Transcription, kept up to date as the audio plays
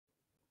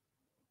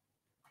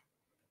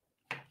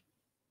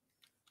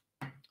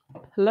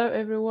Hello,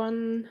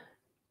 everyone.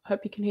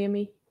 Hope you can hear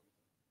me.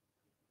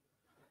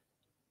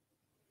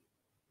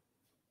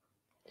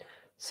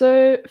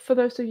 So, for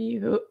those of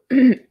you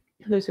who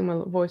losing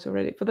my voice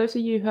already, for those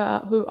of you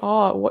who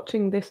are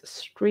watching this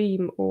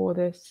stream or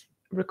this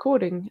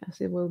recording, as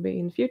it will be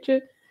in the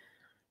future,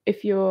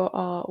 if you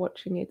are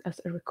watching it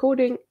as a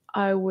recording,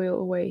 I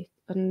will wait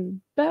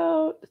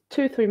about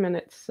 2-3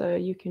 minutes, so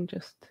you can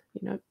just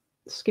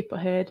skip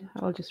ahead.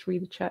 I'll just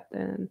read the chat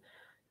and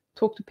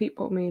talk to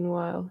people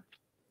meanwhile,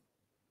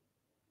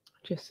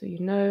 just so you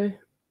know,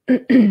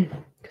 because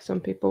some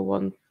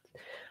people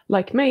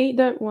like me,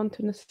 don't want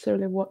to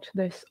necessarily watch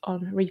this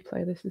on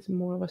replay. This is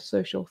more of a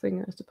social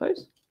thing, I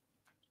suppose.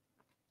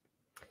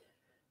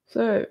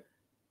 So,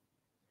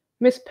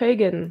 Miss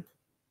Pagan,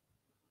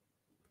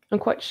 I'm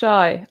quite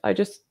shy. I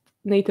just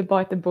need to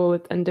bite the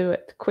bullet and do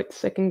it. Quit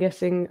second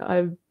guessing.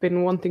 I've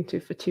been wanting to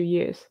for 2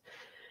 years.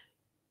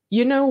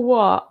 You know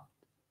what,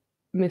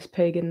 Miss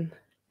Pagan?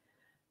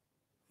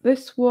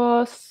 This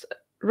was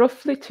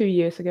roughly 2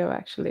 years ago,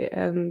 actually,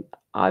 and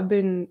I've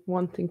been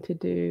wanting to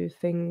do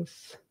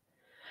things.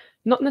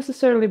 Not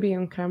necessarily be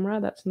on camera,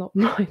 that's not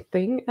my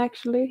thing,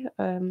 actually.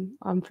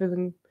 I'm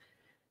feeling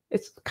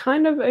it's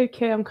kind of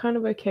okay. I'm kind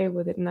of okay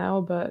with it now,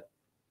 but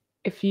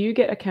if you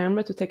get a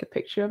camera to take a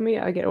picture of me,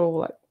 I get all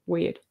like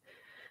weird.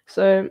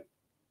 So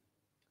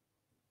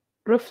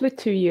roughly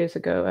 2 years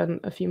ago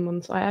and a few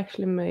months, I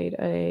actually made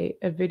a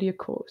video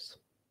course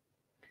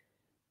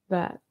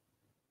that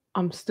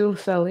I'm still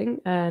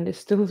selling, and it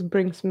still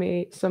brings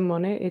me some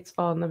money. It's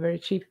on a very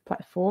cheap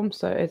platform,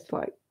 so it's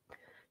like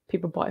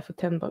people buy it for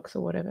 $10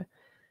 or whatever.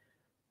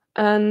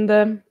 And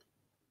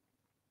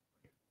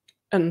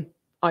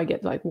I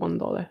get like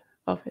 $1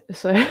 of it,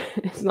 so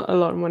it's not a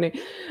lot of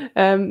money.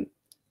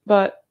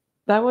 But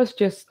that was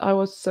just, I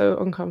was so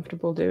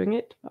uncomfortable doing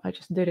it. I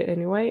just did it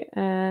anyway,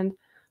 and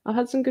I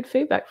had some good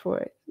feedback for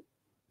it.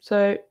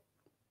 So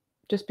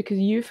just because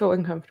you feel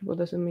uncomfortable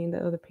doesn't mean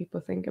that other people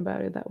think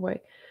about it that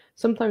way.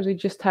 Sometimes we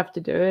just have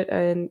to do it,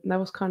 and that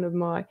was kind of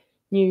my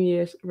New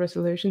Year's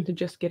resolution, to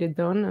just get it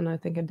done. And I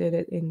think I did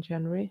it in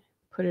January,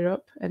 put it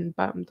up, and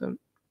bam, done.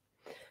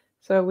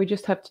 So we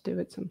just have to do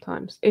it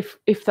sometimes. If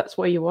that's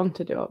what you want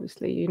to do,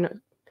 obviously, if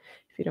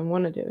you don't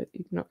want to do it,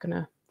 you're not going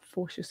to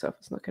force yourself.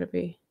 It's not going to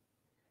be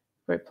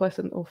very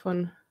pleasant or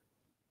fun.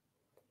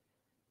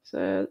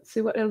 So let's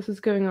see what else is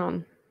going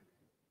on.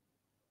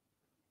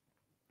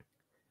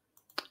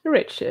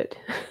 Richard.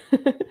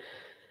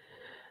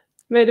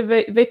 Made a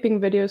vaping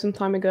video some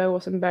time ago,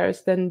 was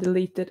embarrassed, then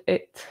deleted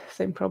it.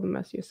 Same problem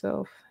as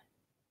yourself.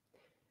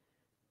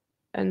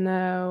 And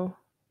now,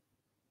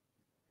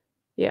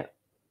 yeah.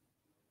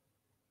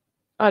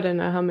 I don't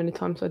know how many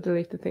times I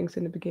deleted things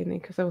in the beginning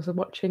because I was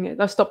watching it.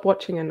 I stopped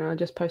watching it and I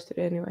just posted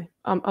it anyway.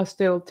 I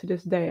still, to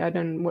this day, I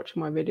don't watch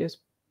my videos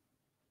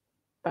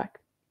back.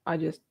 I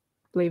just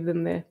leave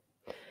them there.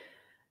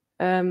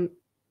 And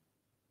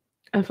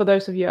for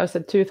those of you, I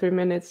said 2-3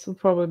 minutes, will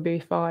probably be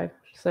 5.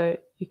 So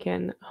you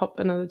can hop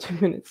another 2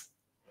 minutes.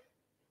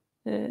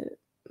 Who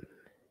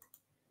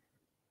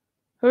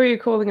are you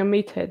calling a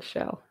meathead,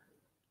 Shell?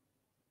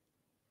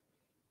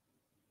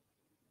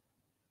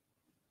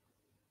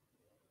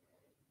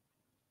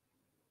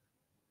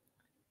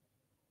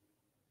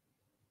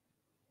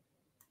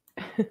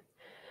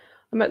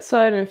 I'm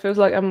outside and it feels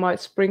like I might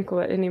sprinkle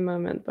at any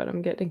moment, but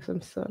I'm getting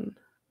some sun.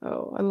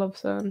 Oh, I love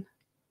sun.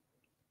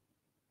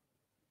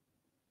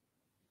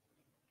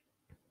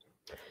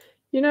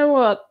 You know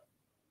what?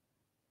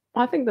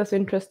 I think that's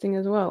interesting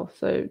as well.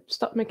 So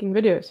stop making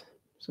videos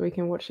so we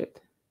can watch it.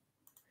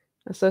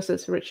 And so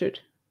says Richard.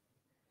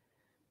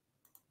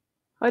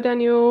 Hi,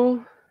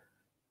 Daniel.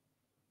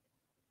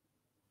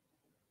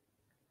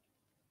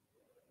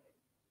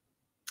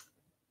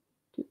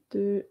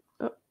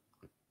 Oh,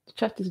 the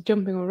chat is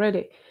jumping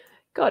already.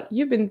 God,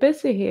 you've been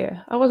busy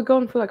here. I was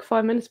gone for like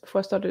 5 minutes before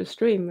I started the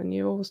stream, and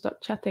you all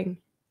start chatting.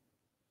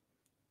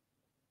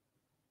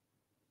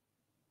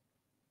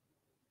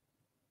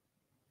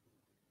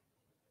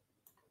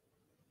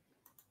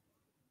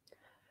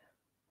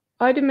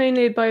 I do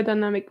mainly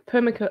biodynamic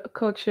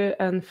permaculture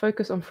and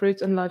focus on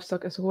fruits and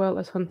livestock as well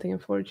as hunting and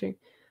foraging.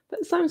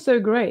 That sounds so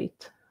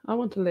great. I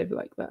want to live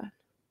like that.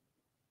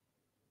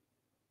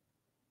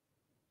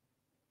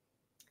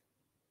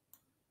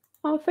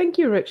 Oh, thank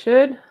you,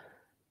 Richard.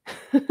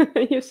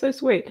 You're so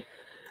sweet.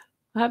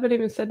 I haven't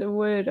even said a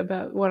word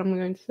about what I'm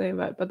going to say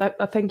about it, but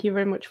I thank you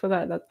very much for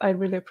that. I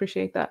really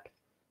appreciate that.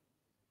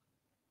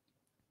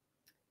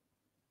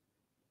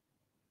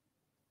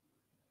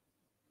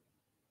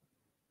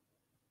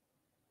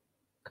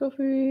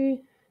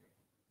 Coffee.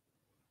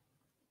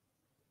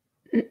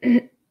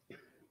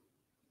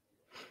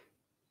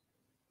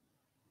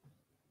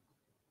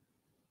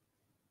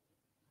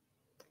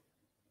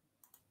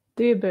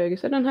 Deer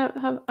burgers. I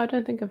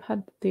don't think I've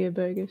had deer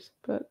burgers,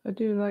 but I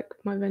do like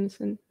my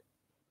venison.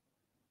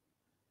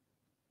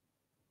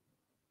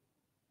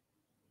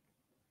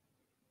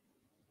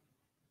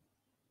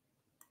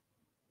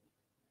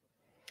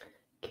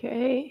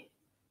 Okay.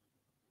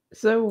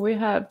 So we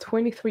have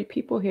 23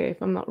 people here,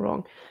 if I'm not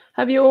wrong.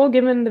 Have you all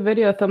given the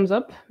video a thumbs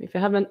up? If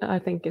you haven't, I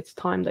think it's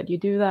time that you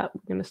do that.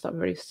 We're going to start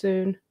very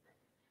soon.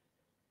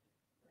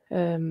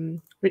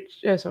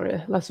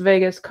 Las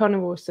Vegas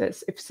Carnivore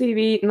says, if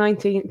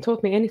CV-19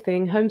 taught me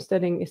anything,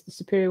 homesteading is the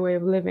superior way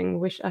of living.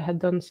 Wish I had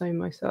done so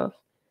myself.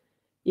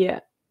 Yeah.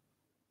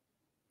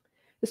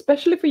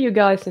 Especially for you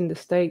guys in the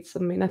States. I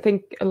mean, I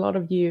think a lot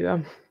of you,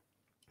 I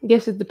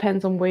guess it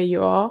depends on where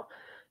you are,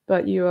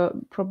 but you are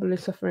probably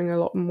suffering a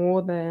lot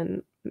more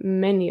than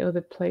many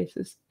other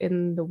places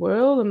in the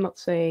world. I'm not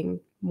saying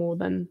more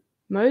than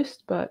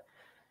most, but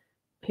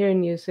here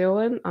in New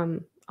Zealand,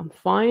 I'm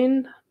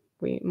fine.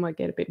 We might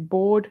get a bit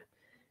bored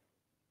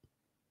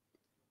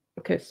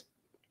because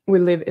we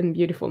live in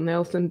beautiful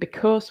Nelson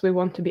because we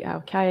want to be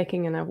out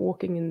kayaking and out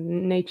walking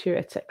in nature,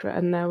 etc.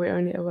 And now we're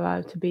only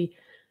allowed to be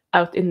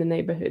out in the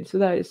neighborhood. So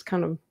that is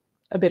kind of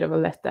a bit of a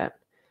letdown.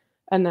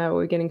 And now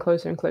we're getting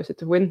closer and closer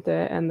to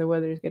winter and the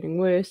weather is getting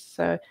worse.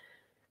 So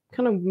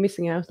kind of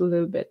missing out a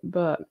little bit,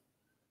 but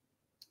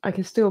I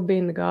can still be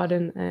in the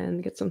garden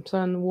and get some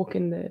sun, walk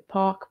in the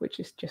park, which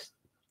is just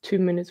 2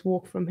 minutes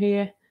walk from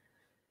here.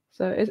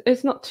 So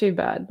it's not too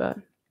bad, but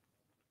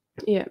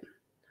yeah,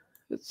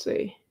 let's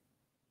see.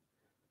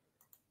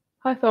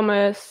 Hi,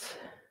 Thomas.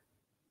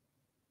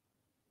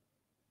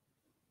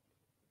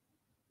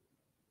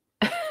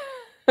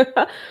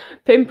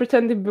 Pim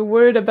pretending to be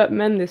worried about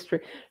men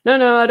history.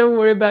 No, I don't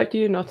worry about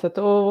you, not at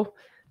all.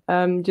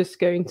 I'm just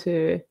going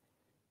to,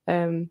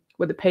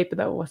 with the paper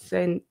that was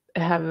sent,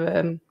 have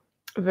a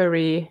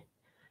very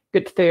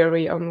good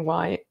theory on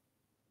why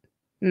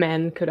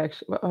men could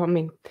actually, well, I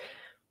mean,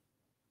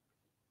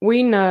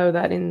 we know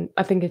that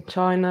I think in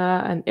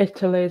China and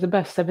Italy, it's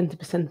about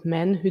 70%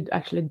 men who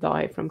actually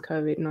die from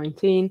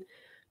COVID-19.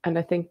 And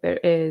I think there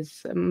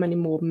is many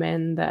more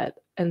men that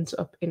ends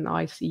up in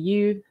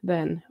ICU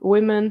than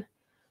women,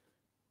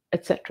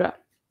 etc.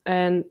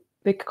 And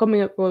they're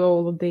coming up with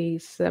all of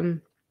these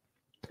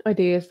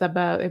ideas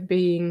about it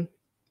being,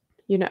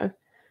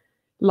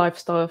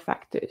 lifestyle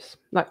factors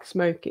like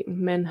smoking.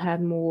 Men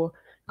had more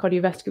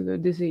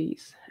cardiovascular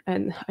disease.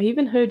 And I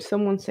even heard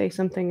someone say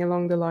something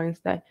along the lines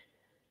that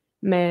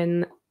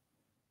men,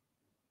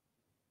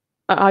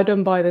 I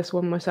don't buy this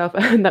one myself,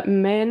 that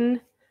men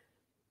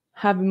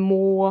have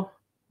more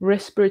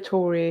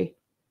respiratory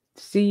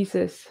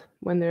diseases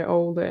when they're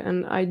older.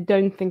 And I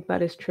don't think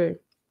that is true.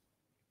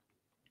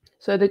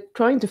 So they're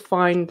trying to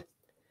find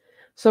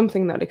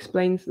something that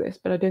explains this,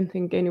 but I don't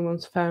think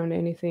anyone's found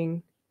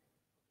anything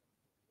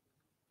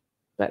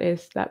that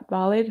is that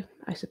valid.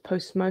 I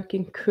suppose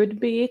smoking could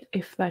be it,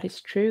 if that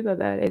is true,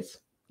 that is,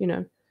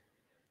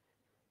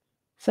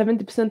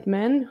 70%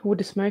 men. Would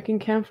the smoking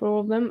count for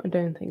all of them? I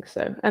don't think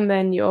so. And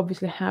then you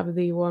obviously have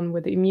the one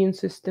with the immune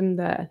system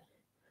that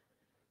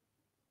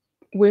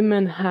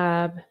women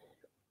are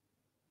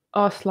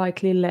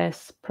slightly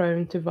less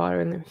prone to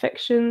viral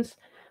infections.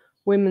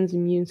 Women's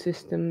immune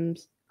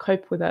systems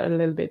cope with that a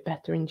little bit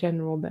better in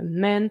general than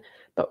men,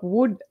 but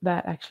would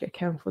that actually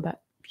account for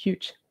that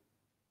huge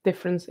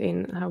difference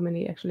in how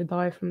many actually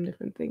die from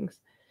different things?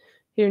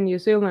 Here in New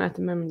Zealand at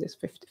the moment it's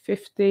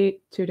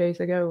 50-50. 2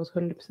 days ago it was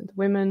 100%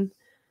 women.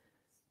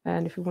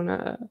 And if you want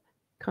to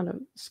kind of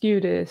skew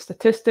the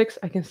statistics,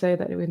 I can say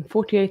that in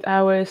 48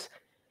 hours,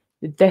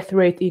 the death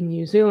rate in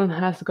New Zealand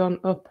has gone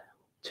up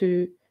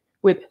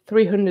with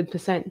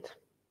 300%.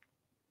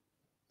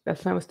 That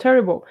sounds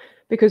terrible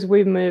because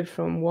we moved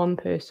from 1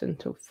 person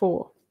to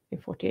 4 in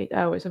 48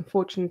 hours.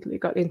 Unfortunately,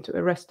 got into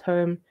a rest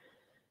home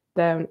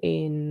down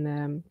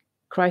in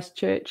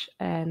Christchurch,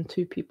 and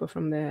 2 people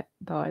from there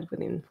died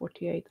within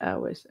 48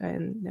 hours,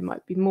 and there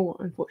might be more,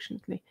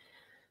 unfortunately.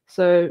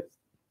 So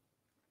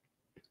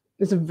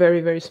it's a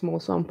very, very small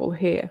sample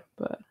here,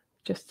 but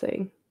just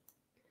saying.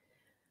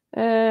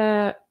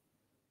 I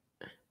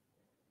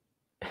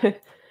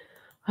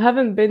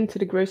haven't been to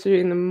the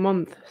grocery in a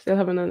month. Still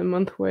have another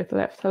month worth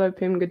left. Hello,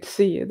 Pim. Good to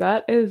see you.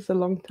 That is a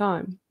long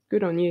time.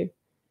 Good on you.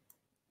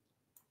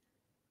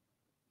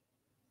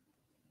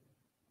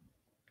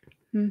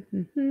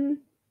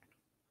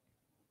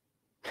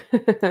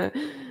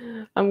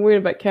 I'm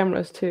weird about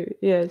cameras too.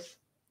 Yes.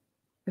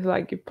 It's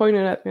like you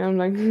pointed at me. I'm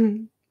like,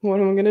 what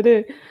am I gonna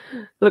do?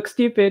 Look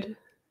stupid.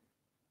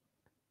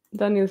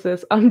 Daniel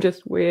says, I'm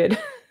just weird.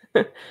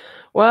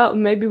 Well,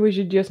 maybe we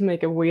should just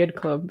make a weird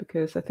club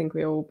because I think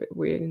we're all a bit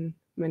weird in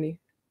many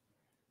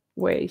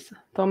ways.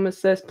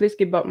 Thomas says, please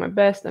give up my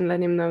best and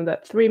let him know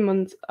that 3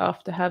 months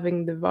after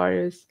having the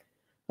virus,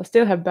 I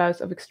still have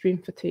bouts of extreme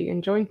fatigue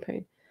and joint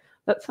pain.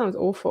 That sounds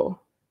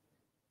awful.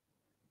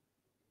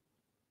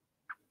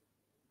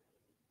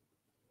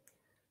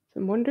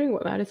 So I'm wondering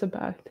what that is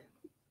about.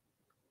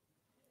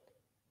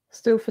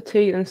 Still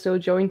fatigue and still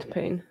joint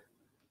pain.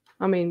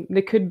 I mean,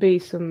 there could be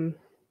some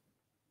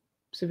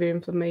severe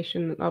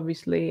inflammation,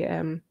 obviously.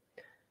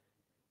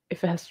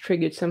 If it has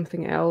triggered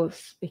something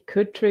else, it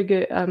could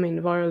trigger,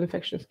 viral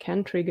infections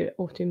can trigger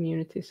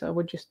autoimmunity. So I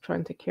would just try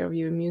and take care of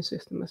your immune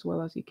system as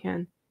well as you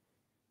can.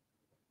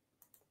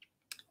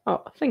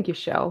 Oh, thank you,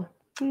 Shell.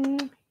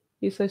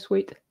 You're so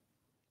sweet.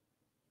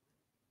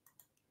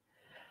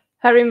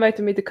 Harry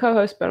invited me to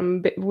co-host, but I'm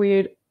a bit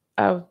weird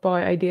out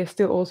by idea.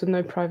 Still, also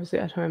no privacy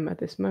at home at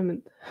this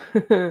moment.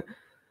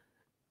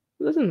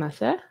 Doesn't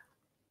matter.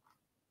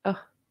 Oh.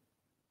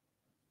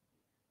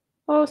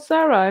 Oh,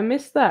 Sarah, I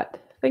missed that.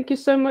 Thank you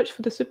so much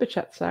for the super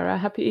chat, Sarah.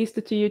 Happy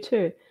Easter to you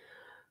too.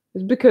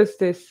 It's because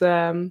this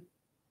the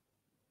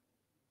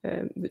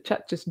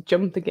chat just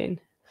jumped again,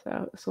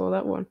 so I saw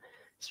that one.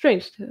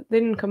 Strange, they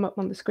didn't come up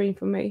on the screen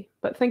for me,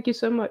 but thank you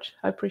so much.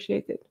 I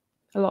appreciate it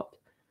a lot.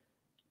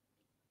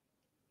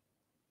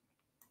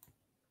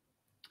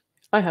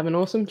 I have an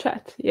awesome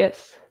chat.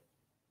 Yes.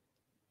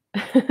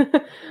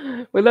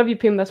 We love you,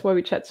 Pim. That's why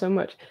we chat so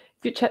much.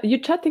 You're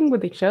chatting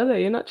with each other.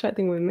 You're not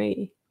chatting with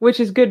me, which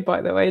is good,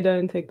 by the way.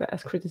 Don't take that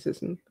as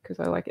criticism because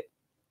I like it.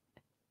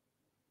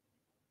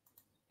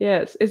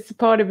 Yes, it's the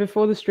party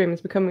before the stream.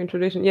 It's becoming a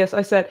tradition. Yes,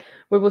 I said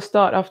we will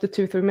start after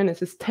 2-3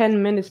 minutes. It's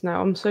 10 minutes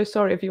now. I'm so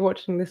sorry if you're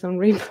watching this on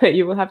replay.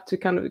 You will have to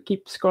kind of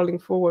keep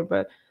scrolling forward,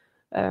 but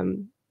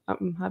I'm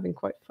having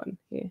quite fun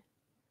here.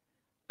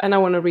 And I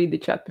want to read the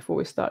chat before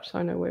we start so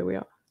I know where we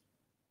are.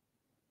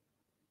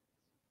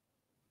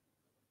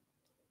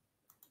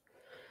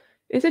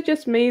 Is it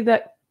just me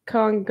that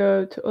can't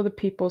go to other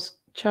people's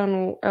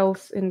channel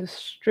else in the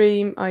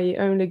stream? I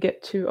only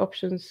get 2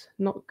 options,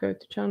 not go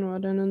to channel. I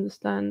don't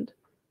understand.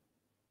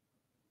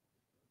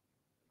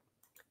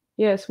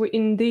 Yes, we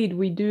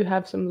do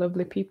have some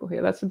lovely people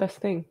here. That's the best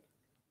thing.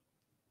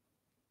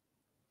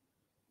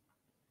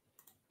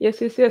 Yes,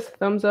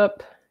 thumbs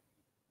up.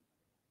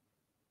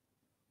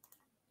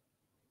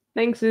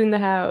 Thanks in the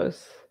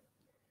house.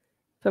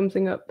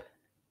 Thumbsing up.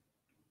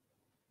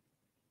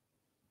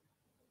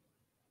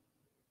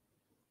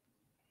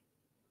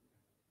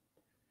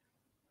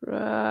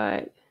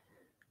 Right.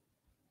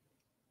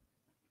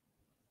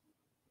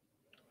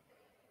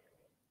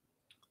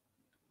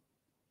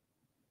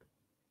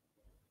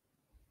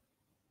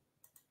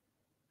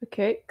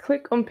 Okay,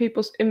 click on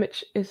people's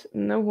image. Is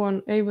no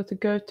one able to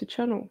go to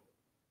channel?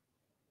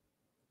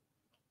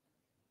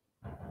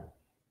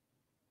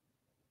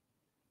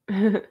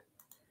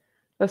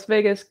 Las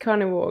Vegas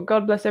Carnivore.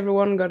 God bless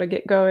everyone. Gotta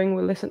get going.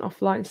 We'll listen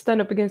offline.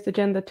 Stand up against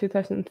Agenda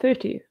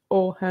 2030.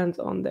 All hands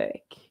on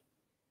deck.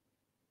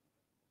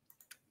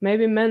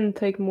 Maybe men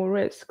take more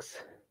risks.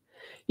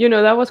 You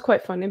know, that was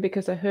quite funny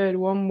because I heard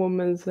one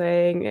woman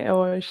saying,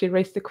 or she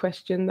raised the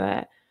question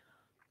that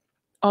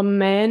are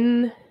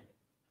men,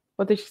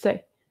 what did she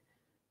say?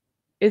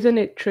 Isn't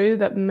it true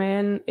that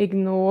men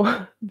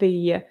ignore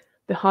the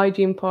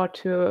hygiene part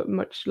to a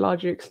much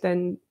larger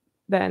extent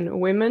than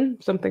women?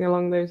 Something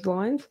along those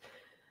lines.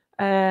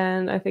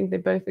 And I think they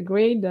both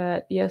agreed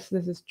that yes,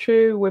 this is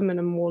true. Women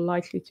are more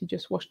likely to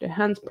just wash their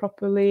hands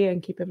properly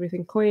and keep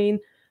everything clean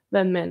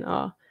than men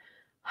are.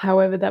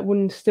 However, that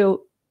wouldn't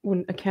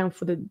account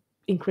for the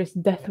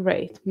increased death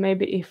rate.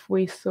 Maybe if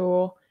we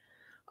saw,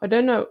 I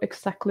don't know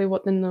exactly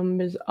what the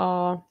numbers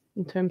are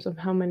in terms of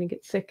how many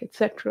get sick,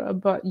 etc.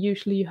 But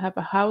usually you have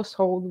a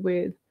household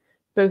with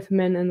both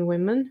men and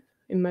women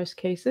in most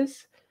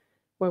cases,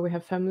 where we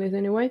have families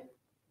anyway.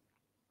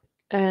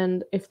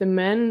 And if the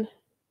men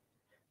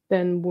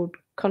then would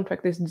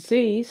contract this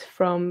disease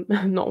from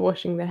not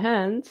washing their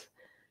hands,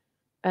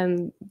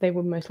 and they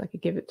would most likely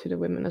give it to the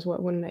women as well,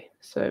 wouldn't they?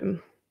 So,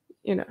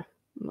 you know,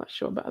 I'm not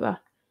sure about that.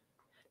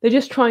 They're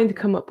just trying to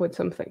come up with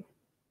something.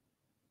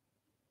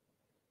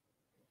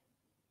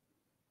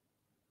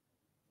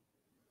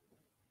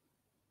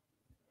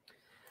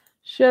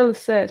 Shell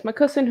says, my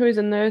cousin, who is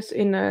a nurse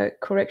in a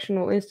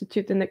correctional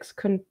institute the next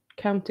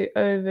county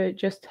over,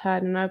 just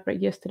had an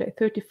outbreak yesterday.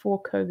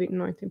 34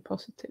 COVID-19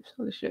 positives.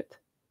 Holy shit.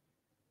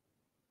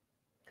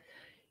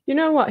 You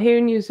know what? Here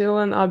in New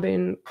Zealand, I've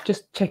been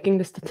just checking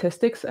the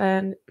statistics,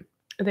 and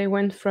they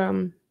went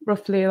from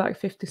roughly like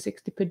 50,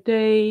 60 per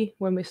day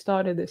when we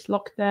started this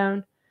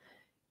lockdown.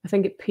 I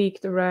think it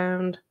peaked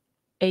around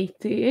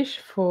 80-ish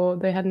for,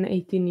 they had an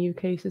 80 new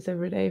cases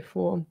every day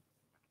for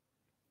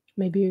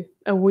maybe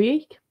a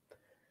week.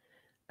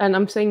 And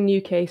I'm saying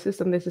new cases,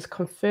 and this is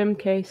confirmed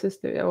cases.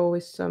 There are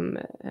always some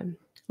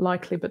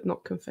likely but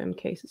not confirmed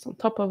cases on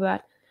top of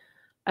that.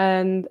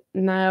 And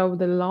now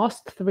the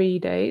last 3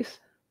 days,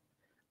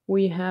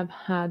 we have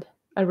had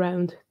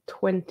around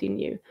 20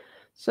 new.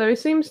 So it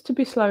seems to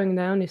be slowing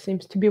down. It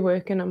seems to be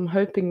working. I'm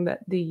hoping that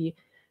the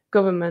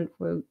government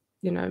will,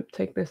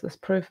 take this as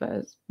proof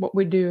as what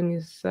we're doing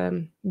is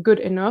good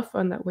enough,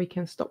 and that we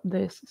can stop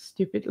this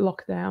stupid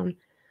lockdown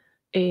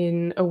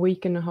in a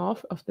week and a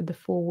half after the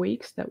 4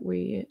 weeks that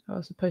we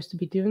are supposed to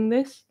be doing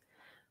this.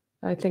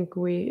 I think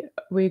we're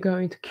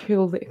going to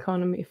kill the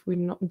economy if we're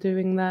not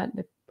doing that.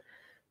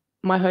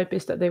 My hope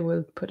is that they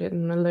will put it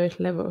in alert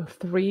level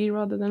 3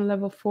 rather than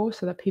level 4,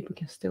 so that people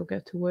can still go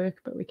to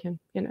work, but we can,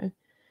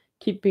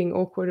 keep being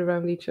awkward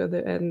around each other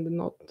and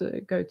not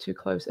go too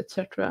close,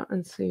 etc.,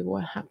 and see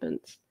what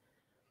happens.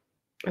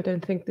 I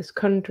don't think this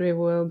country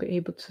will be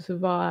able to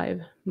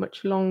survive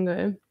much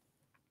longer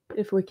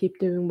if we keep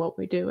doing what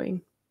we're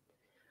doing.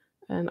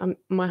 And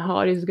my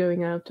heart is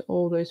going out to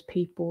all those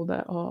people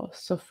that are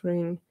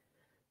suffering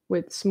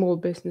with small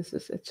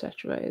businesses,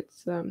 etc.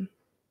 It's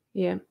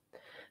yeah.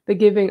 they're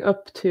giving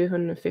up to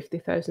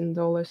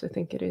 $150,000, I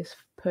think it is,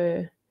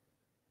 per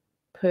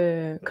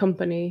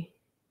company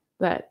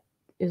that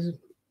is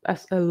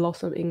as a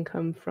loss of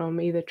income from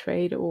either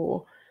trade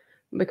or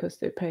because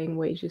they're paying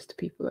wages to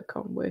people that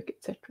can't work,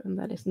 etc. And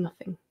that is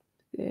nothing.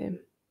 Don't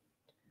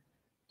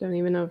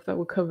even know if that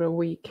would cover a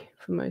week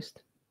for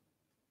most.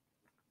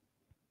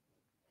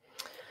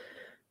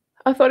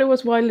 I thought it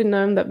was widely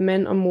known that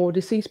men are more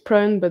disease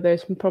prone, but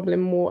there's probably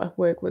more at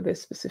work with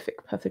this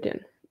specific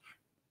pathogen.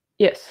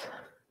 Yes.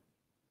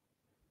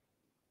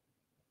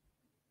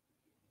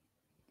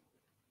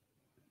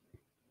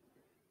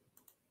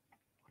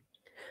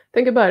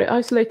 Think about it.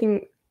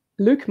 Isolating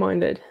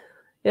Luke-minded.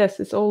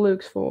 Yes, it's all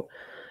Luke's fault.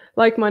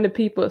 Like-minded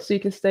people so you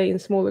can stay in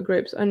smaller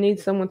groups. I need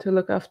someone to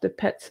look after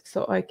pets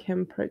so I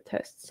can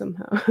protest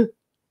somehow.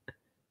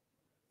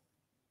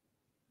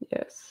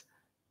 Yes.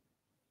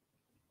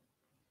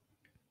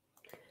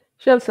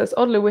 Shell says,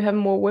 oddly, we have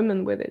more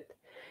women with it.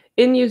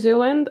 In New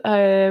Zealand,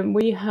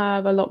 we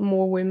have a lot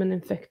more women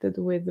infected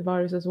with the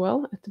virus as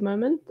well at the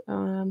moment.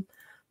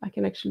 I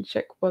can actually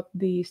check what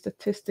the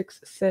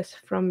statistics says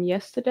from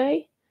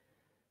yesterday.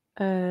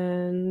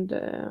 And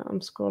I'm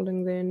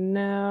scrolling there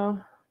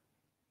now.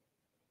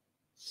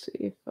 Let's see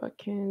if I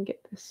can get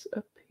this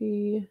up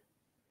here.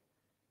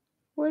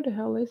 Where the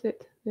hell is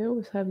it? They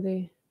always have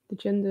the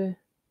gender,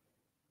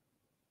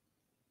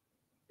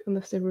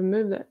 unless they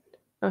remove that.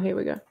 Oh, here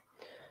we go.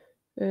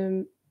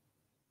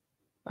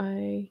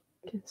 I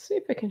can see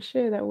if I can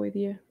share that with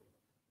you.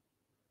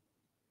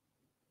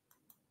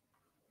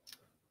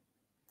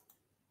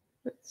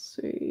 Let's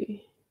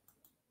see.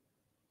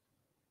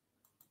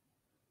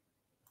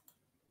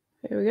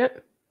 Here we go.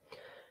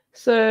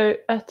 So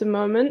at the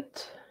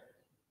moment,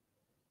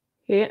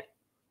 here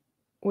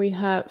we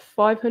have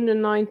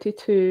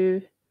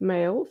 592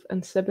 males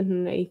and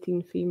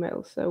 718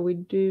 females. So we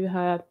do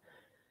have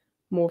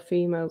more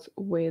females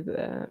with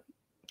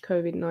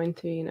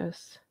COVID-19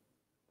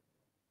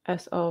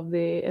 as of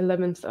the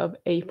 11th of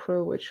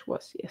April, which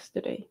was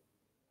yesterday,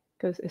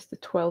 because it's the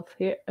 12th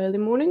here early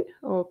morning,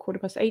 or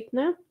 8:15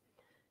 now.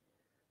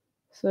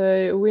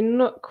 So we're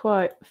not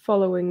quite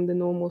following the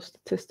normal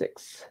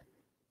statistics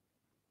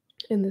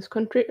in this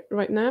country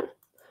right now.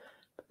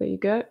 But there you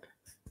go.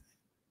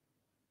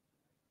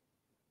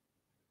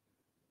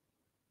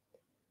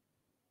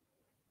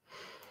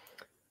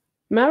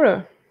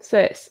 Mara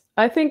says,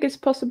 I think it's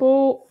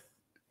possible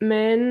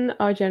men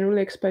are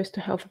generally exposed to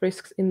health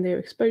risks in their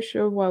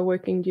exposure while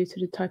working due to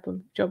the type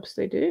of jobs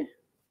they do.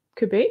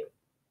 Could be.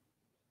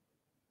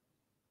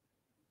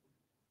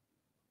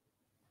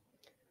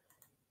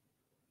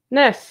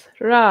 Ness,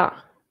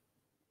 Ra.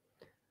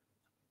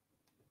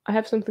 I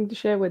have something to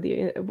share with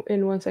you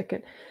in 1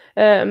 second.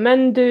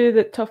 Men do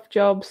the tough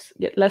jobs,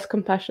 get less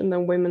compassion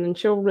than women and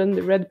children.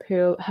 The red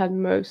pill had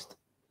most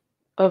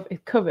of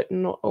it covered,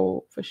 not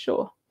all for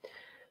sure.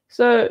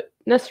 So,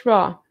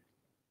 Nesra,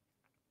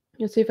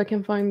 let's see if I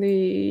can find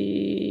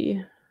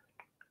the...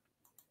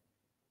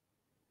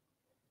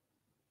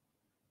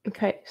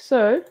 Okay,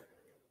 so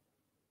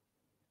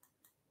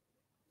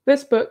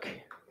this book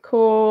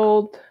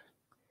called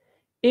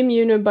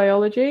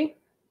Immunobiology,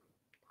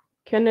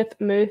 Kenneth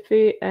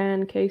Murphy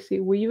and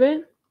Casey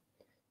Weaver.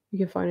 You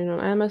can find it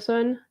on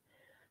Amazon.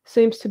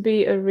 Seems to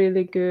be a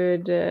really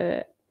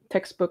good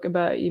textbook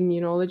about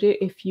immunology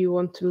if you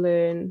want to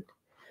learn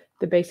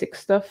the basic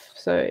stuff.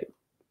 So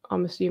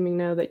I'm assuming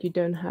now that you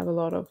don't have a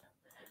lot of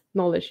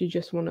knowledge, you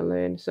just want to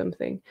learn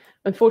something.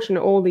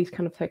 Unfortunately, all these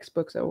kind of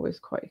textbooks are always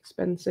quite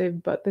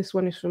expensive, but this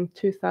one is from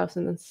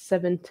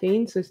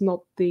 2017, so it's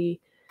not the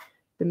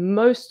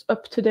most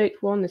up-to-date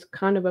one. It's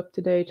kind of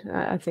up-to-date.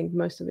 I think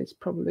most of it's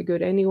probably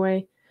good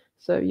anyway,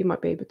 so you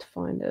might be able to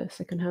find a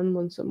second-hand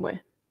one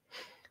somewhere.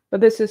 But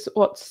this is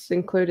what's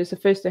included. So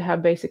first they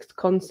have basic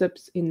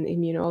concepts in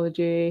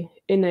immunology,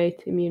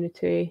 innate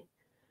immunity,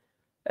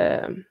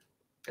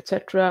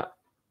 etc.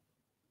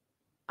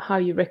 How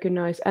you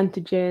recognize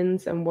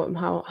antigens and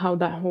how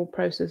that whole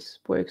process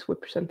works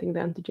with presenting the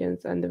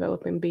antigens and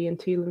developing B and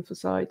T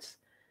lymphocytes.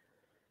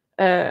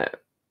 Yeah,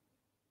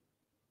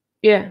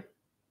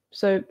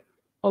 so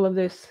all of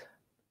this.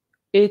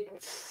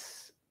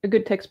 It's a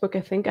good textbook,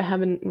 I think. I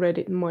haven't read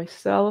it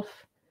myself.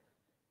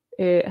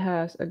 It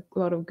has a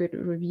lot of good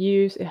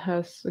reviews. It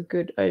has a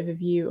good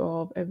overview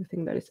of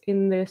everything that is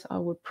in this. I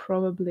would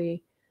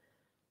probably,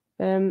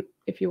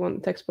 if you want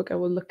a textbook, I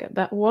will look at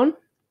that one.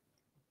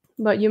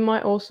 But you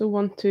might also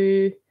want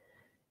to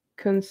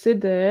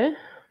consider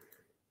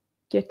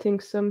getting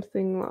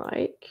something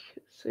like,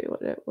 let's see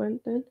what it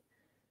went then.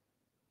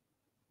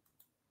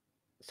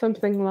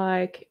 Something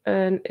like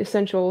an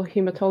essential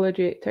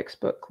hematology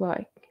textbook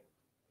like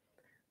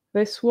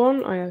this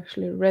one. I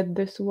actually read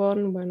this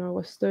one when I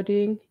was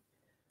studying.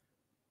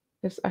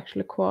 It's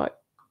actually quite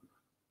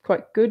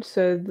good.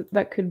 So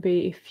that could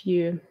be if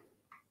you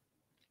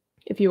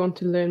want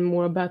to learn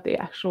more about the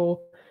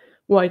actual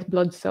white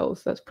blood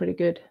cells. That's pretty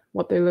good.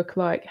 What they look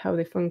like, how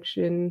they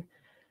function,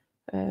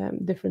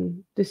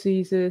 different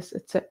diseases,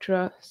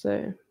 etc.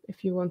 So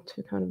if you want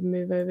to kind of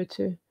move over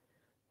to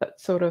that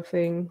sort of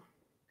thing,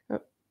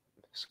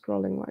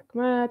 scrolling like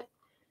mad.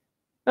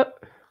 Oh,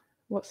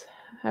 what's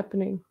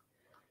happening?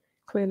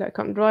 Clearly I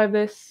can't drive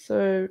this,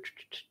 so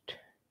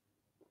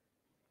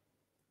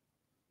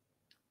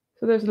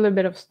there's a little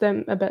bit of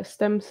about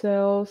stem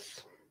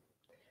cells,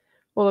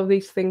 all of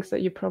these things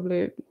that you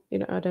probably,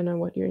 I don't know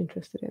what you're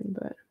interested in,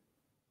 but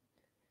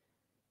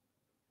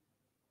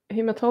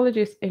hematology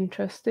is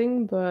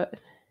interesting, but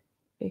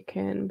it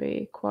can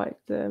be quite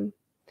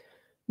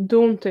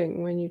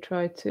daunting when you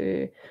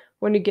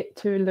get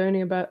to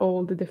learning about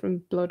all the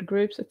different blood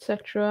groups,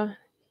 etc.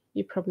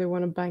 You probably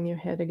want to bang your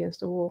head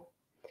against the wall.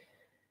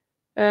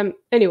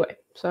 Anyway,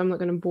 so I'm not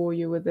going to bore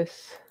you with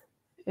this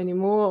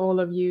anymore, all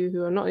of you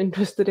who are not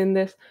interested in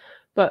this,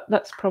 but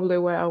that's probably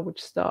where I would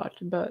start.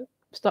 But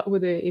start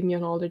with the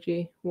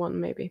immunology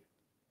one, maybe.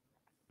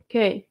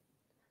 Okay.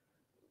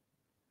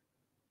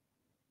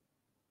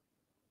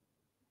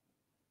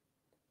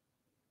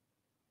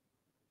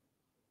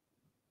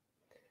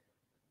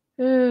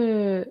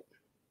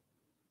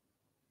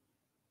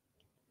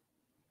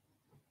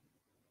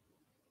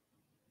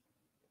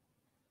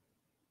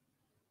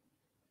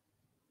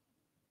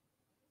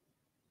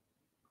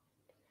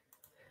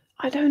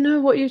 I don't know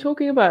what you're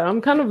talking about.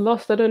 I'm kind of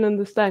lost. I don't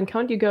understand.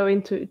 Can't you go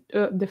into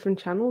different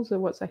channels or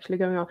what's actually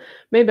going on?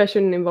 Maybe I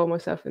shouldn't involve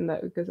myself in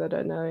that because I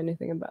don't know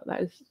anything about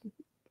that.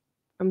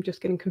 I'm just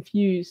getting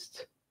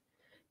confused.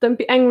 Don't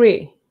be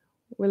angry.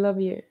 We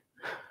love you.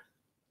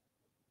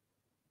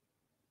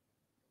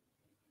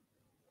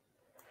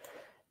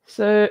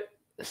 So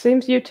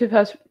seems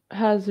YouTube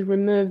has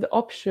removed the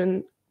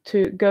option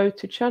to go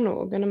to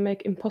channel. Gonna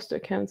make imposter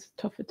accounts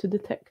tougher to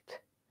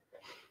detect.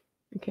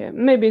 Okay,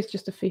 maybe it's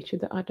just a feature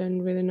that I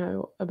don't really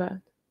know about.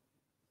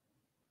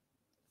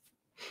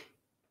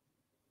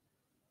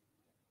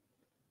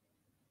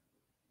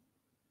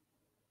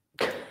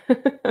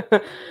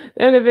 The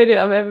only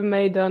video I've ever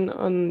made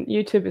on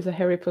YouTube is a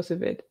Harry Potter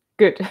vid.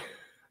 Good.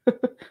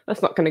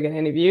 That's not gonna get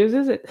any views,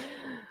 is it?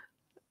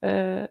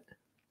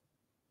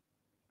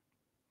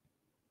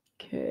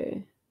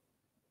 Okay.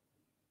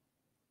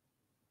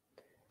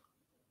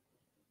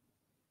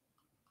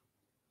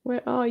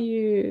 Where are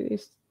you?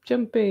 It's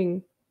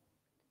jumping.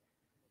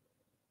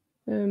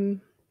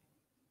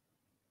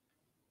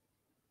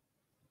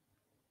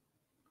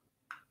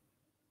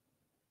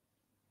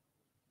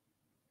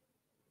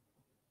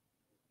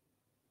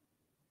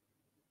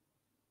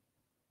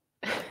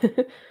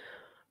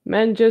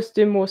 Men just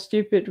do more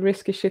stupid,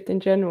 risky shit in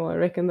general. I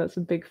reckon that's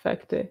a big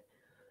factor.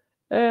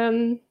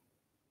 I'm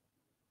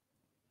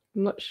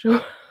not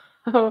sure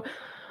how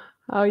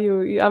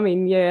you. I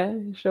mean, yeah,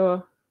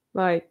 sure.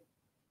 Like,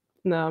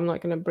 no, I'm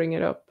not gonna bring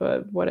it up.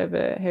 But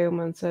whatever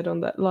Haleman said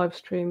on that live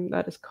stream,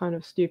 that is kind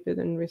of stupid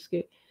and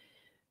risky.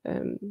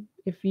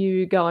 If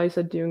you guys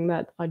are doing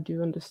that, I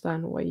do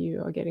understand why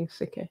you are getting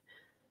sicker.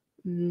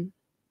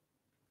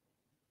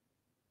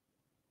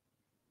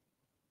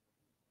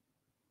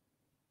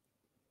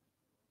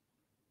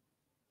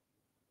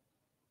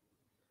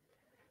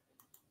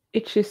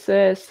 Itchy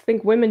says,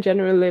 think women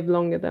generally live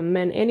longer than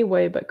men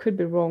anyway, but could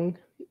be wrong.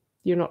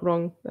 You're not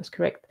wrong. That's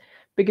correct.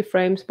 Bigger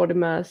frames, body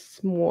mass,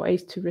 more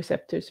ACE2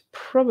 receptors,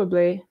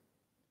 probably.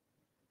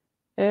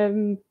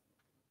 Well,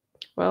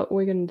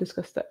 we're going to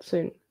discuss that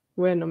soon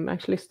when I'm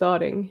actually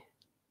starting.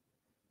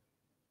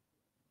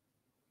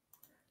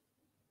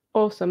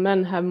 Also,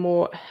 men have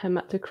more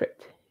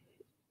hematocrit.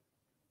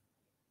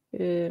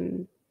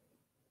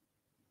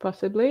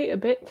 Possibly a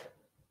bit.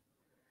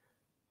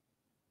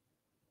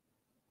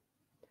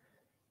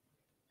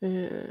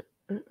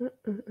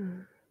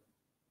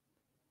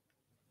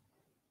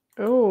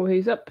 Oh,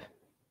 he's up.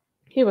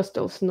 He was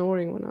still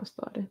snoring when I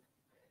started.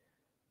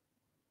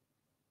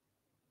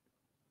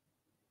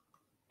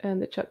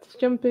 And the chat is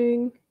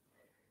jumping.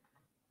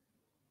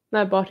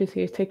 Now Bart is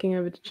here, taking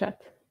over the chat.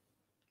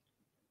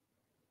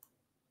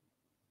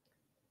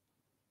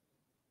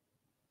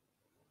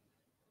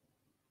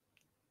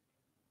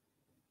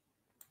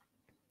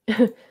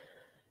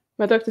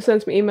 My doctor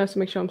sends me emails to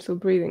make sure I'm still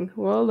breathing.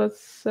 Well,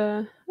 that's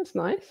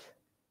nice.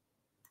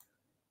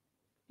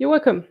 You're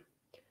welcome.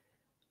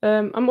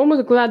 I'm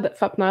almost glad that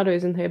Fapnado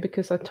isn't here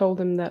because I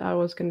told him that I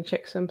was going to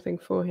check something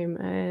for him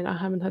and I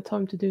haven't had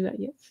time to do that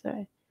yet.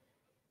 So,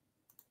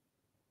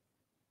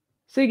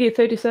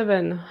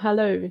 Siggy37,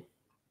 hello.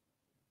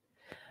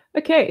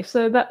 Okay,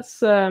 so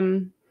that's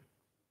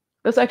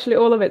actually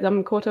all of it.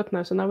 I'm caught up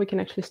now, so now we can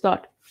actually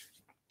start.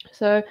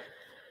 So,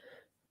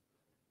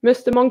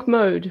 Mr. Monk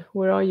Mode,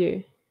 where are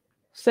you?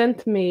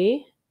 Sent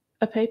me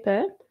a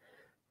paper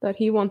that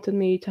he wanted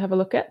me to have a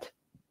look at.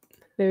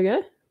 There we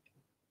go.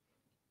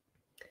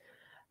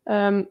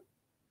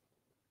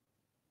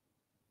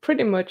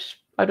 Pretty much,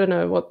 I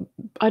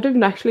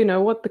don't actually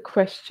know what the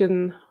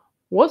question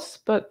was,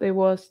 but it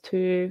was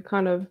to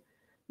kind of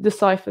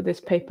decipher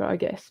this paper, I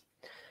guess.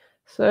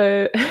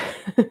 So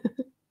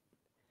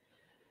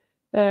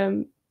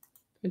I'm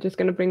just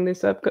going to bring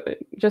this up.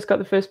 Just got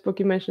the first book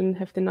you mentioned,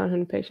 hefty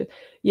 900 pages.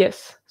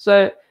 Yes.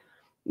 So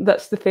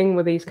that's the thing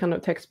with these kind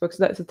of textbooks.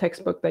 That's a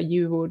textbook that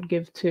you would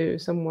give to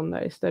someone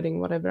that is studying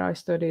whatever I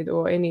studied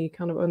or any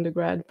kind of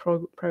undergrad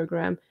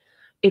program.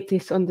 it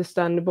is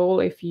understandable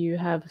if you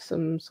have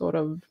some sort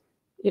of,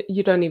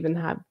 you don't even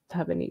have to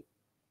have any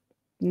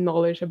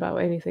knowledge about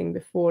anything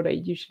before. They're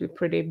usually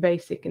pretty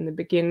basic in the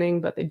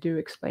beginning, but they do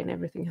explain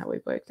everything how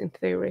it works in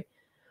theory.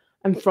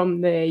 And from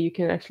there, you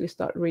can actually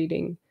start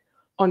reading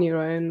on your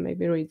own,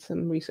 maybe read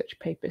some research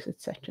papers,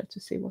 etc., to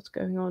see what's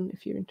going on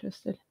if you're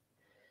interested.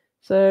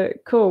 So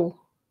cool.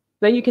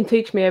 Then you can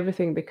teach me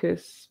everything,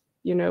 because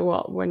you know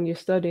what, when you're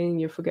studying,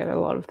 you forget a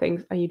lot of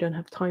things and you don't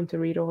have time to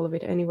read all of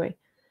it anyway.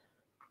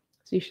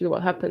 It's usually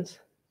what happens.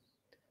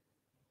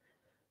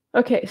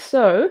 Okay,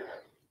 so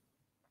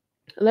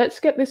let's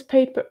get this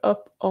paper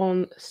up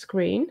on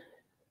screen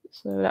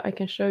so that I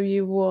can show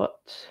you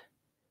what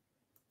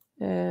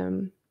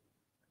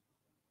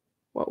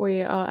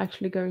we are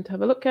actually going to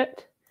have a look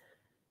at.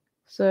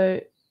 So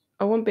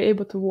I won't be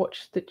able to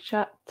watch the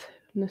chat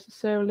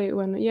necessarily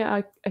when,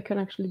 yeah, I can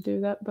actually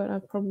do that, but I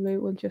probably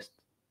will just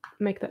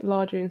make that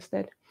larger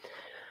instead.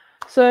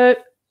 So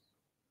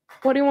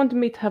what he wanted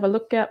me to have a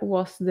look at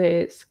was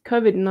this: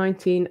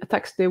 COVID-19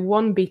 attacks the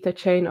 1-beta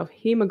chain of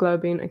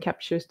hemoglobin and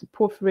captures the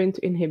porphyrin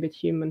to inhibit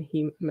human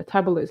heme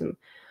metabolism.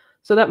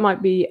 So that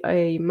might be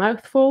a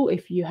mouthful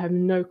if you have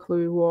no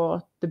clue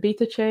what the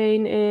beta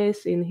chain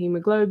is in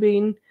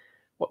hemoglobin,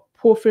 what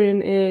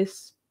porphyrin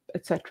is,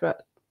 etc.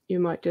 You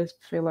might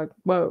just feel like,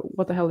 whoa,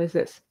 what the hell is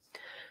this?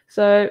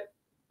 So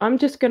I'm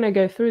just going to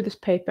go through this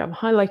paper. I've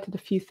highlighted a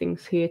few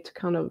things here to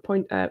kind of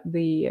point out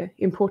the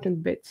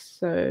important bits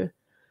so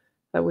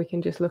that we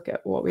can just look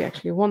at what we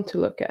actually want to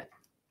look at.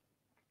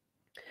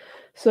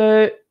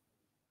 So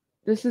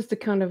this is the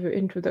kind of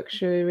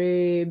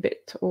introductory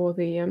bit, or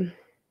the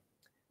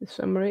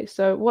summary.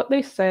 So what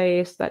they say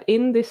is that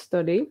in this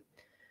study,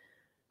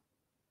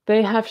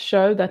 they have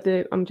shown that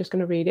I'm just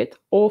going to read it,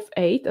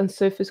 ORF8 and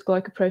surface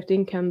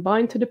glycoprotein can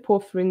bind to the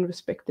porphyrin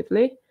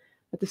respectively.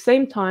 At the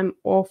same time,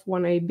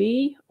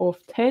 ORF1AB,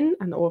 ORF10,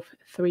 and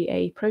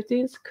ORF3A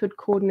proteins could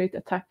coordinate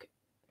attack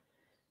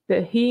the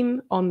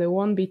heme on the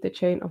 1-beta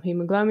chain of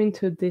hemoglobin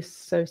to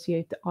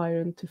dissociate the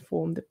iron to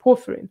form the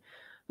porphyrin.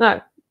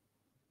 Now,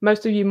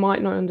 most of you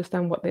might not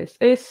understand what this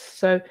is.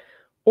 So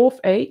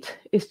ORF8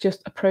 is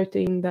just a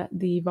protein that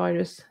the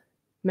virus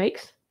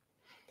makes.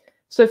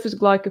 Surface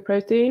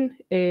glycoprotein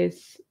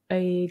is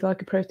a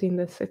glycoprotein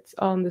that sits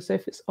on the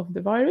surface of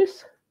the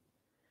virus.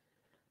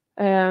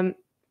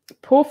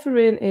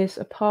 Porphyrin is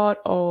a part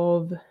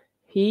of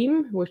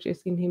heme, which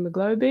is in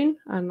hemoglobin,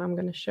 and I'm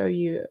going to show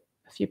you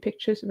a few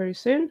pictures very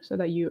soon so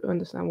that you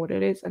understand what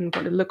it is and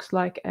what it looks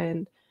like,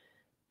 and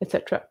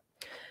etc.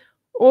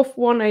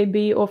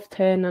 ORF1AB,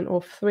 ORF10, and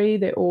ORF3,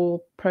 they're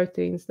all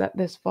proteins that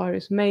this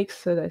virus makes,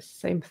 so they're the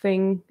same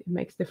thing. It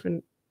makes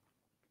different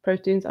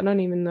proteins. I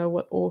don't even know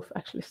what ORF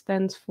actually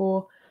stands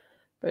for,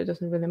 but it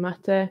doesn't really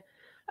matter.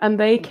 And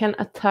they can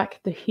attack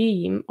the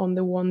heme on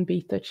the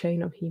 1-beta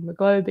chain of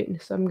hemoglobin.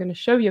 So I'm going to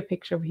show you a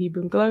picture of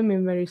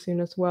hemoglobin very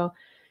soon as well.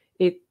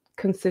 It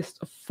consists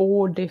of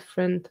 4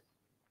 different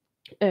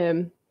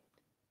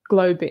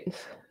globins.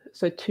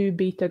 So 2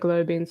 beta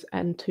globins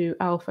and 2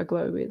 alpha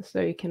globins.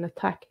 So you can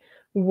attack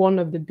one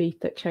of the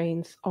beta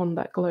chains on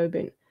that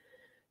globin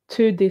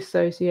to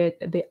dissociate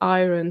the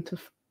iron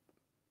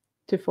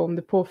to form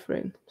the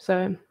porphyrin.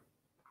 So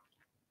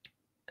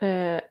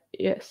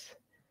yes,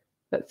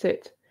 that's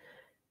it.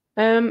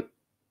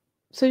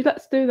 So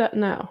let's do that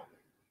now.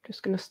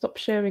 Just going to stop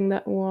sharing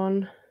that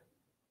one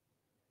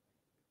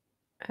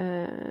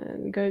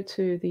and go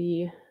to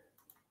the.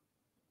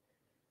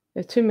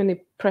 There are too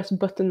many press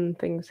button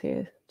things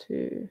here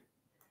to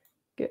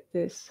get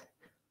this.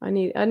 I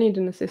need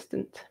an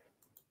assistant.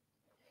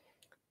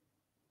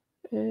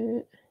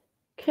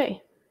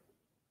 Okay.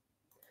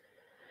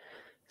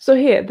 So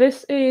here,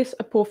 this is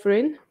a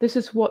porphyrin. This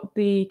is what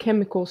the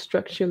chemical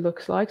structure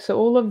looks like. So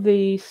all of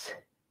these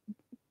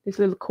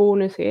little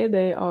corners here,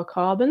 they are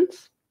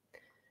carbons.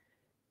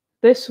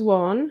 This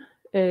one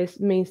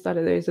means that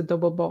there is a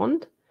double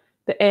bond.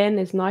 The N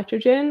is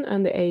nitrogen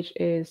and the H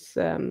is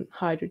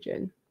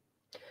hydrogen.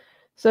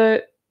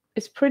 So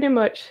it's pretty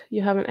much,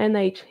 you have an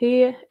NH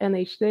here,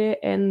 NH there,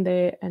 N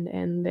there, and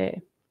N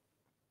there.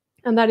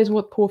 And that is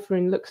what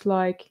porphyrin looks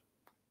like,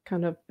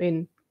 kind of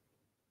in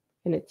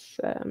its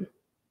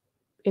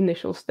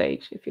initial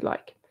stage, if you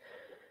like.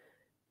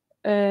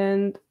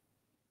 And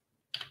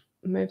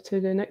move to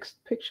the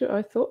next picture,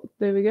 I thought.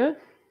 There we go.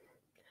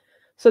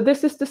 So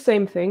this is the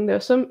same thing. There are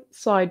some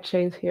side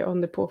chains here on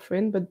the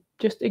porphyrin, but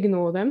just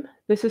ignore them.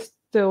 This is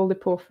still the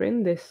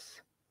porphyrin,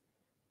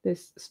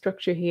 this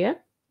structure here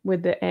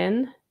with the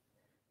N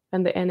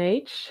and the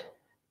NH.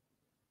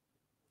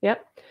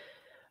 Yep.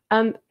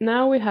 And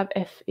now we have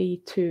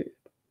Fe2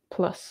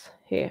 plus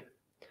here.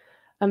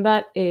 And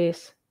that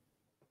is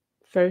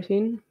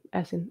ferritin,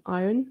 as in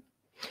iron.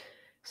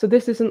 So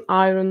this is an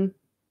iron,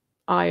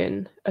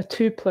 a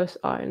 2 plus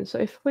iron. So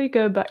if we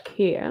go back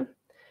here,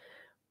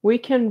 we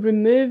can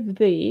remove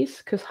these,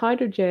 because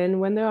hydrogen,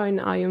 when they are in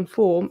iron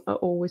form, are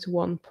always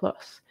 1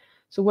 plus.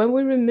 So when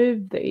we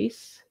remove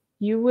these,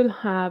 you will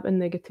have a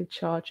negative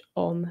charge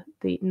on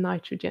the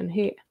nitrogen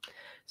here.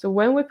 So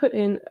when we put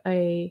in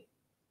a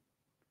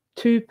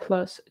 2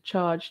 plus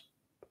charged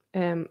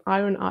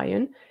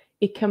iron,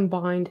 it can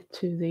bind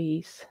to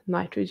these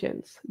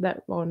nitrogens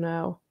that are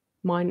now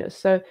minus.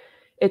 So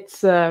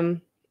it's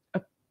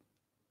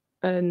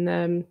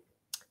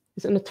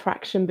it's an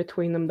attraction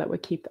between them that will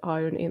keep the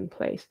iron in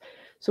place.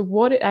 So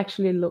what it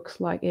actually looks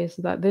like is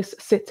that this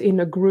sits in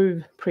a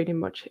groove pretty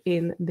much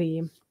in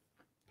the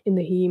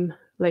heme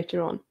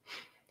later on.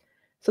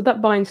 So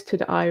that binds to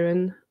the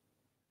iron,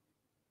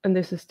 and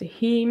this is the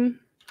heme.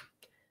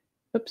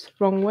 Oops,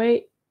 wrong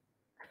way.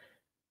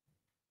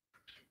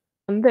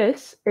 And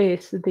this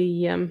is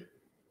the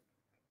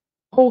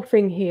whole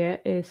thing here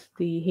is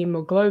the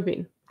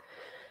hemoglobin.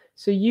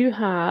 So you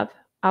have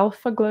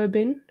alpha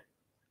globin,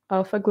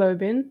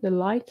 the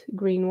light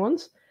green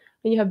ones,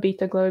 and you have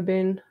beta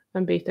globin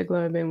and beta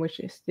globin, which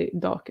is the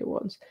darker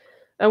ones.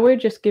 And we're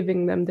just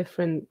giving them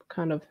different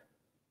kind of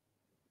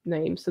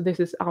names. So this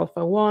is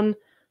alpha 1,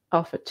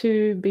 alpha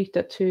 2,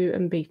 beta 2,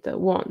 and beta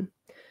 1.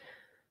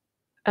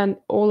 And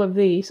all of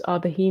these are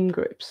the heme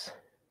groups.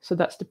 So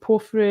that's the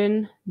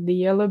porphyrin, the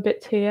yellow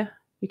bit here.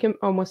 You can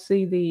almost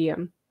see the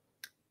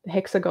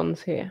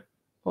hexagons here,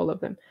 all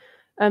of them.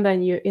 And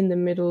then you're in the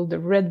middle, the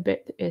red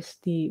bit is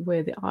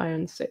where the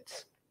iron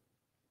sits.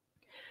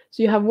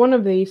 So you have one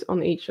of these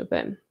on each of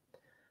them.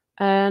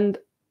 And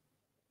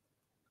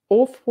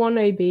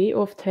ORF1AB,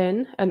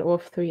 ORF10, and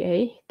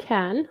ORF3A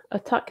can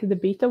attack the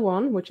beta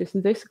 1, which is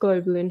this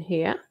globulin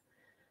here,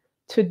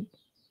 to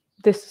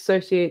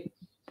dissociate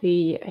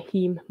the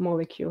heme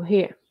molecule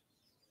here.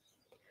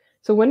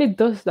 So when it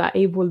does that,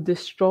 it will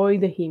destroy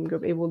the heme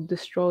group. It will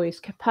destroy its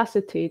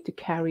capacity to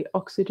carry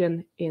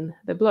oxygen in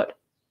the blood.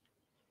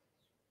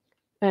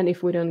 And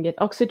if we don't get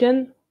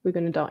oxygen, we're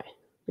going to die.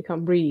 We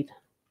can't breathe.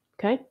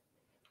 Okay?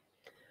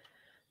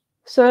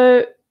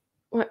 So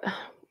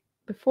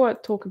before I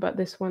talk about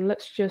this one,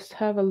 let's just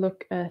have a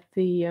look at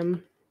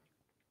the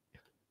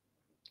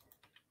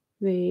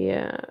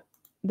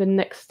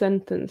next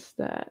sentence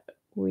that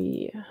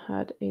we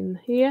had in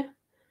here.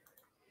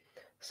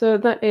 So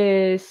that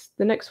is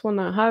the next one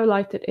I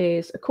highlighted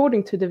is,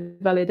 according to the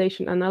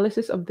validation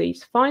analysis of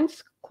these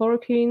finds,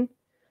 chloroquine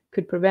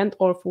could prevent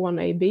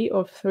ORF1AB,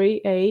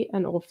 ORF3A,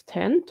 and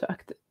ORF10 to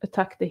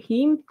attack the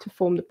heme to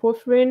form the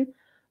porphyrin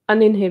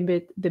and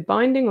inhibit the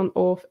binding on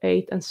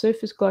ORF8 and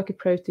surface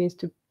glycoproteins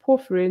to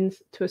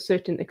porphyrins to a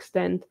certain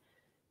extent,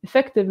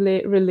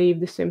 effectively relieve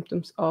the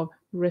symptoms of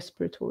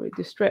respiratory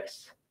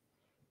distress.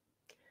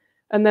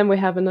 And then we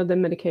have another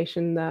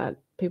medication that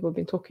people have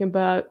been talking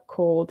about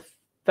called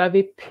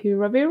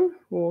favipiravir,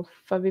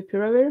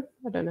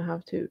 I don't know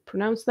how to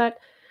pronounce that,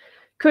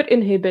 could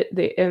inhibit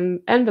the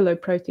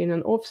envelope protein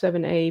and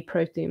ORF7A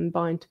protein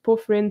bind to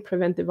porphyrin,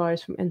 prevent the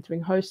virus from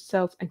entering host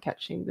cells and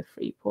catching the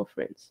free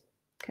porphyrins.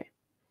 Okay,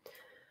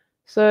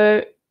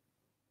 so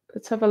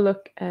let's have a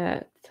look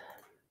at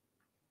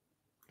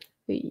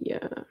the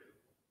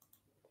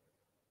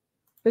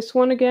this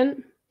one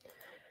again.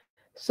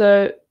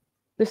 So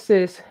this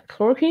is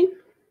chloroquine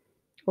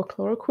or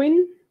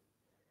chloroquine.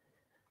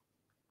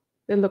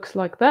 It looks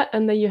like that,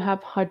 and then you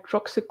have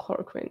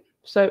hydroxychloroquine.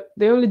 So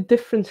the only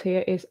difference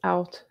here is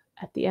out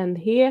at the end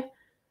here,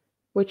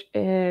 which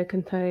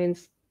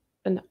contains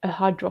a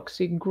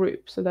hydroxy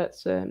group. So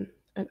that's an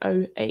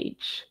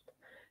OH.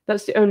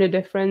 That's the only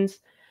difference.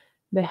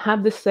 They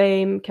have the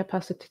same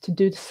capacity to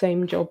do the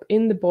same job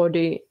in the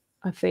body.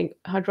 I think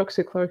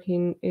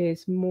hydroxychloroquine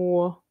is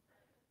more,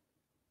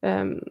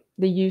 they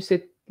use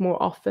it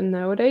more often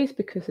nowadays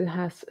because it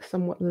has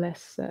somewhat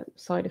less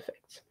side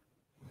effects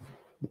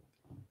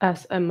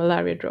as a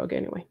malaria drug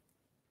anyway.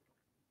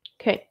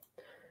 Okay,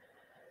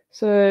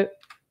 so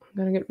I'm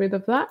going to get rid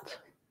of that.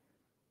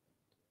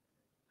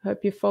 I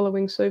hope you're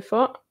following so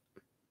far.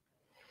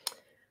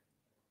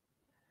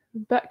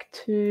 Back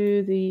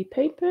to the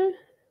paper.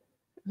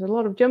 There's a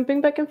lot of jumping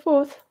back and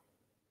forth,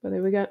 but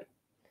there we go.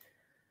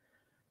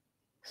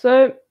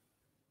 So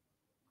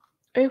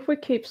if we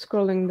keep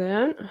scrolling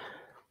down,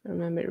 I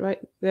remember it right,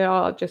 there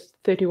are just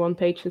 31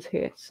 pages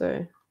here,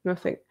 so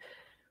nothing.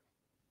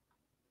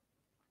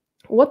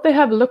 What they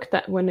have looked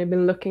at when they've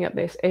been looking at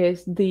this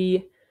is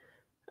the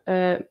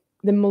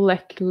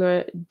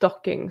molecular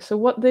docking. So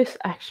what this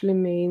actually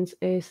means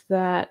is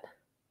that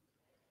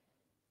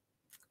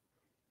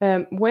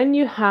when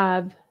you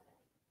have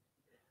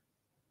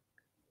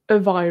a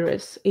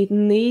virus, it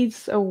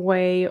needs a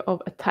way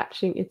of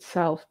attaching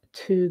itself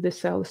to the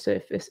cell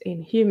surface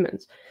in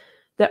humans.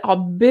 There are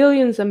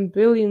billions and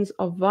billions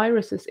of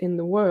viruses in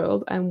the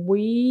world, and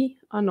we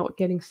are not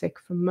getting sick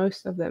from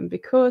most of them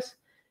because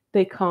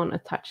they can't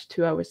attach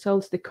to our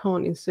cells. They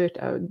can't insert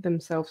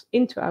themselves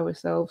into our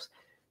cells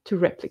to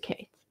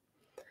replicate.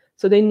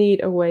 So they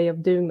need a way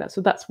of doing that. So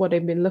that's what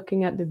they've been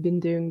looking at. They've been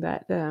doing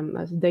that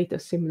as data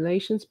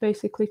simulations,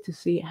 basically, to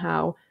see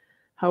how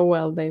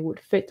well they would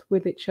fit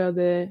with each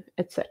other,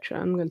 etc.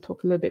 I'm going to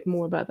talk a little bit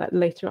more about that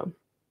later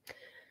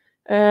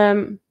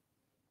on.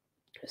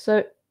 So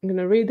I'm going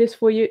to read this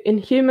for you. In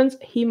humans,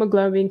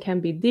 hemoglobin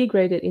can be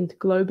degraded into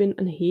globin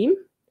and heme.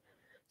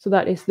 So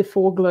that is the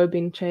 4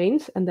 globin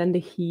chains, and then the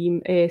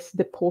heme is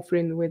the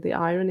porphyrin with the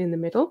iron in the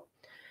middle.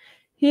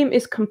 Heme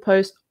is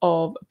composed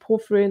of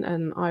porphyrin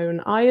and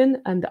iron,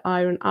 and the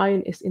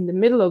iron is in the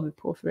middle of the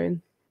porphyrin,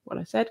 what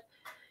I said.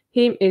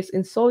 Heme is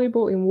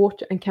insoluble in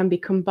water and can be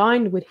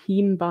combined with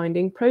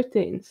heme-binding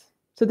proteins.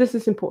 So this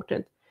is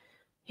important.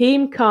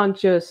 Heme can't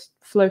just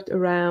float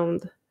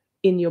around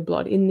in your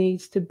blood. It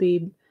needs to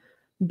be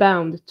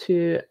bound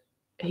to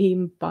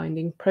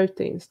heme-binding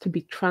proteins to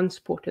be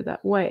transported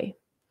that way.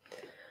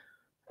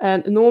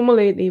 And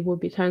normally they will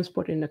be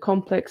transported in a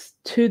complex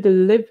to the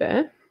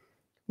liver,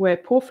 where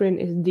porphyrin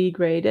is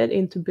degraded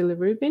into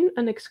bilirubin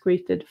and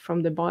excreted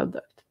from the bile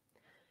duct.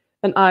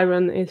 And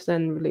iron is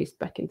then released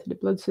back into the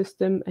blood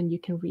system, and you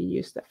can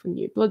reuse that for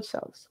new blood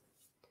cells.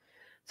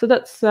 So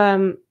that's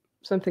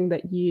something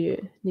that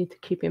you need to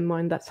keep in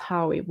mind. That's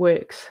how it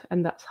works,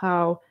 and that's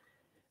how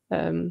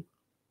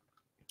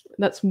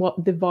that's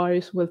what the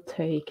virus will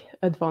take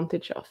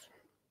advantage of.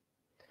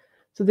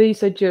 So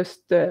these are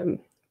just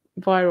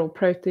viral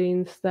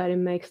proteins that it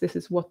makes. This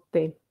is what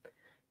they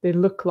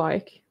look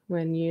like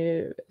when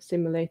you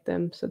simulate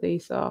them. So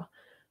these are,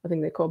 I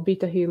think they're called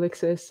beta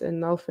helixes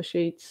and alpha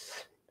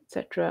sheets,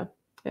 etc.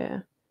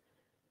 Yeah.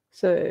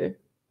 So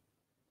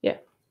yeah,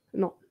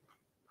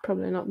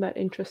 probably not that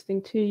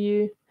interesting to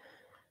you,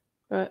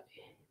 but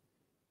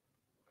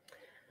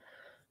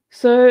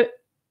so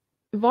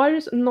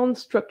virus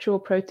non-structural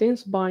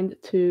proteins bind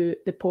to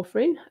the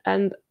porphyrin,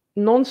 and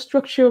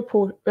non-structural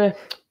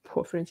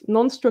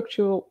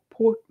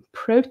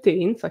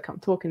proteins, I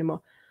can't talk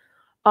anymore,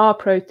 are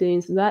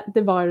proteins that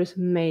the virus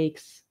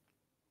makes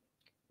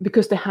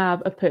because they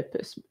have a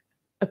purpose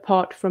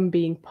apart from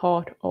being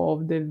part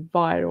of the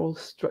viral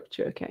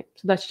structure. Okay,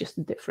 so that's just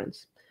the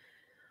difference.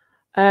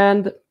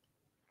 And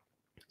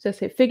so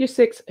here, figure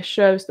 6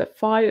 shows that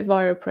 5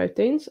 viral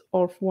proteins,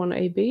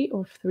 ORF1AB,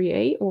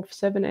 ORF3A,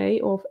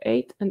 ORF7A,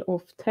 ORF8, and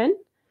ORF10,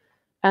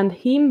 and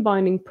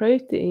heme-binding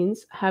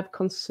proteins have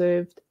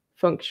conserved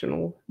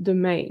functional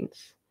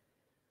domains.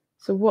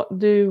 So what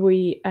do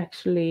we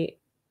actually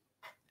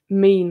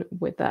mean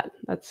with that?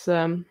 That's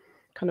kind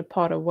of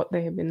part of what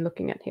they have been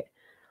looking at here.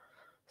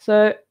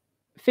 So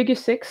figure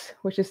 6,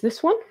 which is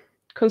this one,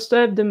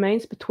 conserved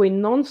domains between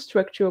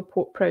non-structural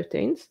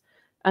proteins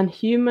and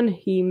human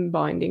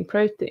heme-binding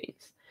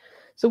proteins.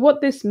 So what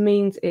this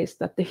means is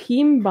that the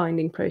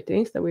heme-binding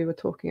proteins that we were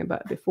talking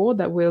about before,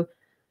 that will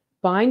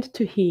bind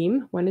to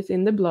heme when it's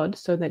in the blood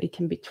so that it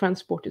can be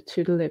transported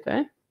to the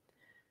liver,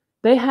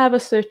 they have a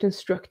certain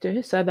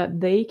structure so that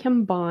they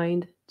can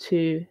bind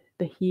to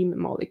the heme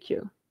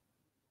molecule.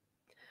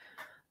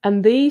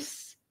 And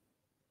these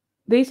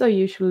are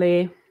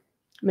usually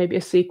maybe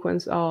a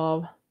sequence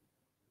of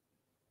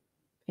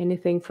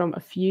anything from a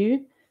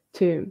few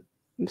to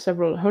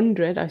several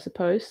hundred, I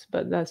suppose,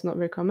 but that's not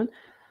very common.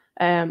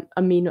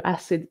 Amino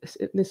acid,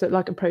 this is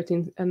like a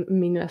protein and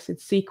amino acid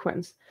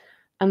sequence.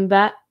 And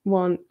that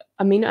one,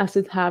 amino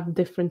acids have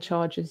different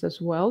charges as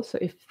well. So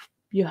if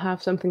you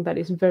have something that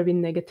is very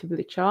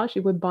negatively charged,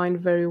 it would bind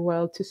very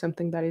well to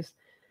something that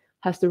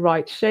has the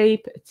right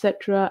shape,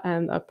 etc.,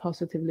 and are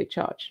positively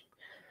charged.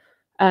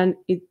 And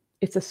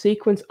it's a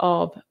sequence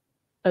of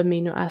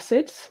amino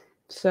acids.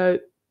 So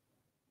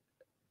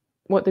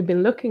what they've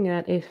been looking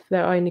at if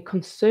there are any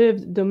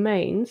conserved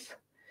domains,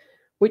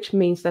 which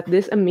means that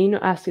this amino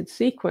acid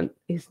sequence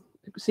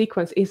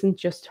isn't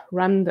just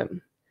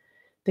random.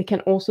 They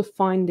can also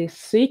find this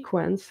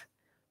sequence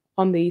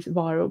on these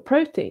viral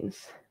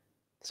proteins.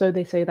 So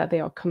they say that they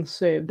are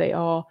conserved, they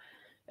are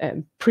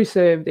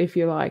preserved, if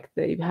you like.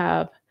 They're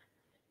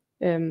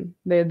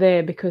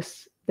there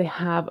because they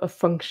have a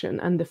function,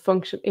 and the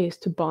function is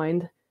to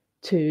bind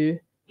to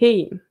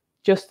heme,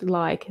 just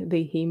like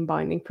the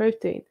heme-binding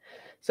protein.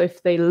 So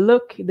if they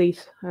look,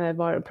 these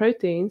viral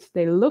proteins,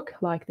 they look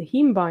like the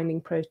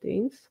heme-binding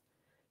proteins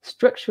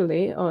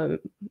structurally,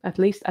 at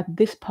least at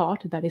this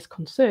part that is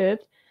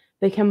conserved,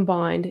 they can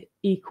bind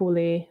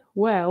equally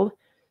well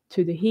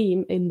to the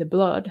heme in the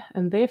blood,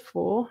 and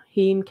therefore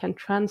heme can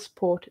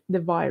transport the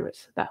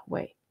virus that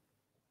way.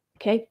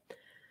 Okay,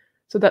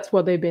 so that's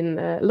what they've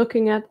been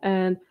looking at,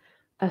 and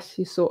as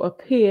you saw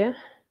up here,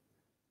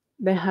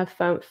 they have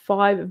found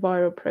 5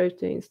 viral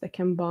proteins that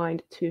can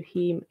bind to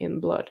heme in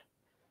blood.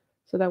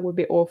 So that would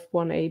be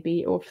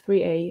ORF1AB,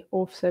 ORF3A,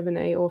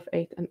 ORF7A,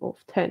 ORF8, and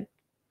ORF10.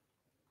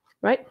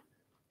 Right?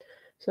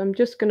 So I'm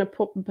just going to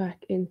pop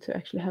back into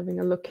actually having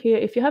a look here.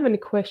 If you have any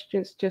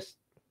questions, just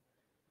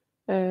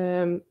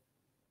let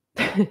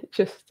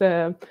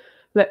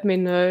me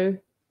know.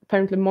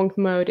 Apparently monk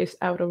mode is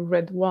out of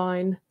red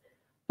wine.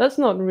 That's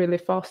not really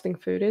fasting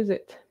food, is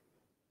it?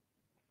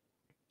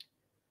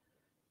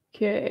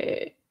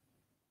 Okay.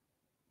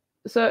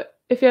 So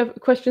if you have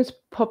questions,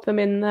 pop them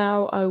in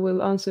now. I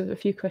will answer a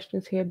few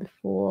questions here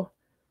before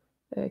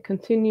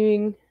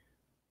continuing.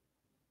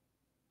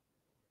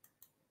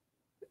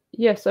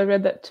 Yes, I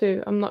read that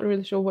too. I'm not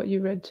really sure what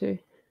you read too,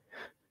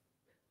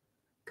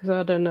 because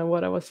I don't know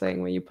what I was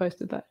saying when you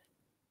posted that.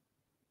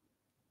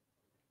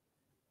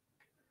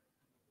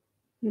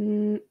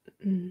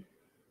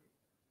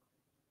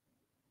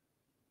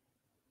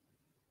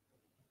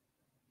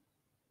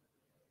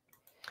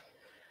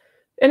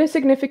 Any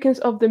significance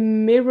of the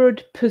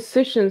mirrored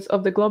positions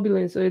of the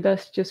globulins, or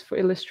that's just for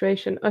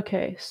illustration?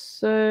 Okay,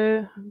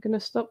 so I'm gonna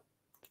stop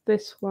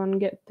this one,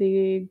 get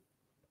the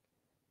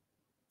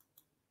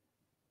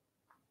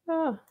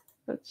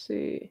let's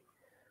see.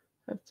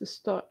 I have to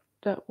start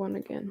that one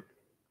again.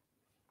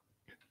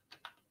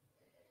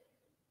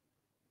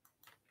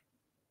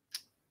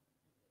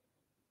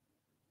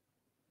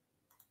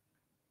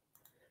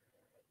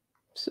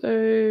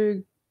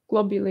 So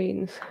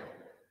globulins.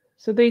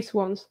 So these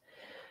ones.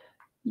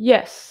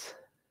 Yes.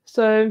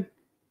 So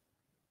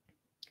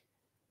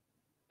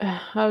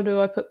how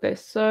do I put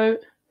this? So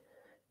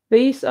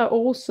these are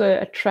also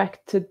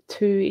attracted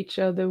to each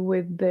other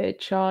with their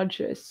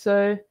charges.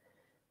 So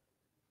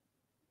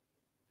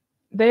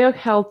they are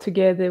held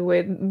together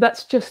with,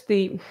 that's just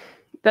the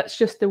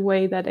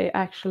way that they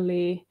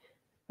actually,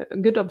 a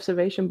good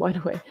observation by the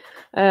way,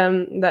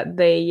 that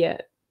they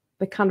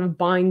kind of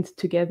bind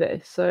together.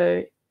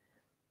 So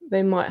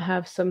they might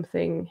have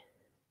something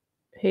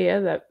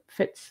here that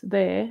fits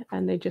there,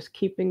 and they're just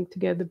keeping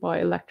together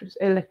by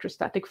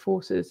electrostatic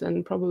forces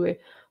and probably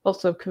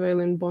lots of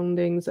covalent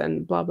bondings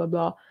and blah blah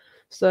blah.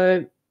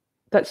 So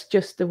that's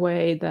just the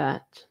way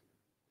that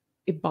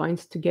it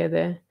binds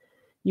together.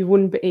 You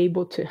wouldn't be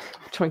able to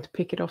I'm trying to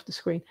pick it off the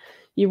screen.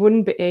 You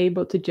wouldn't be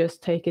able to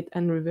just take it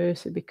and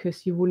reverse it,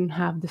 because you wouldn't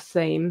have the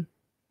same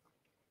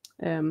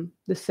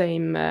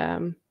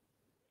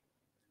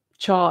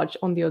charge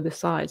on the other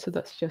side. So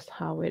that's just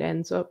how it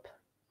ends up.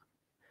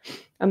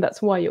 And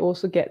that's why you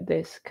also get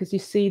this, because you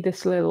see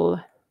this little,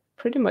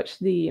 pretty much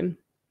a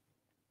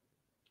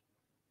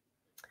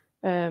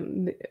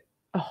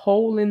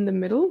hole in the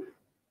middle.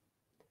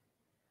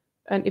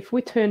 And if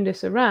we turn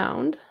this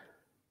around,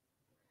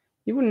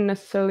 you wouldn't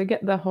necessarily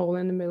get that hole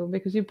in the middle,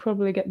 because you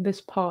probably get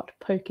this part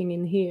poking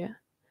in here.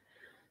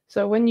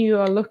 So when you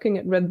are looking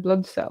at red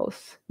blood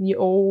cells, you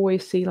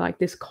always see like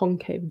this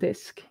concave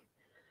disc.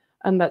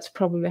 And that's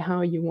probably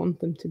how you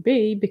want them to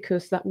be,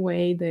 because that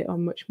way they are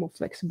much more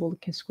flexible,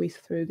 can squeeze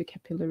through the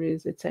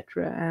capillaries,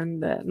 etc.,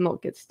 and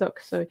not get stuck.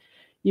 So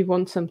you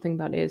want something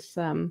that is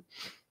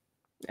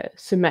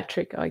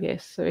symmetric, I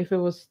guess. So if it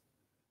was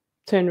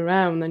turned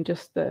around and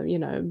just,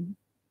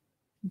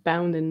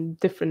 bound in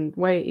different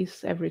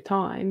ways every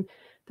time,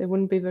 they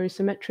wouldn't be very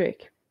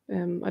symmetric.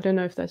 I don't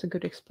know if that's a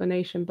good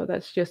explanation, but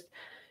that's just,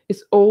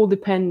 it's all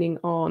depending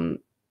on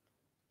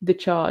the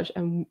charge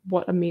and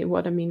what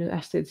amino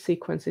acid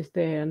sequence is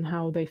there and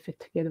how they fit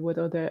together with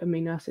other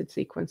amino acid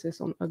sequences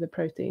on other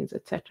proteins,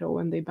 etc.,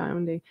 when they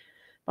binding.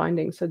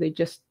 So they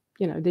just,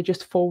 they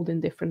just fold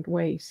in different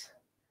ways.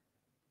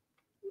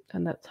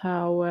 And that's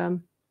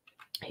how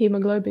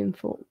hemoglobin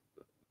folds.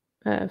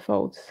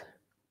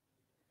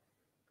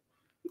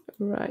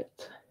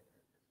 Right.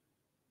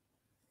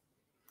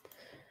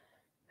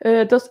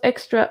 Does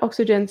extra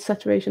oxygen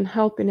saturation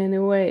help in any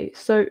way?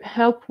 So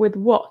help with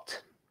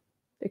what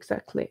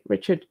exactly,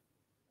 Richard?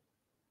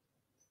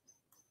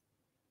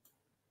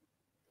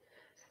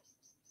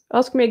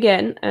 Ask me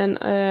again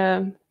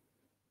and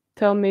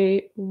tell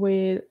me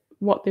with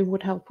what they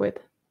would help with.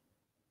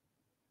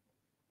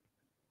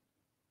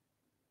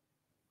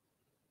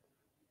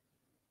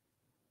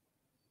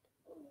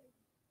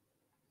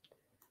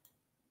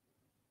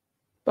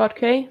 But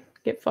okay,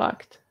 get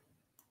fucked.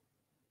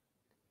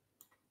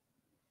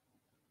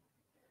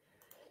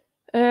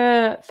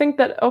 Think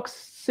that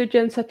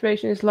oxygen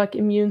saturation is like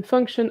immune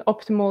function.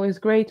 Optimal is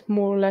great,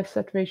 more or less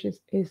saturation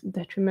is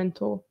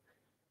detrimental.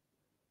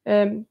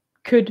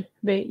 Could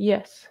be,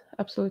 yes,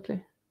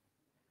 absolutely.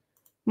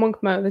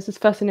 Monk mode, this is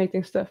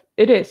fascinating stuff.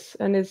 It is,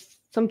 and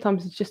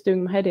sometimes it's just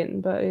doing my head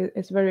in, but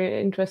it's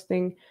very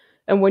interesting.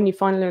 And when you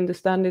finally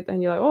understand it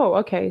and you're like, oh,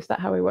 okay, is that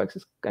how it works?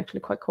 It's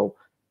actually quite cool.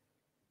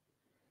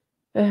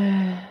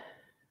 I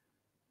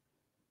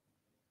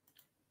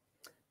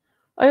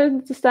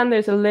understand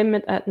there's a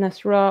limit at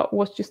Nasra.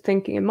 Was just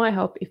thinking it might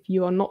help if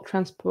you are not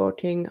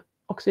transporting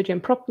oxygen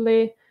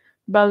properly,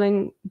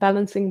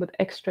 balancing with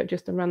extra,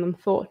 just a random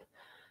thought.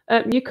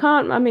 You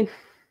can't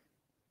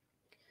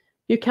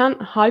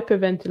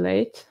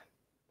hyperventilate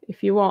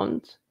if you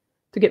want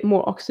to get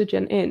more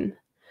oxygen in,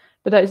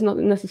 but that is not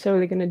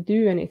necessarily going to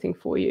do anything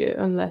for you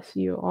unless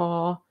you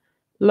are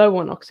low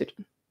on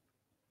oxygen.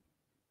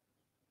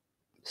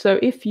 So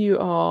if you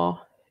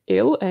are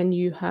ill and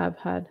you have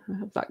had, I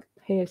have like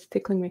hairs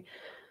tickling me.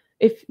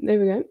 There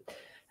we go.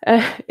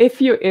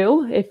 If you're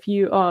ill, if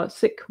you are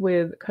sick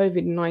with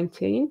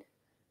COVID-19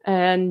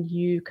 and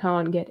you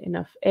can't get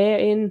enough air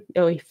in,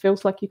 or it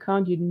feels like you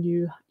can't,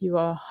 you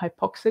are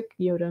hypoxic,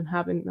 you don't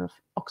have enough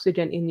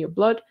oxygen in your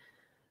blood,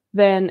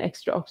 then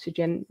extra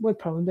oxygen would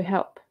probably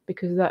help,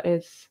 because that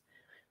is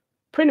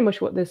pretty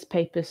much what this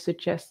paper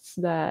suggests,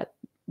 that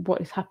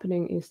what is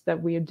happening is that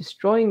we are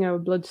destroying our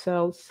blood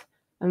cells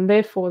and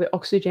therefore the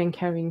oxygen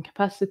carrying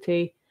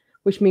capacity,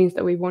 which means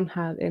that we won't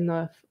have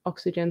enough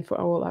oxygen for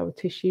all our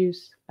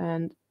tissues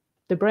and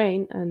the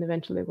brain, and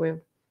eventually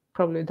we'll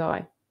probably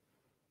die.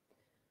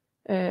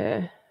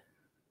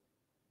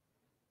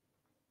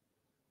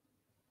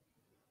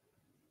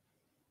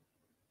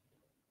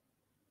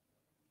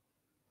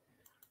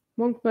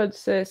 Monkbird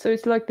says, so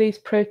it's like these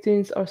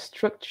proteins are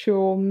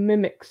structural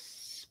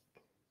mimics.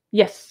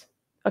 Yes.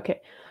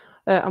 Okay.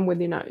 I'm with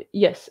you now.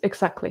 Yes,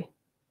 exactly.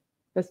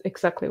 That's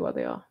exactly what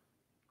they are.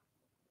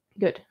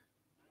 Good.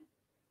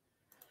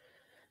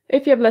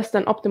 If you have less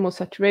than optimal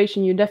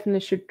saturation, you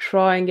definitely should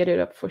try and get it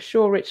up for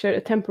sure, Richard.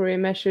 A temporary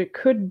measure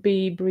could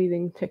be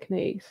breathing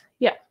techniques.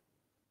 Yeah.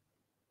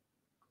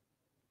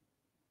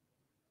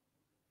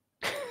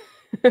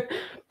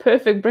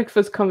 Perfect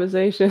breakfast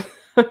conversation.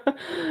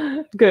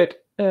 Good.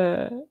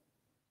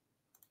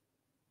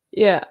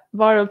 Yeah,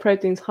 viral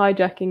proteins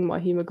hijacking my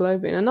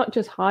hemoglobin, and not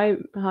just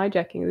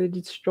hijacking, they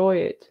destroy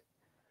it.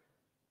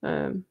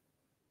 Um,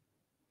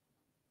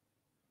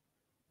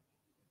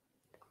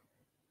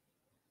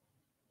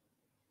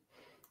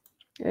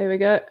 there we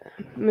go.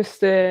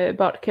 Mr.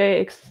 Bart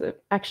K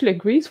actually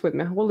agrees with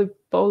me.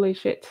 Holy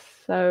shit.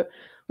 So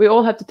we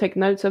all have to take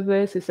notes of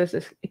this. It says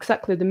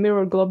exactly the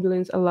mirror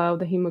globulins allow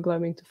the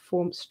hemoglobin to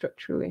form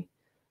structurally.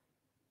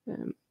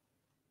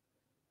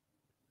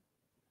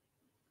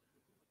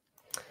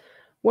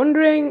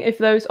 Wondering if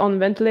those on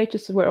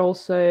ventilators were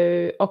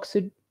also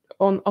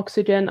on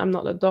oxygen. I'm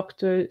not a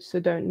doctor, so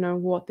don't know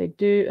what they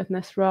do at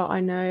Nesra.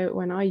 I know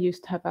when I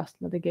used to have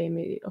asthma, they gave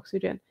me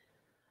oxygen.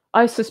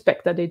 I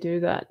suspect that they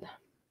do that.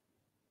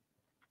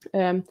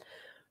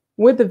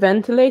 With the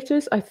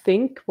ventilators, I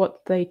think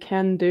what they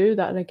can do,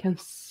 that they can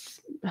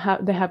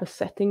they have a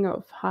setting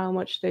of how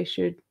much they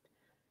should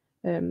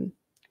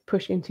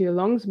push into your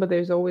lungs, but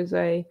there's always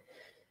if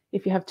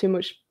you have too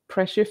much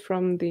pressure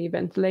from the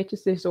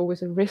ventilators, there's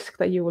always a risk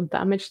that you will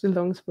damage the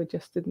lungs with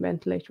just the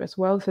ventilator as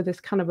well. So there's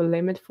kind of a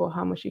limit for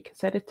how much you can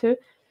set it to.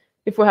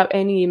 If we have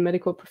any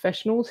medical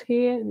professionals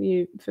here,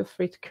 you feel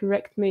free to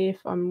correct me if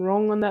I'm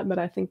wrong on that, but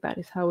I think that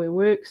is how it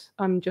works.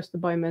 I'm just a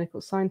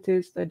biomedical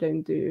scientist. I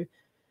don't do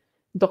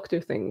doctor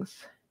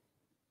things.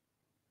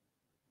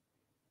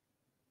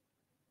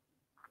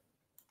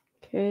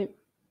 Okay.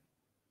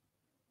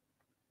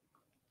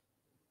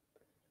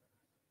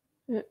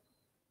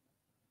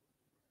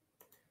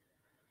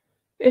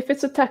 If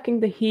it's attacking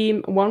the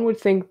heme, one would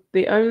think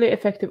the only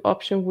effective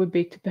option would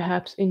be to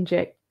perhaps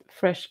inject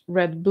fresh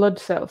red blood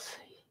cells.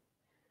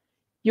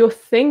 Your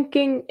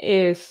thinking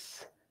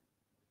is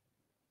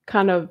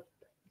kind of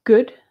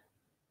good,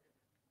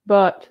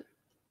 but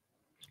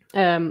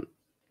when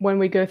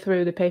we go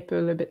through the paper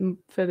a little bit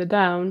further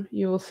down,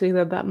 you will see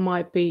that that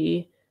might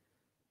be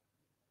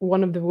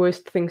one of the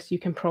worst things you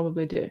can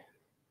probably do.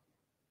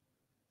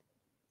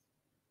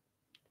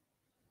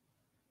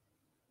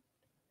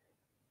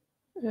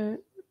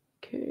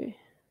 Okay.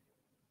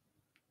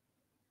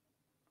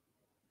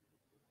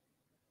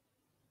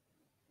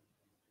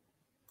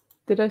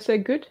 Did I say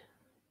good?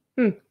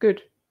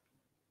 Good.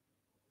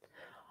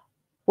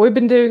 We've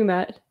been doing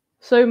that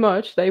so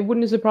much that it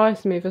wouldn't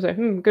surprise me if I say,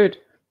 good.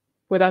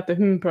 Without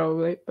the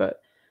probably,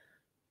 but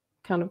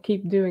kind of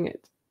keep doing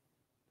it.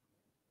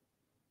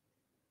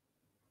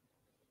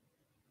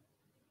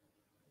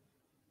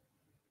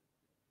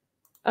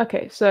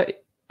 Okay, so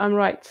I'm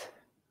right.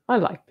 I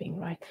like being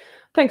right.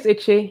 Thanks,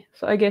 Itchy.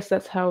 So I guess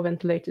that's how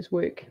ventilators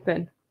work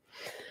then.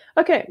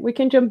 Okay, we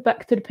can jump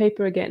back to the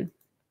paper again.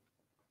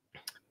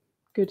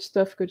 Good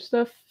stuff, good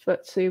stuff.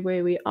 Let's see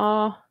where we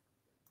are.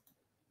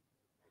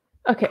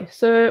 Okay,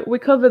 so we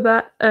covered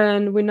that,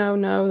 and we now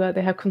know that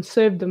they have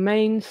conserved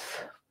domains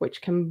which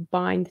can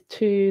bind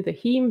to the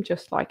heme,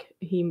 just like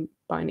heme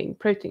binding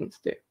proteins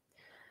do.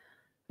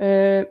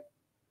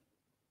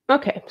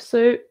 Okay,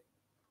 so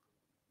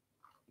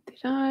did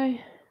I?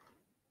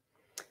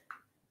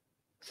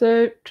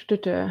 So,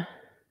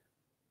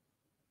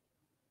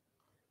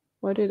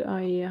 why did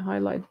I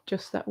highlight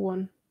just that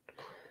one?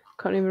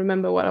 Can't even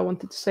remember what I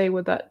wanted to say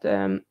with that.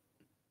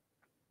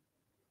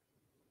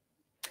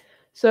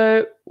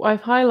 So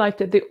I've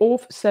highlighted the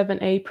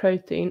ORF7A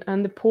protein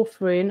and the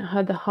porphyrin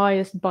had the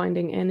highest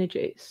binding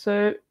energy.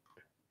 So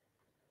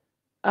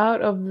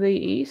out of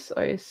these,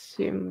 I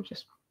assume,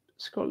 just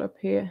scroll up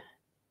here.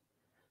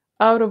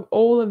 Out of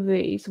all of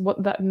these,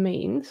 what that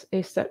means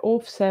is that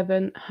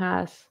ORF7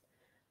 has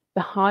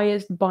the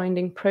highest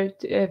binding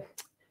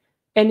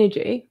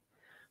energy.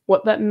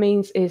 What that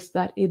means is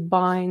that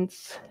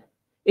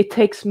it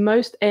takes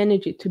most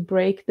energy to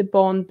break the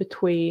bond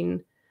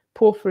between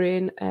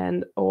porphyrin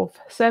and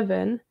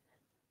ORF7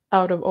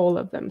 out of all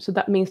of them. So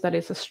that means that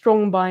it's a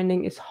strong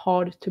binding. It's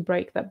hard to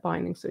break that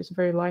binding. So it's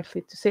very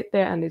likely to sit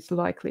there, and it's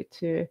likely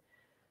to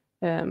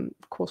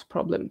cause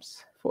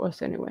problems for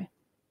us anyway.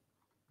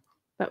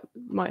 That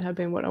might have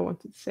been what I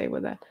wanted to say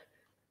with that.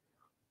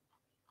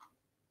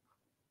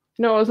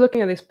 No, I was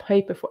looking at this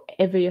paper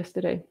forever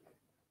yesterday,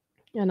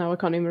 and now I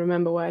can't even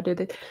remember why I did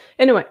it.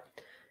 Anyway,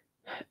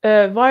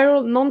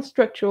 viral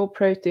non-structural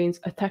proteins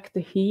attack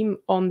the heme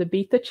on the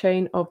beta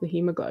chain of the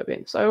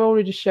hemoglobin. So I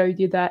already showed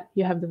you that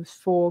you have those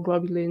 4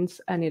 globulins,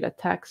 and it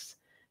attacks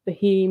the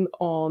heme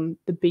on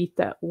the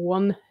beta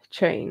 1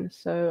 chain.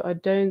 So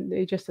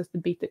it just has the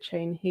beta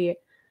chain here.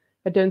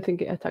 I don't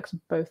think it attacks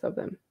both of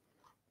them.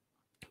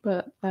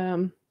 But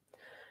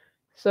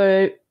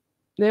so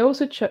they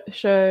also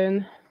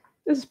shown,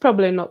 this is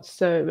probably not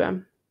so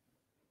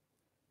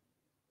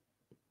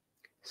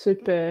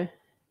super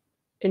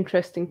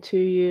interesting to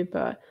you,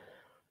 but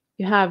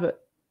you have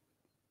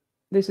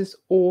this is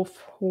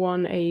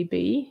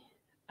ORF1AB,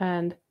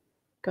 and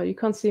God, you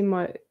can't see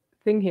my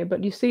thing here,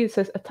 but you see it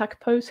says attack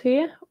pose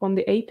here on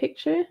the A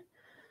picture.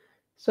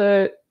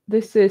 So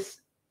this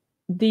is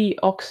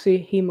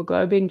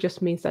deoxyhemoglobin,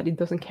 just means that it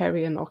doesn't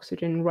carry an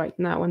oxygen right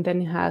now, and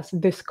then it has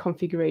this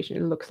configuration.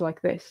 It looks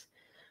like this,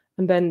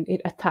 and then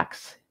it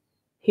attacks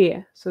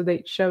here. So they're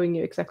showing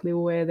you exactly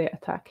where they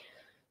attack.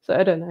 So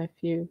I don't know if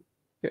you're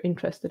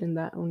interested in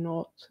that or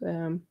not.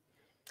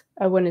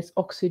 When it's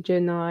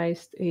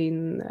oxygenized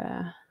in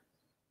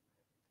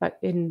like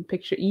in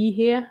picture E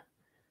here,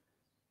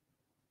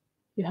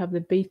 you have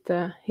the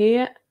beta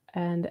here,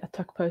 and the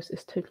attack pose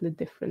is totally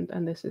different,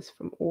 and this is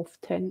from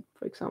ORF10,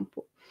 for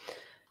example.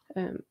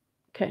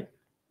 Okay,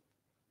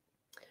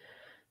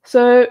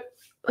 so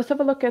let's have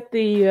a look at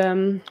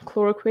the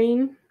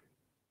chloroquine.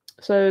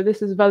 So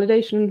this is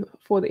validation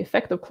for the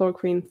effect of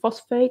chloroquine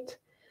phosphate.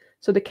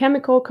 So the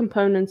chemical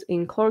components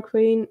in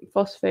chloroquine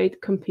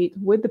phosphate compete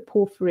with the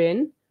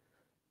porphyrin.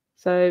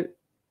 So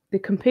they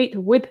compete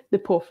with the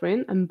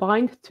porphyrin and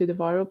bind to the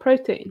viral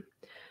protein.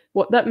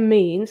 What that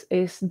means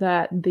is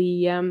that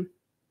the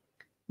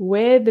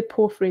where the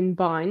porphyrin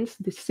binds,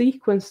 the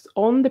sequence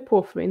on the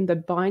porphyrin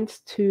that binds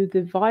to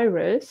the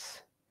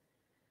virus,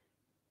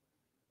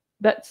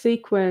 that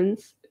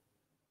sequence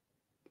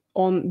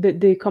on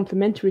the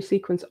complementary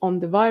sequence on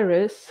the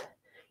virus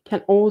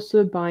can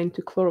also bind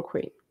to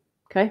chloroquine.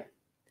 Okay,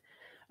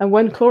 and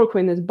when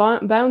chloroquine is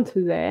bound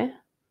to there,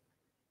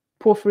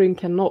 porphyrin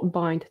cannot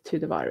bind to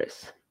the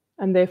virus,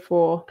 and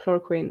therefore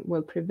chloroquine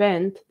will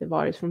prevent the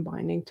virus from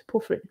binding to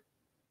porphyrin.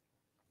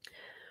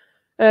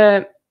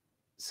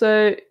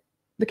 So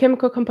the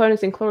chemical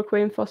components in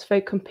chloroquine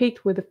phosphate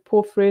compete with the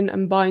porphyrin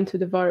and bind to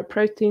the viral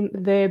protein,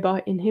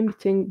 thereby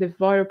inhibiting the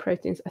viral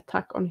protein's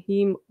attack on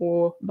heme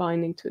or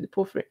binding to the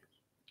porphyrin.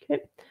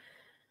 Okay.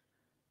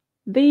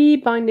 The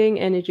binding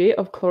energy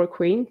of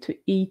chloroquine to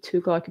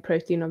E2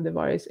 glycoprotein of the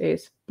virus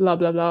is blah,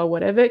 blah, blah,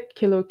 whatever,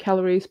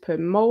 kilocalories per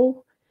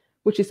mole,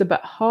 which is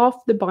about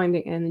half the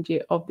binding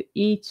energy of the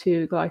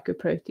E2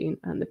 glycoprotein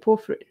and the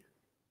porphyrin.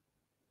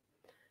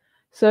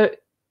 So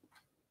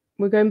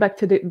we're going back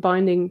to the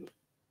binding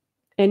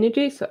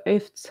energy. So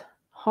if it's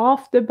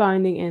half the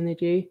binding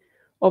energy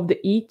of the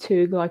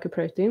E2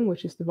 glycoprotein,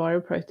 which is the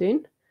viral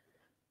protein,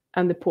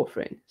 and the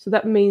porphyrin. So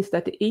that means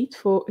that the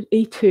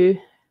E2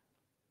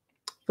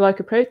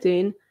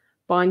 glycoprotein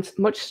binds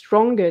much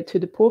stronger to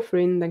the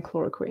porphyrin than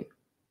chloroquine.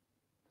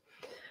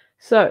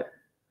 So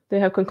they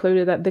have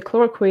concluded that the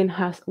chloroquine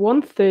has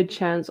 1/3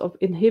 chance of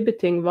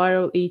inhibiting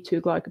viral E2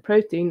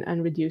 glycoprotein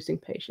and reducing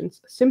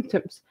patients'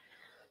 symptoms.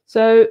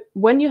 So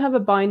when you have a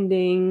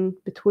binding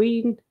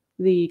between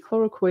the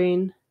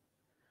chloroquine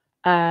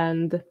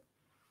and,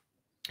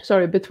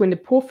 between the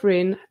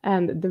porphyrin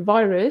and the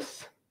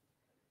virus,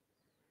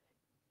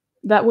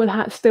 that will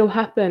still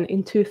happen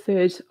in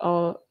 2/3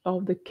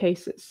 of the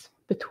cases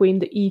between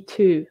the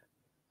E2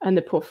 and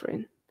the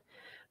porphyrin.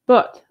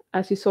 But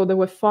as you saw, there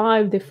were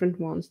 5 different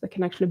ones that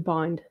can actually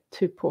bind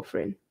to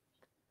porphyrin.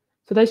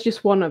 So that's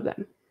just one of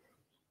them.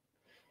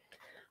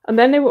 And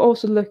then they were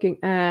also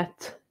looking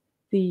at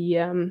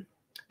the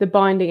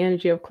binding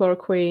energy of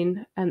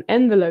chloroquine and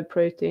envelope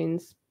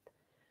proteins,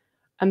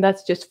 and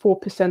that's just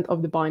 4%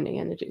 of the binding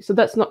energy. So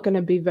that's not going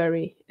to be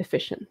very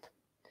efficient.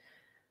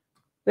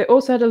 They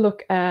also had a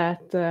look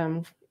at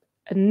a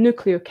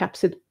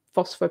nucleocapsid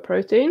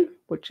phosphoprotein,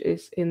 which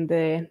is in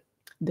the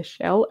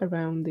shell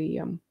around the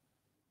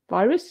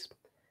virus,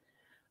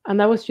 and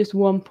that was just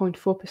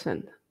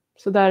 1.4%.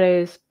 So that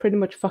is pretty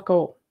much fuck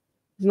all.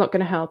 It's not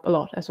going to help a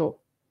lot at all.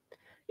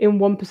 In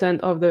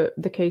 1% of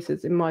the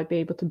cases, it might be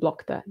able to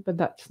block that, but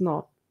that's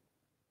not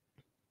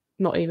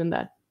even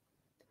that.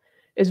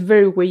 It's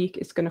very weak,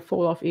 it's going to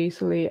fall off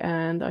easily,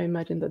 and I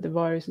imagine that the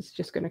virus is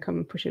just going to come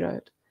and push it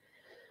out.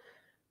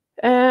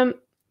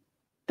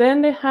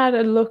 Then they had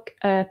a look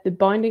at the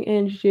binding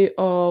energy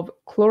of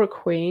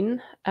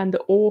chloroquine and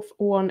the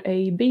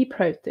ORF1AB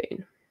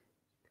protein.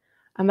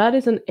 And that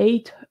is an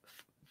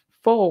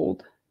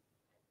 8-fold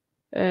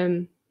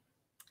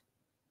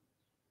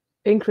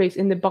increase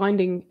in the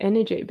binding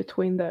energy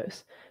between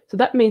those. So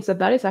that means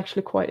that is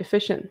actually quite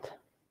efficient.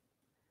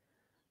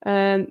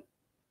 And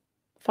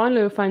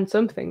finally, we find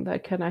something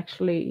that can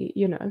actually,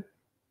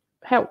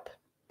 help.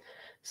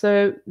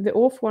 So the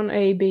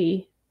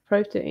ORF1AB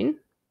protein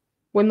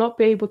will not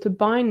be able to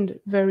bind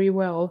very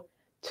well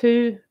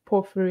to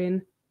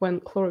porphyrin when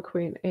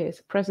chloroquine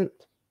is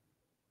present.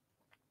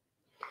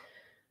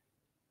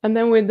 And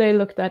then when they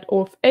looked at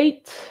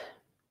ORF8,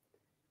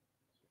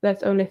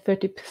 that's only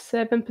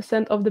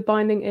 37% of the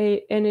binding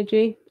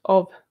energy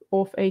of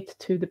ORF8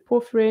 to the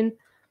porphyrin.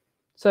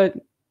 So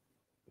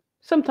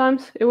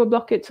sometimes it will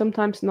block it,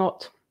 sometimes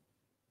not.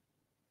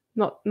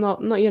 Not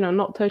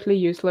totally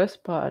useless,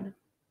 but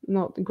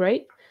not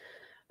great.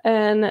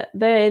 And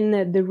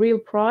then the real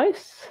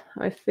price,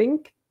 I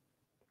think,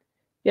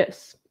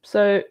 yes.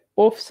 So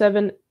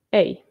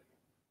ORF7A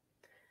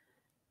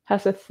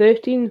has a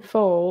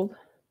 13-fold.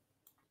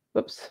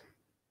 Whoops,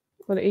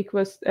 well, it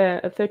equals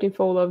a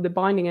 13-fold of the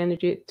binding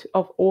energy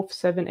of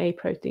ORF7A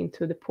protein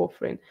to the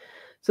porphyrin.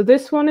 So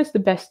this one is the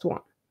best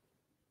one.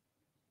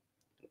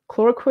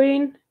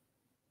 Chloroquine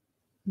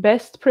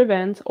best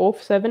prevents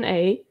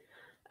ORF7A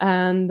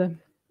and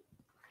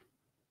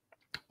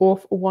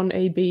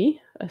ORF1AB,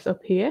 as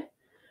up here,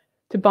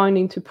 to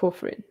binding to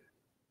porphyrin.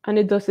 And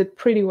it does it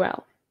pretty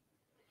well.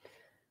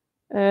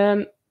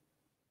 And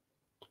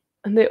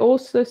they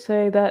also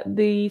say that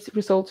these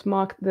results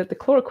mark that the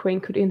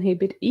chloroquine could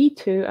inhibit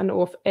E2 and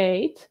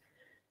ORF8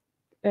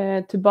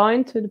 to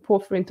bind to the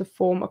porphyrin to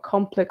form a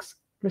complex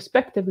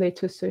respectively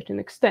to a certain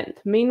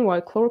extent.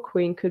 Meanwhile,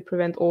 chloroquine could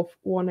prevent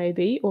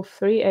ORF1AB,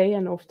 ORF3A,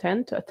 and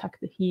ORF10 to attack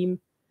the heme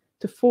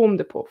to form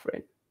the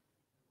porphyrin.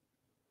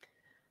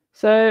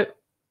 So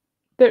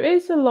there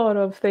is a lot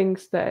of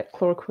things that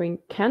chloroquine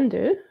can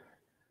do,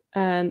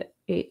 and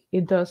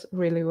it does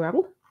really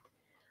well.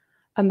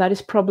 And that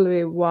is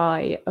probably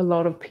why a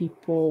lot of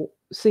people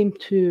seem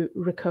to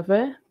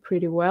recover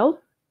pretty well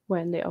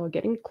when they are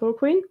getting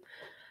chloroquine.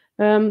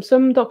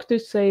 Some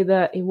doctors say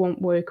that it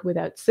won't work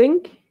without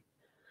zinc.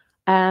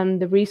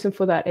 And the reason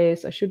for that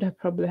is, I should have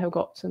probably have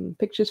got some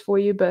pictures for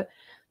you, but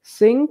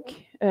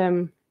zinc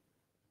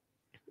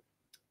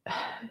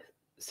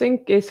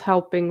is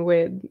helping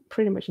with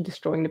pretty much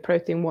destroying the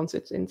protein once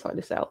it's inside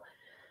the cell.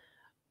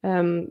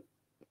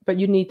 But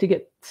you need to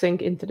get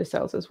zinc into the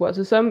cells as well.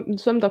 So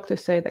some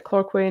doctors say that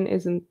chloroquine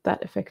isn't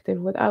that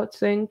effective without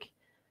zinc.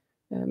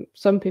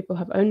 Some people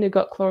have only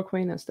got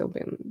chloroquine and still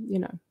been,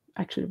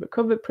 actually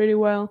recovered pretty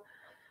well.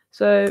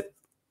 So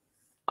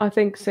I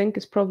think zinc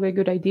is probably a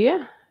good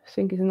idea.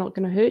 Zinc is not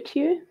going to hurt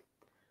you.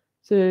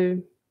 So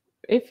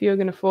if you're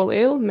going to fall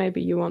ill,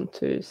 maybe you want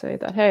to say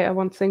that, hey, I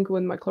want zinc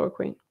with my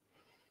chloroquine.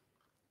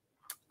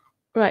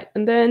 Right,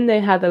 and then they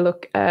had a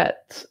look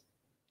at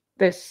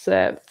this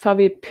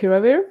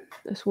favipiravir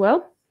as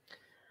well.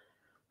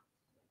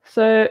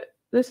 So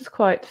this is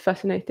quite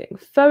fascinating.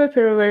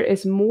 Favipiravir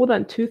is more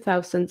than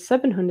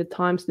 2,700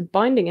 times the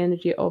binding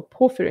energy of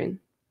porphyrin.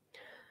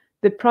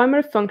 The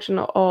primary function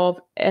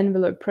of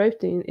envelope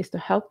protein is to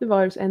help the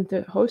virus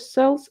enter host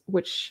cells,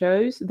 which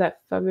shows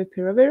that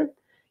favipiravir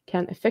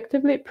can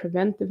effectively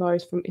prevent the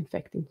virus from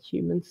infecting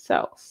human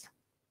cells.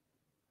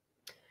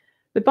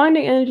 The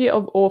binding energy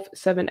of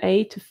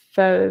ORF7A to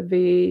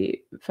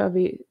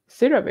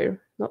favipiravir,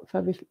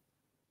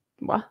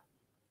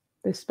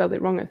 they spelled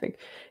it wrong, I think,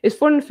 is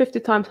 450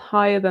 times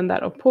higher than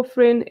that of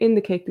porphyrin,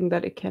 indicating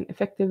that it can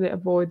effectively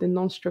avoid the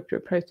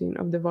non-structural protein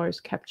of the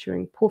virus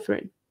capturing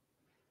porphyrin.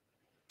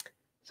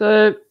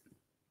 So,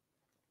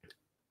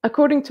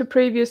 according to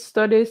previous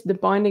studies, the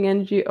binding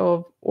energy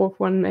of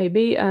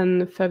ORF1AB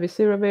and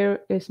favipiravir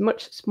is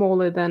much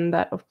smaller than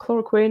that of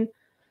chloroquine,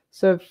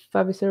 so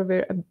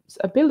favipiravira's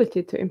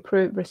ability to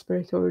improve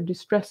respiratory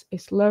distress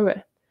is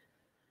lower.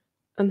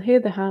 And here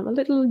they have a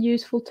little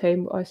useful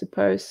table, I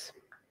suppose.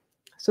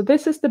 So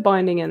this is the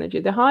binding energy.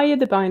 The higher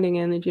the binding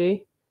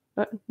energy,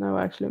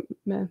 highlighted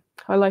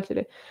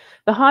it.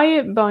 The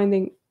higher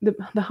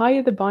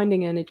the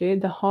binding energy,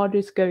 the harder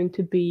it's going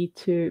to be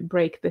to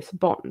break this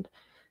bond,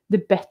 the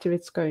better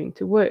it's going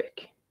to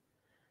work.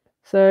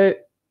 So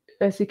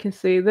as you can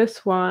see,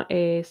 this one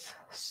is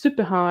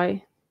super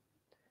high.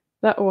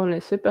 That one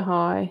is super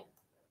high.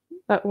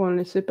 That one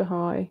is super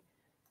high.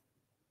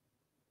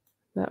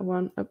 That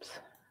one, oops,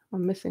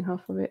 I'm missing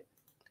half of it.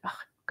 Oh,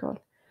 God.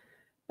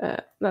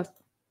 That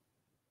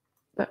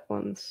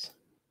one's,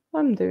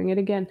 I'm doing it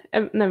again.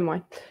 Never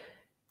mind.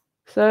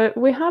 So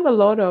we have a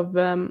lot of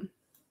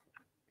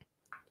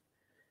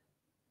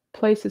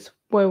places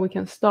where we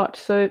can start.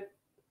 So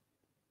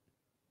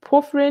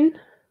porphyrin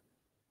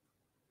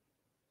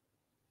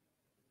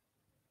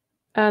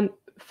and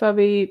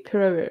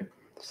favipiravir.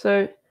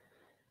 So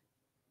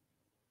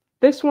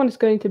this one is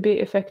going to be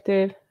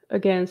effective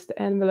against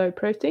the envelope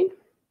protein,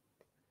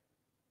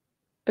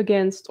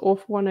 against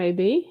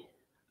ORF1AB,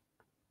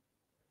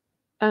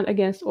 and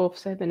against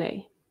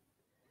ORF7A.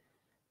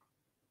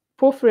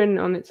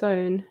 Porphyrin on its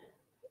own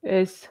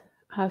has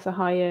a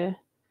higher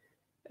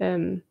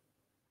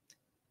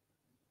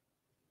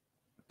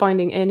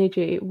binding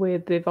energy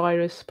with the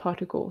virus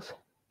particles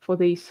for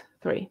these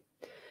three.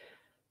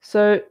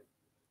 So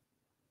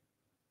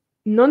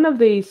none of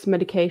these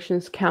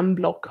medications can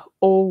block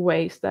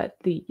always that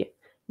the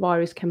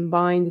virus can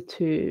bind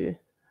to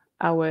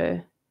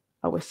our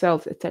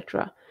cells,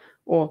 etc.,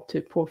 or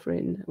to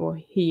porphyrin or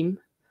heme,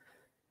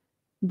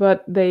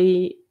 but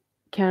they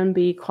can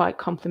be quite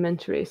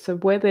complementary. So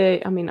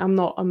I'm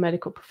not a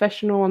medical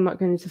professional. I'm not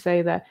going to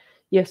say that,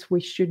 yes,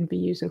 we should be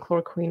using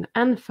chloroquine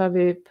and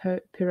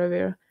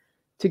favipiravir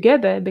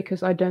together,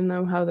 because I don't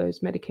know how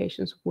those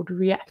medications would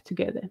react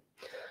together.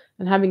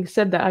 And having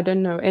said that, I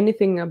don't know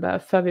anything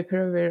about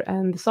favipiravir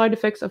and the side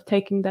effects of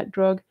taking that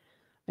drug.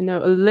 I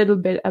know a little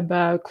bit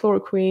about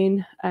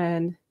chloroquine,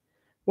 and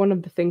one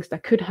of the things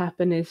that could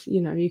happen is,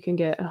 you can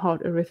get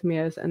heart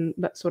arrhythmias and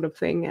that sort of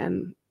thing,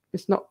 and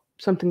it's not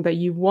something that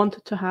you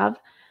want to have.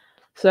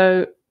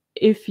 So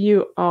if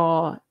you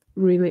are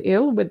really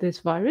ill with this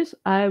virus,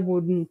 I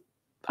wouldn't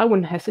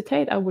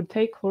hesitate. I would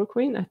take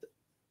chloroquine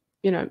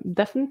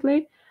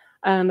definitely.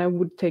 And I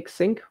would take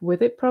zinc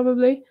with it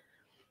probably.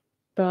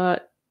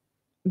 But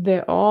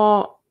there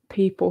are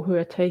people who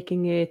are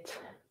taking it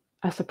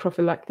as a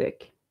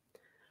prophylactic.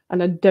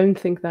 And I don't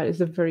think that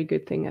is a very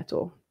good thing at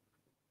all.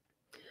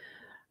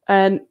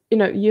 And,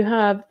 you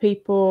have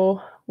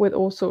people with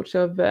all sorts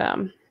of,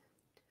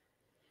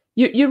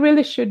 you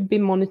really should be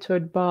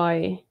monitored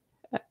by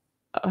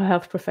a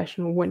health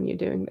professional when you're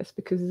doing this,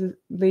 because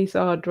these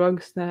are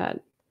drugs that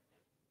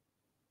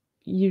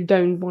you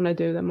don't want to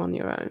do them on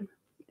your own.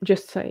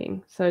 Just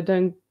saying. So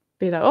don't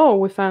be like, oh,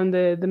 we found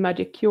the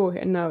magic cure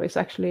here. No,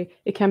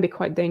 it can be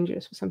quite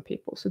dangerous for some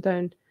people. So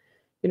don't,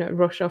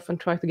 rush off and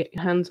try to get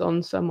your hands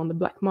on some on the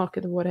black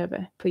market or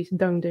whatever. Please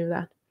don't do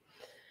that.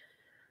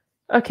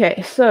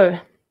 Okay, so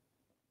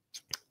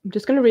I'm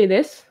just going to read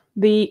this.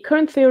 The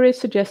current theory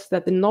suggests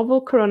that the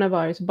novel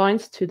coronavirus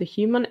binds to the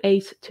human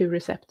ACE2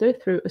 receptor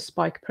through a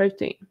spike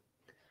protein.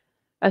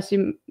 As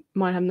you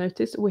might have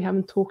noticed, we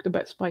haven't talked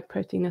about spike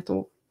protein at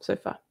all so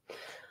far.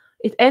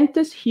 It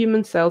enters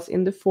human cells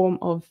in the form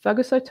of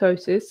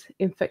phagocytosis.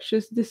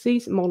 Infectious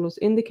disease models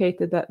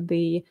indicated that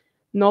the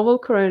novel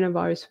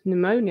coronavirus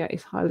pneumonia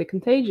is highly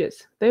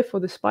contagious. Therefore,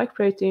 the spike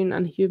protein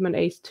and human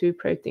ACE2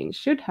 protein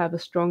should have a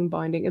strong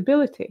binding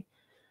ability.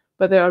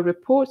 But there are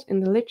reports in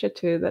the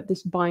literature that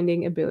this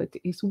binding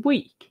ability is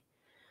weak.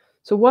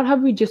 So what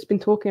have we just been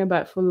talking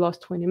about for the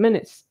last 20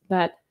 minutes?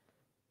 That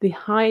the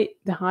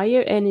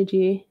higher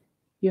energy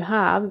you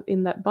have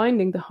in that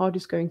binding, the harder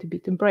it's going to be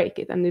to break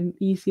it, and the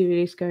easier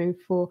it is going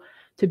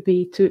to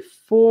be to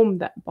form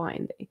that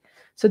binding.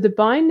 So the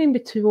binding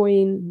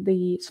between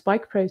the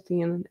spike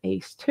protein and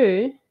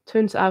ACE2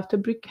 turns out to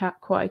be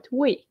quite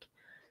weak,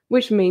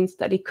 which means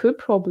that it could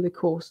probably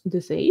cause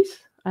disease,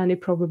 and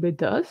it probably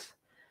does.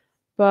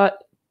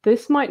 But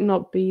this might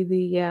not be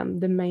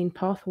the main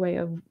pathway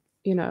of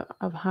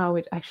how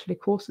it actually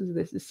causes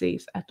this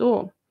disease at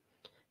all.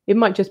 It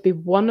might just be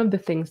one of the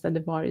things that the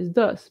virus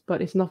does,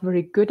 but it's not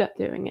very good at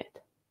doing it.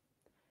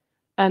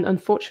 And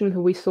unfortunately,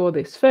 we saw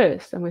this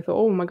first, and we thought,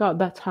 oh my God,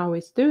 that's how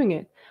it's doing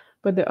it.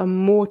 But there are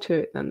more to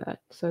it than that.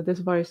 So this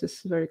virus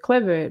is very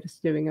clever. It's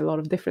doing a lot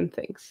of different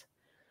things.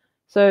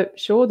 So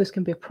sure, this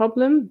can be a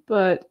problem,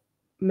 but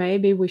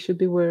maybe we should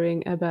be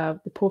worrying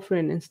about the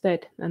porphyrin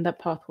instead and that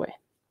pathway.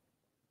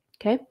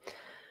 Okay.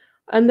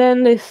 And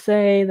then they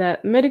say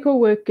that medical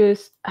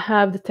workers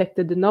have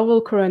detected the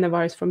novel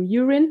coronavirus from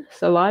urine,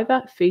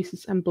 saliva,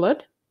 feces, and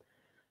blood.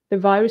 The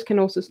virus can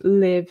also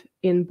live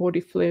in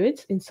body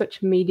fluids. In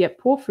such media,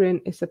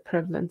 porphyrin is a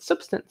prevalent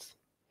substance.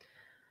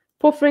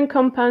 Porphyrin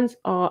compounds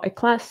are a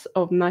class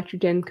of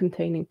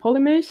nitrogen-containing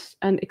polymers,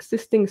 and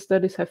existing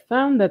studies have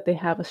found that they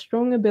have a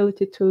strong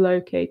ability to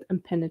locate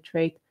and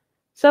penetrate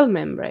cell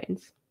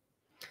membranes.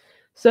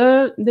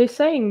 So they're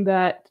saying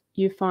that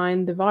you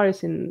find the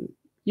virus in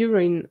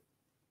urine,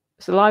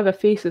 saliva,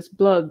 feces,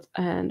 blood,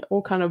 and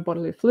all kind of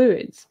bodily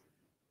fluids.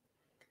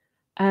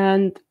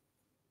 And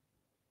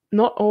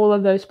not all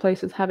of those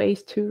places have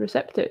ACE2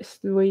 receptors.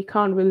 We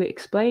can't really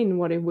explain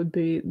what it would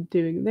be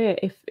doing there.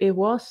 If it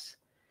was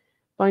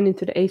binding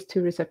to the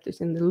ACE2 receptors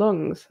in the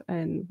lungs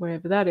and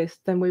wherever that is,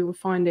 then we will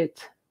find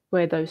it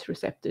where those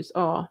receptors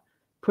are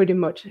pretty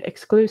much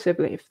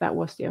exclusively, if that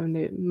was the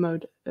only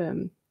mode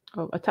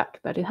of attack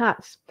that it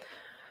has.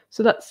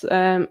 So that's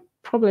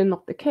probably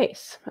not the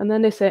case. And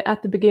then they say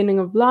at the beginning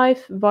of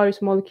life,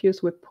 virus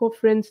molecules with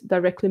porphyrins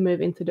directly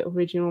move into the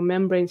original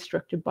membrane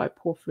structured by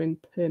porphyrin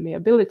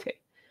permeability.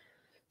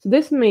 So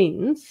this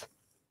means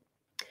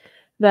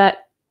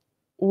that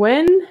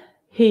when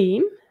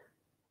heme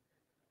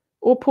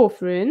or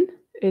porphyrin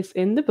is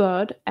in the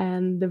blood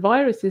and the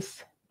virus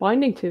is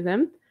binding to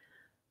them,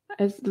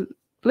 as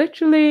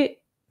literally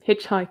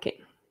hitchhiking,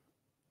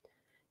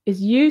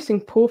 is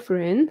using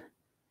porphyrin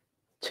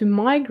to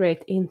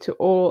migrate into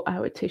all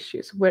our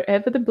tissues.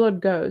 Wherever the blood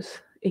goes,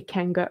 it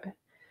can go.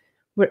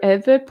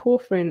 Wherever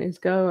porphyrin is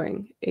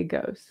going, it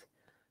goes.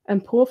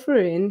 And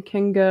porphyrin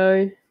can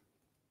go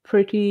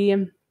pretty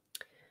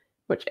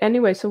much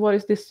anyway. So what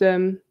is this?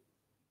 Can't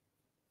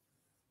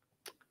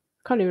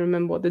even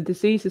remember what the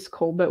disease is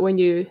called, but when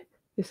there's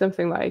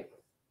something like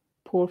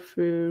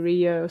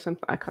porphyria or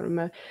something, I can't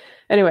remember.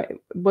 Anyway,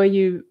 where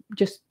you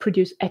just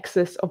produce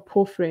excess of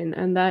porphyrin,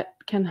 and that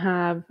can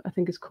have, I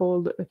think it's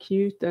called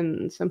acute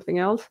and something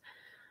else.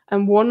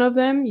 And one of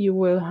them, you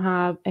will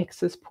have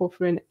excess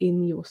porphyrin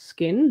in your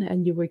skin,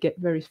 and you will get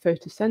very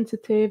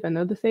photosensitive and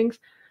other things.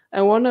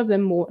 And one of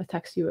them more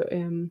attacks your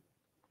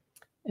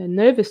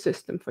nervous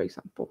system, for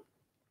example.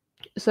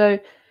 So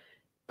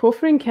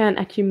porphyrin can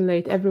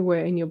accumulate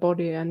everywhere in your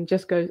body and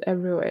just goes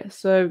everywhere.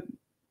 So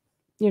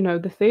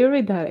the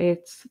theory that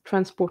it's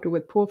transported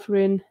with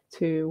porphyrin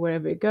to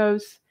wherever it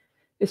goes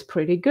is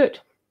pretty good.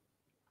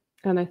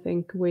 And I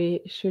think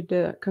we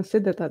should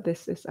consider that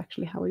this is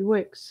actually how it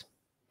works.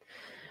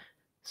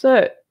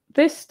 So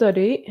this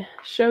study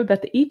showed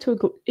that the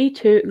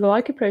E2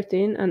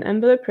 glycoprotein and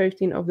envelope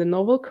protein of the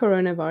novel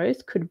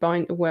coronavirus could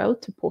bind well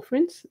to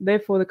porphyrins.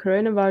 Therefore, the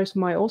coronavirus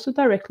might also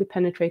directly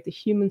penetrate the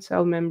human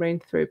cell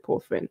membrane through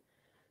porphyrin.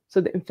 So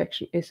the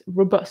infection is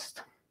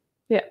robust.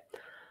 Yeah.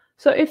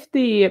 So if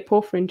the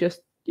porphyrin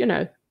just,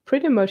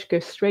 pretty much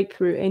goes straight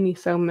through any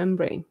cell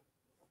membrane,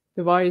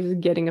 the virus is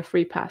getting a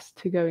free pass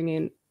to going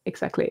in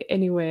exactly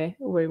anywhere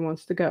where it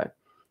wants to go.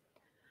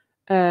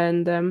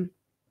 And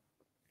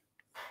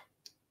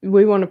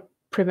we want to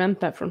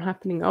prevent that from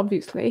happening,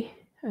 obviously.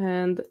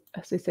 And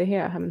as I say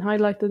here, I haven't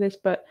highlighted this,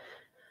 but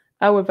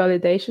our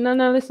validation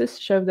analysis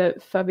showed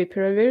that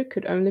favipiravir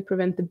could only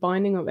prevent the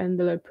binding of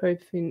envelope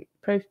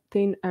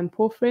protein and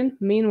porphyrin.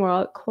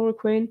 Meanwhile,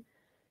 chloroquine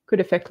could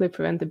effectively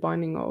prevent the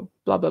binding of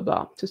blah, blah,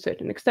 blah to a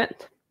certain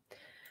extent.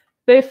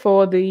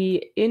 Therefore,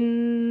 the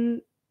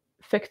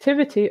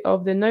infectivity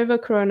of the novel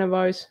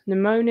coronavirus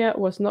pneumonia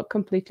was not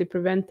completely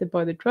prevented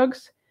by the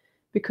drugs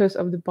because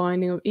of the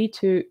binding of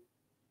E2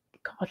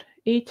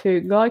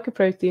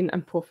 glycoprotein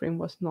and porphyrin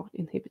was not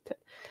inhibited.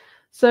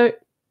 So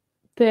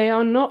they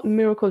are not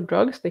miracle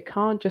drugs. They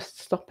can't just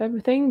stop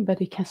everything, but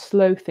they can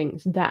slow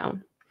things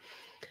down.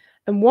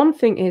 And one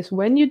thing is,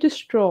 when you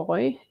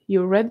destroy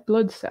your red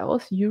blood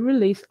cells, you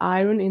release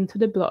iron into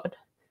the blood.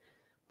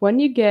 When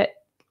you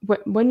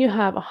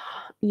have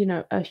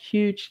a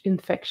huge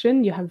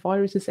infection, you have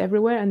viruses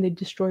everywhere, and they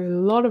destroy a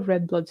lot of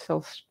red blood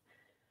cells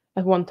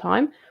at one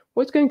time.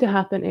 What's going to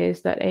happen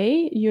is that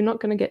you're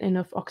not going to get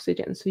enough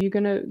oxygen, so you're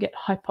going to get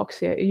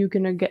hypoxia. You're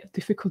going to get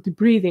difficulty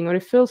breathing, or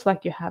it feels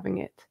like you're having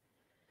it.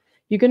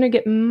 You're going to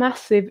get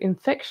massive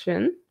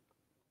infection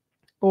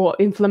or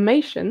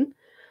inflammation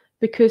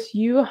because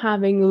you're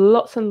having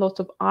lots and lots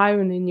of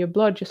iron in your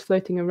blood just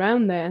floating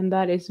around there, and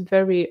that is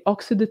very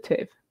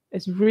oxidative.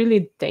 It's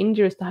really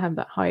dangerous to have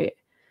that high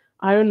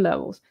iron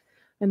levels.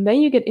 And then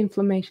you get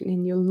inflammation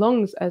in your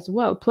lungs as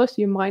well. Plus,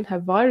 you might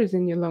have virus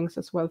in your lungs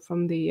as well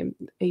from the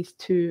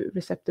ACE2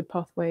 receptor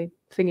pathway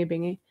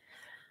thingy-bingy.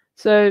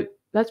 So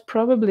that's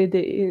probably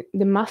the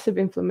massive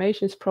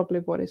inflammation is probably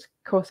what is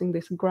causing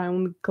this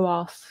ground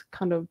glass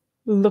kind of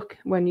look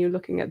when you're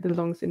looking at the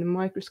lungs in a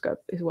microscope,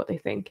 is what they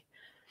think.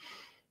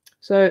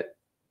 So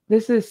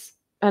this is,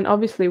 and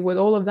obviously with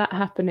all of that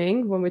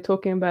happening, when we're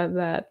talking about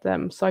that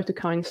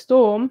cytokine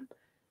storm,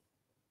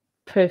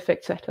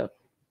 perfect setup.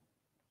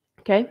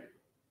 Okay.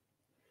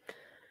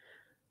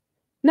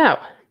 Now,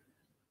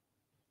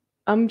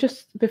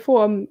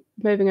 before I'm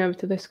moving over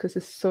to this, because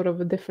it's sort of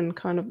a different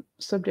kind of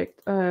subject,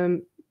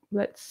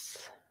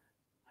 let's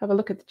have a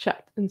look at the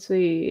chat and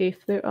see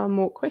if there are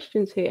more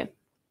questions here.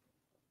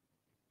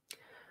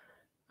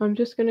 I'm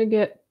just going to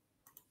get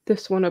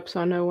this one up so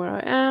I know where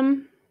I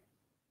am,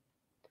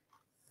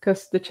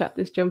 because the chat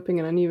is jumping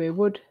and I knew it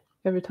would.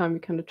 Every time you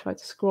kind of try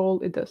to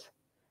scroll, it does.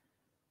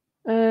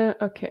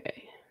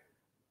 Okay.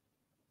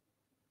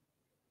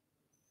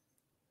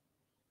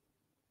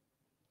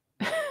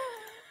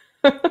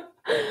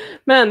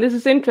 Man, this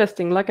is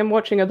interesting. Like I'm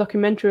watching a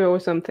documentary or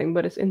something,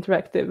 but it's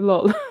interactive.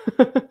 Lol.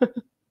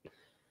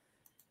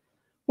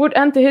 Would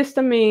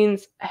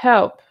antihistamines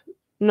help?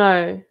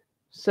 No,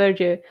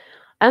 Sergio.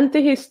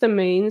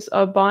 Antihistamines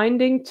are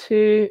binding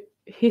to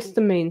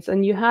histamines,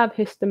 and you have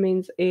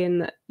histamines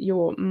in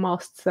your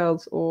mast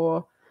cells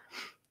or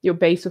your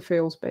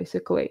basophils,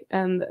 basically.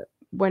 And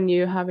when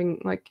you're having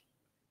like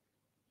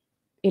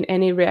in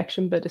any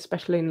reaction, but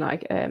especially in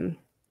like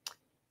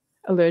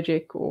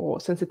allergic or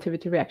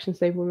sensitivity reactions,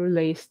 they will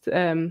release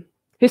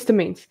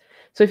histamines.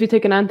 So if you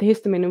take an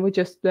antihistamine, it will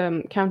just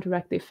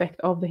counteract the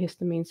effect of the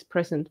histamines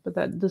present, but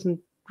that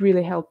doesn't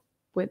really help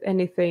with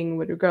anything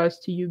with regards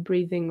to you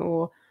breathing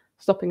or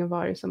stopping a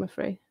virus, I'm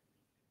afraid.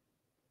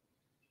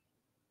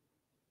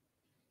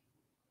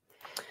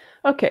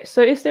 Okay,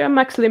 so is there a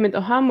max limit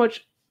of how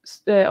much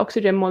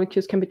oxygen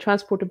molecules can be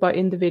transported by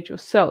individual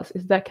cells?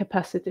 Is that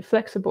capacity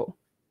flexible?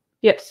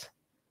 Yes.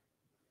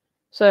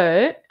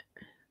 So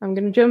I'm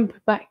going to jump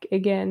back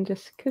again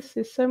just because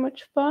it's so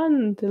much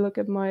fun to look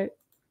at my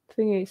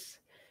thingies.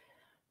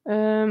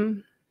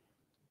 Right.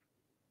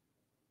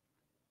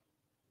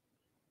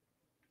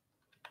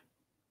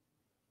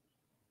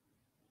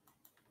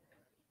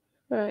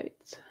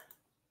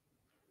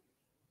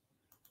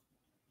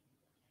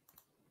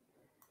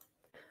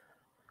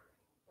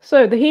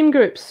 So the heme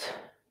groups.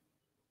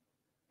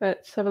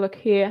 Let's have a look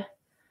here.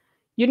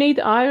 You need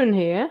iron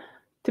here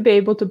to be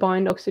able to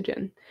bind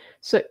oxygen.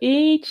 So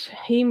each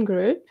heme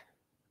group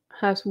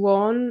has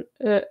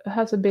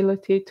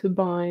ability to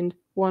bind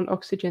one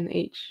oxygen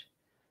each.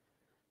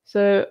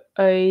 So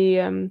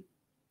a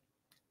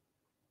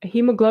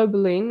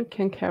hemoglobin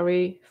can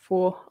carry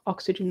 4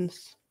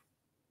 oxygens,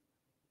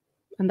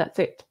 and that's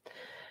it.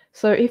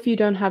 So if you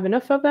don't have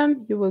enough of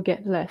them, you will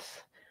get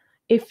less.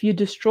 If you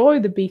destroy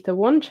the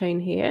beta-1 chain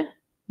here,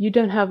 you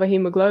don't have a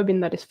hemoglobin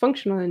that is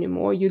functional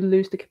anymore. You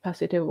lose the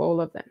capacity of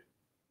all of them.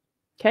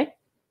 Okay?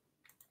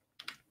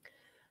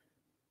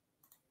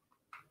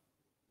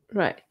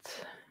 Right.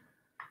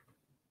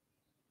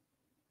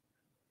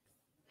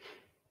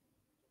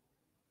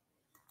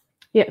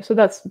 Yeah, so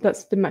that's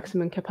the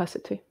maximum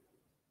capacity.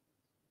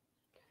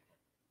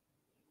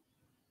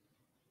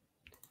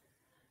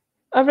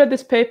 I've read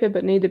this paper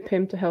but needed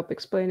Pim to help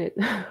explain it.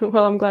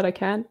 Well, I'm glad I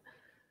can.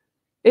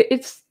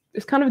 It's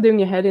kind of doing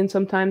your head in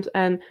sometimes,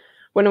 and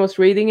when I was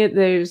reading it,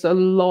 there's a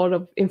lot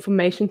of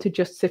information to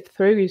just sift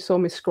through. You saw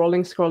me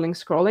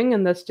scrolling,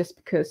 and that's just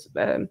because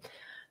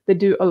they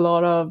do a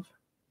lot of,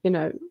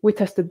 we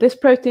tested this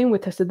protein, we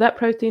tested that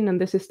protein, and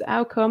this is the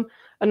outcome.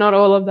 And not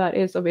all of that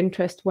is of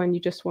interest when you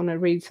just want to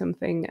read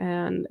something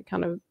and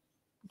kind of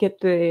get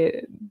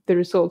the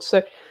results.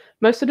 So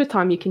most of the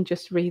time you can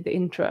just read the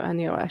intro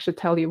and it'll actually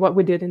tell you what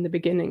we did in the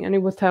beginning, and it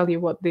will tell you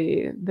what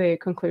the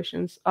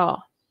conclusions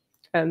are,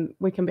 and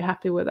we can be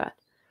happy with that.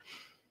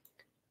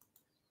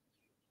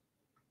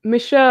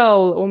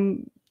 Michelle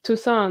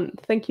Toussaint,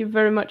 thank you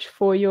very much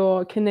for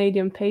your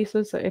Canadian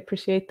pesos. I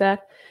appreciate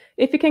that.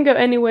 If it can go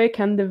anywhere,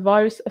 can the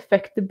virus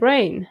affect the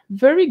brain?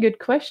 Very good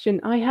question.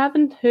 I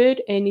haven't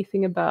heard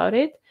anything about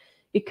it.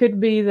 It could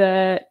be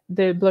that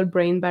the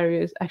blood-brain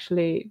barrier is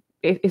actually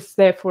is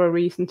there for a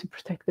reason to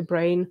protect the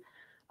brain.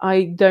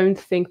 I don't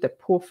think that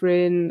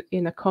porphyrin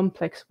in a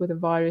complex with a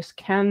virus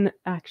can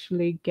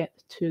actually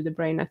get to the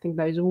brain. I think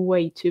that is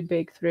way too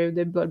big through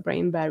the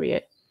blood-brain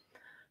barrier.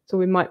 So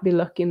we might be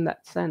lucky in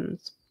that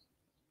sense.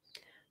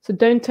 So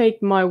don't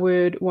take my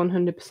word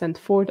 100%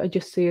 for it. I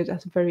just see it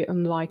as very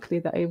unlikely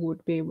that it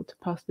would be able to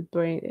pass the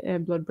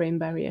blood-brain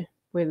barrier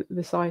with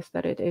the size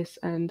that it is,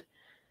 and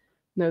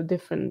no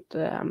different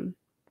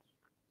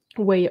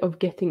way of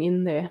getting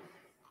in there.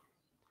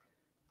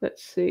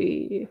 Let's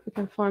see if I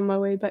can find my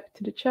way back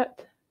to the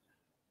chat.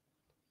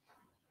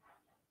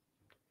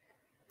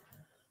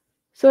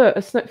 So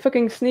a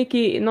fucking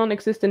sneaky,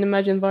 non-existent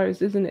imagined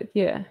virus, isn't it?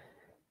 Yeah.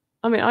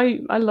 I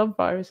mean, I love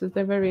viruses.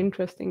 They're very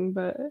interesting,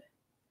 but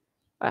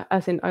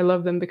as in I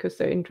love them because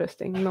they're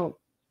interesting, not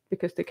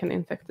because they can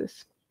infect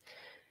us.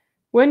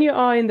 When you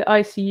are in the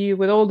ICU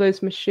with all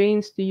those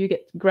machines, do you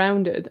get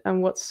grounded?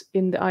 And what's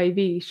in the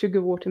IV?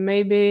 Sugar water?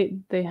 Maybe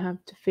they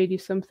have to feed you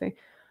something.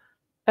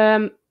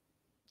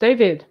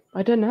 David,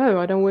 I don't know.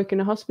 I don't work in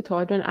a hospital.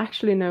 I don't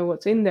actually know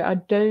what's in there. I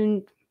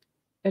don't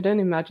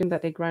imagine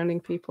that they're grounding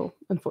people,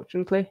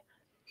 unfortunately.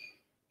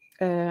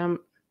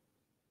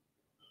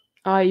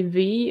 IV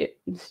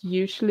is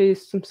usually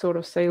some sort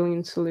of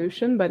saline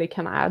solution, but they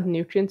can add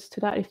nutrients to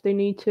that if they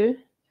need to.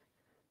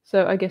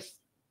 So I guess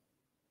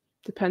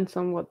depends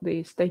on what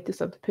the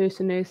status of the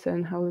person is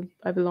and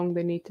however long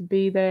they need to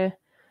be there.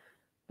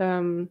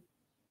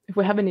 If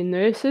we have any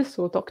nurses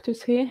or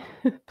doctors here,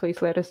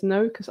 please let us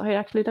know, because I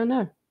actually don't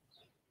know.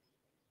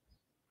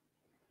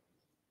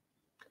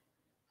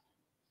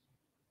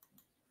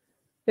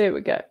 There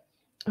we go.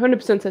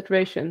 100%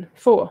 saturation,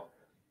 4.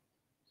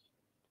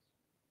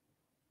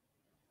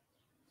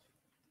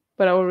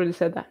 But I already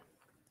said that.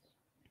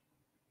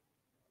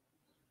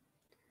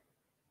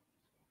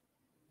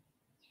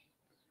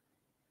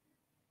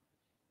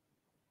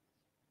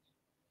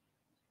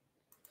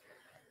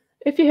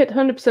 If you hit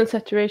 100%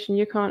 saturation,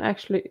 you can't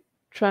actually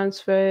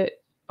transfer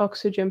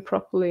oxygen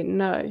properly.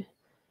 No.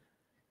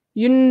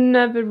 You're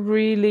never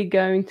really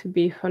going to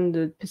be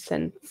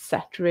 100%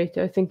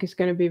 saturated. I think it's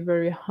going to be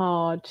very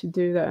hard to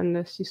do that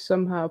unless you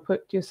somehow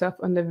put yourself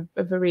under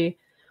a very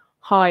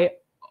high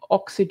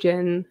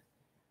oxygen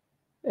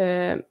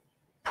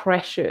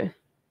pressure.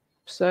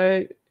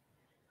 So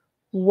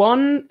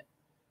one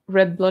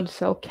red blood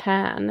cell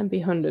can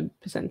be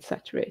 100%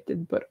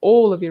 saturated, but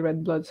all of your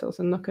red blood cells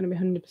are not going to be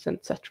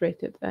 100%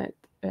 saturated at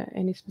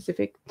any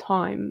specific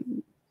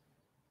time.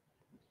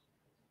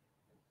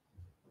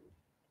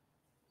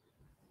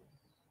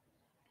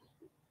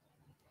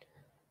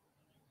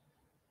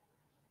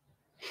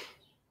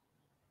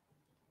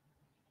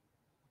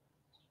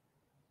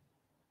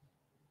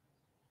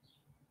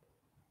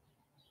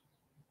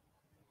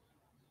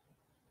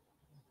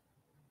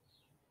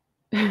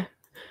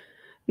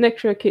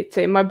 Nectar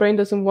Kitty, my brain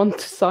doesn't want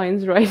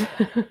science, right?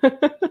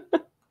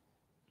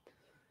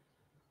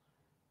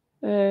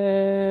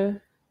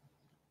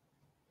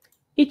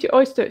 Eat your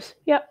oysters.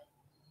 Yeah,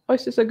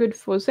 oysters are good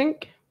for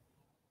zinc.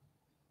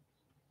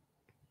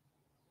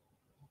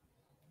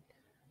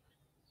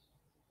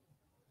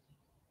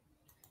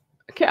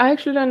 Okay, I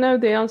actually don't know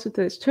the answer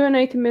to this.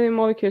 280 million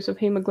molecules of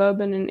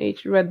hemoglobin in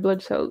each red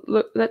blood cell.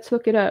 Let's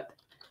look it up.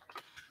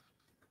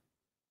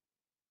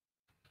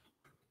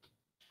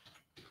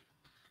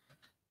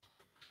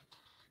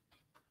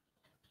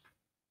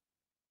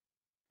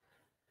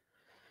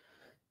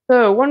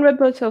 So one red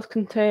blood cell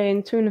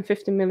contains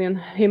 250 million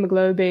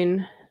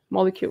hemoglobin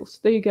molecules.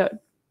 There you go.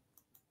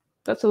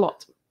 That's a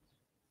lot.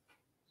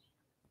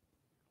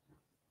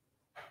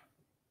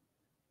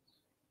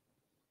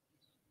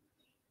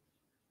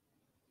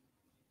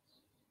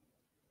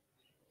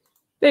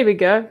 There we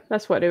go.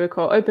 That's what they were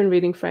called. Open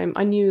reading frame.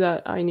 I knew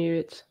that. I knew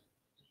it.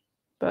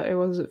 But it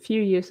was a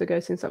few years ago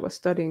since I was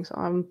studying, so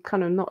I'm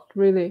kind of not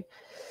really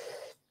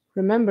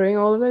remembering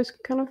all of those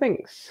kind of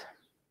things.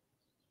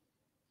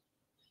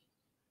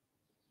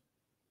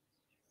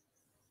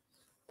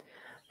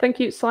 Thank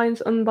you,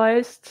 Science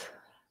Unbiased.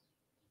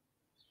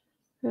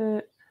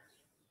 Love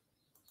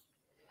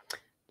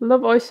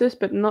oysters,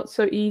 but not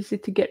so easy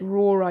to get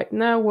raw right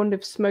now. Wonder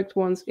if smoked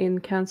ones in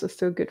cans are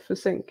still good for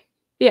zinc.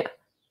 Yeah,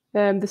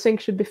 the zinc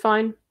should be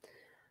fine.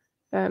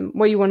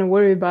 What you want to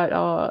worry about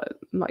are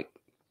like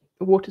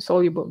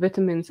water-soluble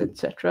vitamins,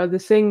 etc. The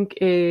zinc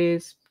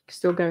is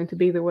still going to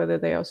be there whether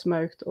they are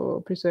smoked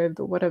or preserved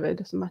or whatever, it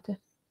doesn't matter.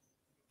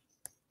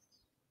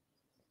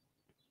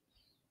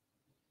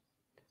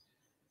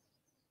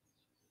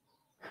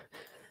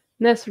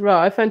 Nesra,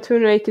 I found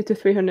 280 to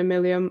 300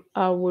 million.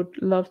 I would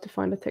love to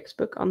find a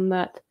textbook on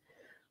that.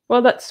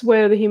 Well, that's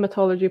where the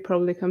hematology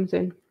probably comes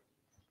in.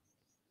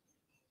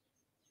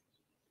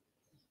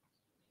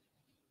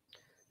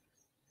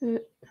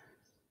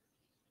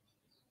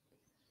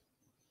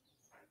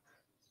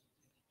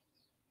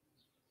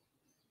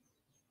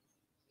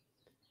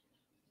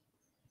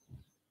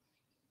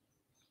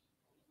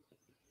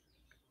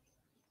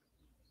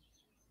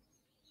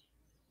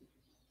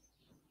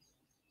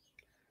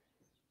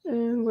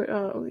 Where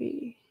are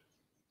we?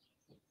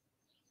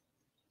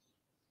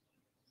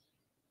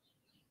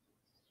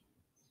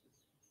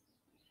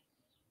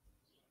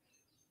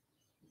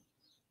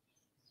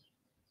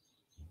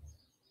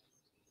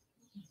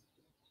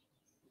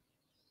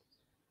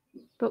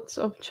 Lots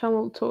of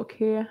channel talk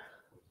here.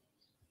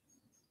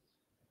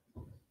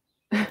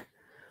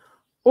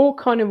 All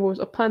carnivores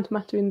are plant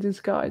matter in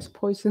disguise,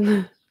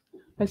 poison.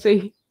 I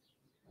see.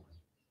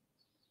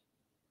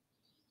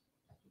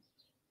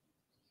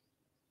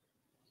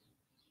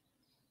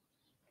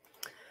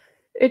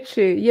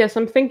 Itchy. Yes,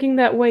 I'm thinking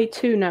that way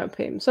too now,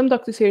 Pim. Some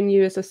doctors here in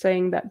the US are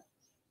saying that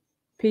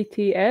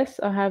PTS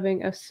are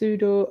having a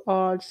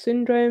pseudo-ARD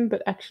syndrome,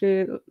 but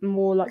actually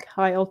more like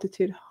high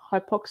altitude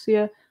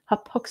hypoxia.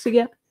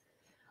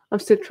 I'm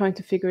still trying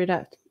to figure it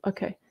out.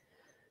 Okay.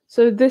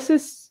 So this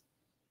is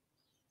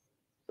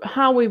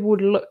how it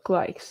would look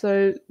like.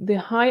 So the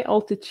high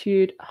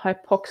altitude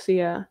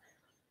hypoxia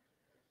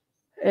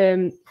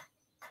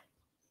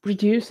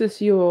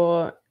reduces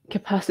your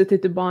capacity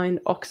to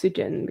bind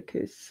oxygen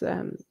because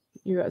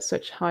you're at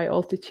such high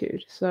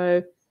altitude.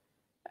 So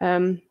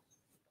the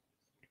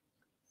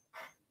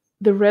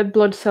red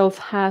blood cells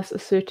has a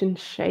certain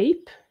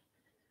shape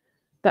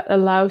that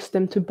allows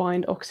them to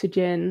bind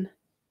oxygen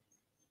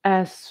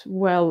as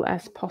well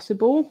as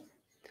possible.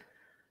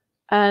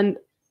 And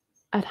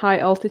at high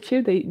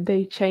altitude,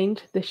 they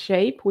change the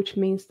shape, which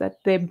means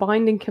that their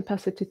binding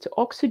capacity to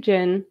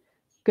oxygen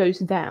goes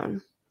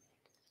down.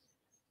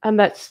 And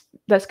that's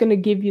going to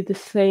give you the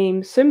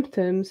same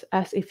symptoms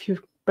as if you're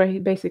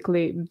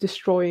basically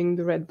destroying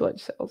the red blood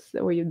cells,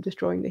 or you're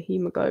destroying the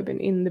hemoglobin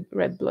in the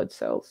red blood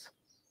cells.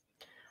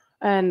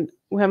 And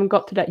we haven't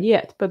got to that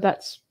yet, but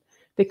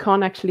they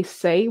can't actually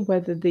say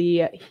whether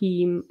the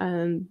heme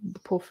and the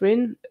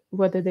porphyrin,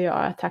 whether they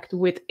are attacked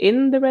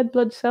within the red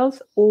blood cells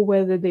or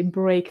whether they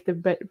break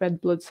the red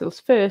blood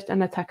cells first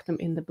and attack them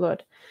in the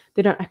blood.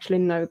 They don't actually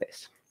know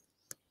this.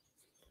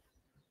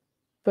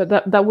 But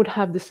that would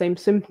have the same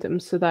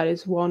symptoms, so that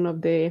is one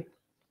of the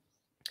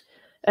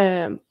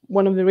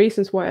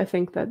reasons why I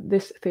think that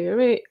this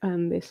theory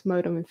and this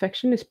mode of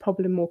infection is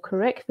probably more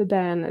correct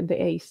than the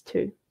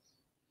ACE2.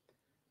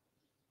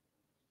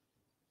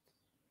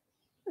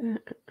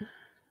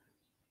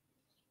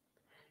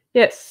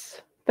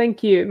 Yes,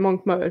 thank you,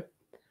 Monk Mode.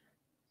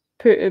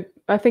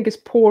 I think it's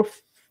porphyria.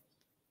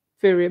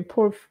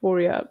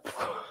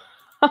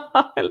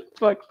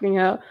 Fucking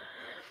hell.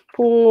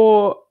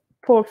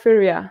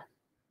 Porphyria.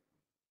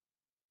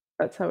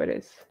 That's how it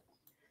is.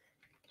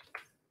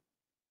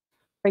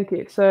 Thank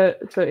you. So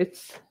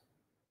it's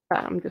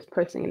I'm just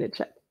posting in the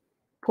chat.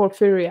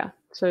 Porphyria.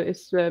 So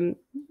it's the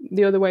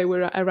other way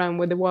around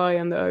with the Y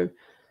and the O.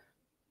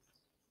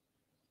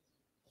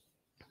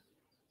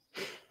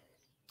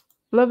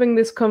 Loving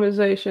this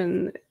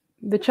conversation.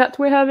 The chat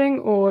we're having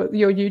or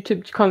your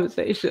YouTube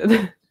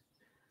conversation?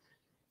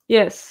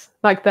 Yes,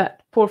 like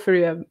that.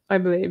 Porphyria, I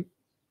believe.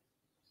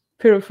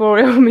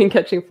 Pyrophoria mean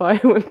catching fire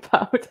when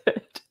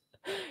powdered.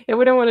 Yeah,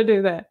 we don't want to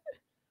do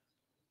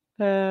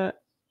that.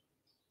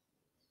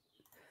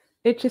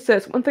 It just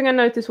says, one thing I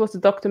noticed was the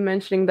doctor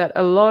mentioning that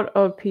a lot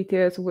of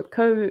PTS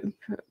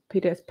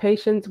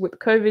patients with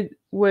COVID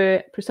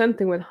were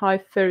presenting with high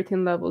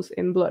ferritin levels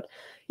in blood.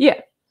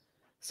 Yeah,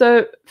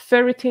 so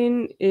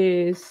ferritin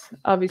is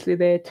obviously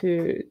there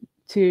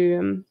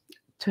to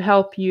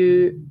help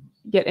you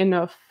get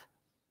enough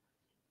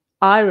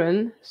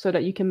iron so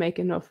that you can make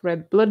enough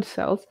red blood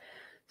cells.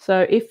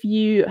 So if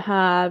you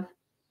have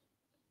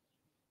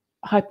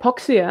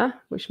hypoxia,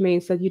 which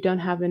means that you don't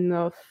have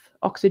enough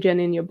oxygen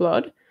in your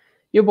blood,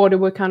 your body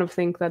will kind of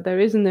think that there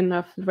isn't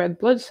enough red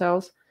blood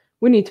cells.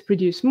 We need to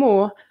produce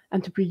more,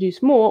 and to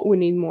produce more, we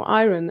need more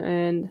iron,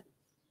 and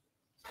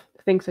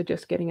things are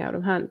just getting out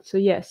of hand. So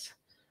yes,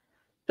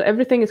 so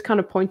everything is kind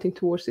of pointing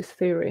towards this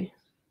theory.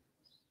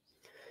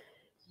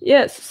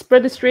 Yes,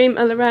 spread the stream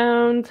all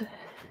around.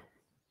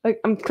 Like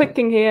I'm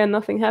clicking here,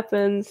 nothing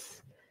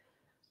happens.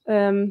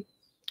 I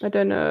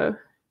don't know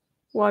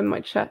why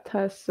my chat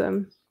has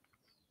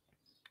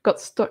got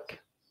stuck.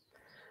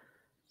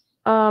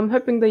 I'm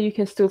hoping that you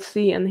can still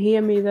see and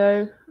hear me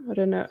though. I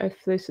don't know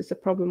if this is a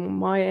problem on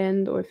my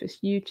end or if it's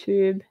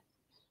YouTube.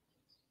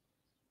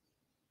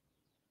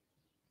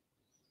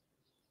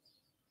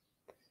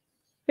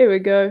 Here we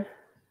go.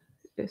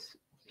 This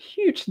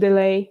huge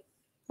delay,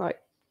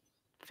 like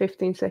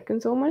 15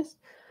 seconds almost.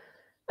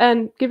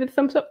 And give it a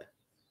thumbs up.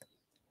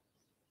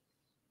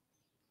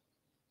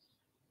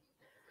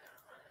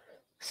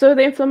 So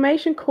the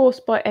inflammation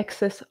caused by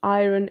excess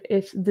iron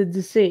is the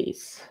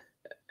disease,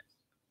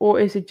 or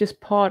is it just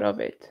part of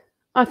it?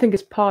 I think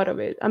it's part of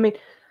it. I mean,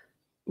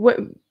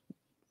 when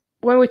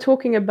we're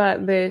talking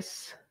about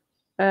this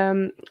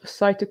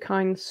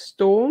cytokine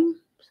storm,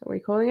 is that what we're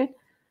calling it,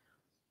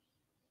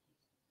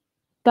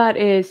 that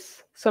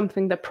is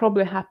something that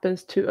probably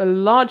happens to a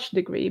large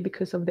degree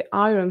because of the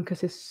iron,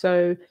 because it's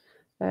so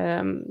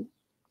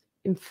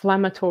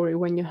inflammatory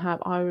when you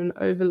have iron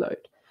overload.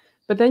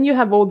 But then you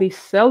have all these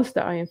cells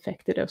that are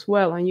infected as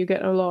well, and you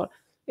get a lot.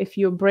 If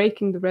you're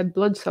breaking the red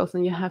blood cells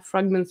and you have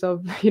fragments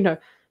of,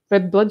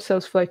 red blood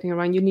cells floating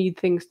around, you need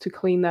things to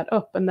clean that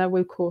up, and that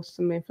will cause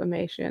some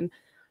inflammation.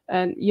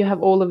 And you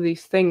have all of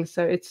these things.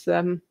 So it's,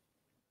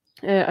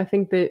 I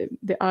think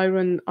the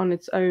iron on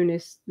its own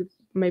is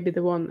maybe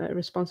the one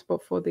responsible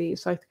for the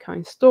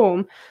cytokine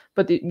storm,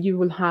 but you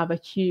will have a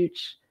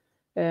huge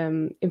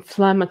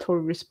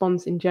inflammatory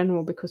response in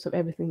general because of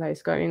everything that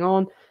is going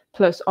on.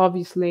 Plus,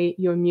 obviously,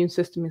 your immune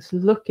system is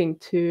looking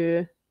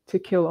to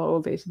kill all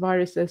these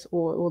viruses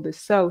or all these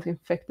cells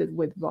infected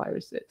with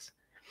viruses.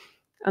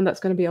 And that's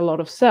going to be a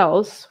lot of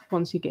cells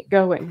once you get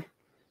going.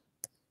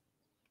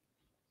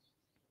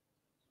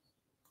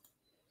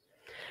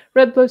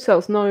 Red blood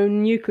cells, no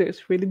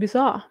nucleus, really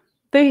bizarre.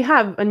 They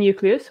have a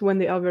nucleus when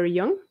they are very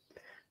young,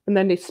 and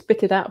then they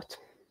spit it out.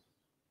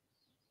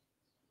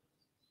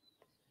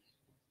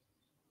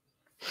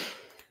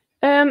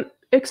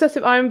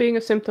 Excessive iron being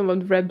a symptom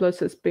of the red blood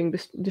cells being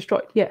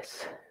destroyed,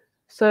 yes.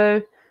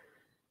 So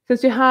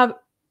since you have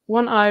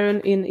one iron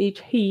in each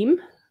heme,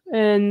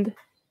 and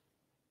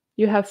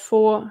you have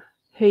 4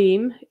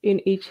 heme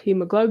in each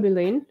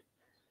hemoglobin,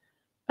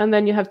 and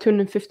then you have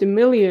 250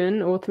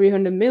 million or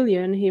 300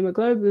 million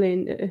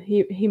hemoglobins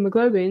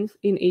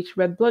in each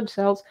red blood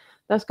cells,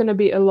 that's going to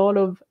be a lot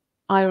of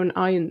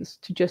ions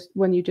to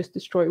when you just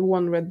destroy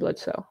one red blood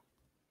cell.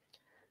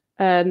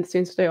 And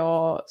since they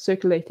are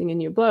circulating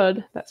in your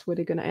blood, that's where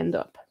they're going to end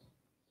up.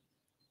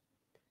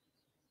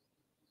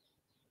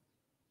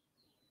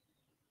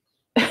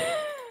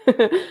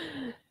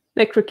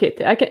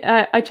 Necrokit.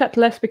 I chat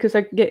less because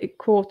I get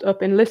caught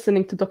up in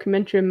listening to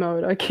documentary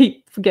mode. I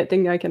keep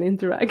forgetting I can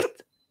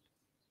interact.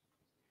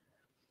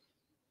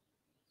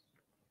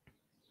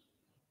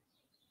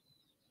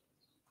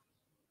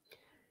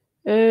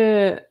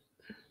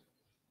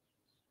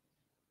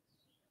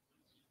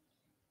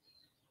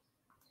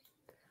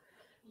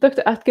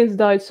 Dr. Atkins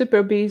died super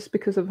obese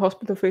because of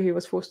hospital fee he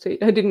was forced to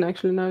eat. I didn't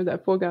actually know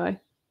that, poor guy.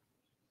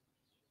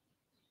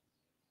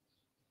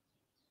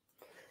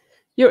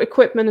 Your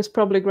equipment is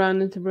probably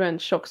grounded to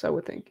prevent shocks, I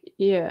would think.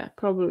 Yeah,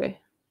 probably.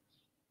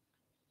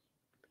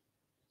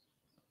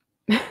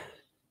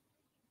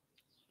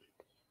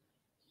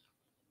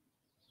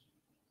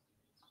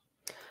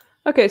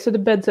 Okay, so the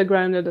beds are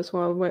grounded as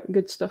well.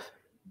 Good stuff.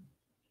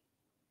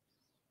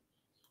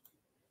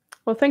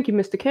 Well, thank you,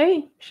 Mr.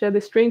 K. Share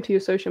this stream to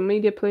your social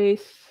media,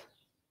 please.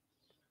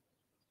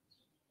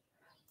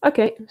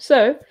 Okay,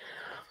 so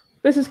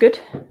this is good.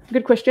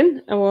 Good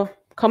question or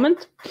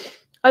comment.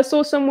 I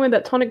saw somewhere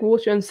that tonic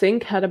water and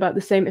zinc had about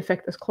the same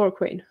effect as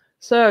chloroquine.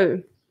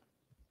 So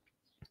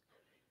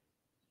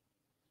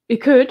it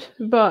could,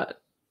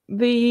 but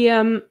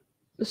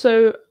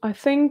so I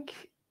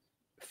think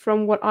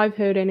from what I've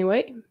heard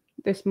anyway,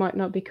 this might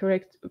not be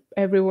correct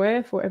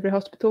everywhere for every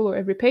hospital or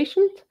every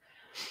patient.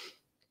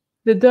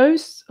 The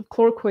dose of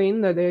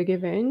chloroquine that they're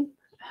giving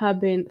have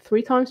been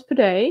 3 times per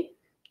day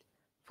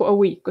for a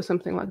week or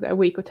something like that, a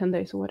week or 10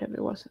 days or whatever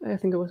it was. I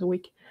think it was a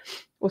week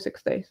or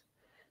 6 days.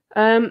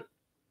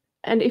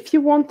 And if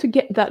you want to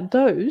get that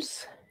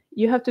dose,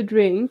 you have to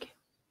drink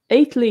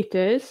 8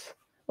 liters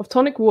of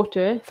tonic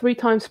water 3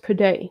 times per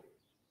day.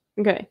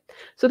 Okay,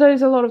 so that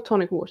is a lot of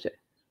tonic water.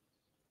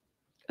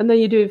 And then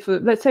you do it for,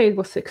 let's say it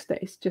was 6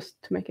 days, just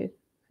to make it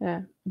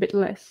a bit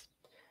less.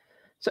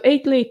 So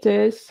 8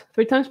 liters,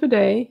 3 times per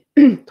day,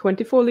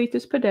 24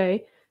 liters per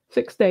day,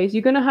 6 days.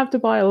 You're going to have to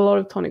buy a lot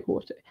of tonic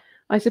water.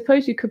 I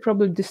suppose you could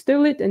probably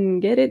distill it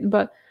and get it,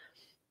 but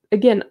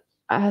again,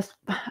 as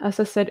I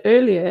said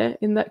earlier,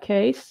 in that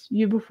case,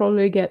 you will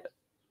probably get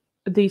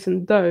a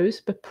decent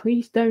dose, but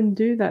please don't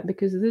do that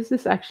because this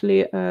is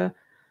actually a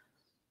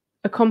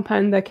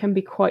compound that can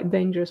be quite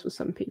dangerous for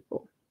some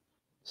people.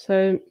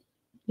 So,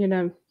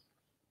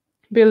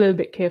 be a little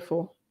bit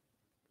careful.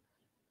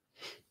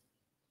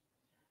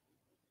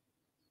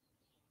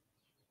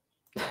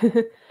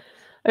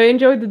 I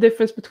enjoyed the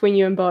difference between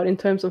you and Bart in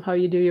terms of how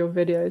you do your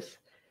videos.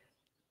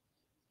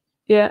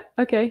 Yeah,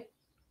 okay.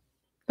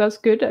 That's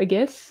good, I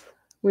guess.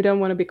 We don't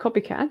want to be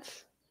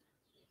copycats.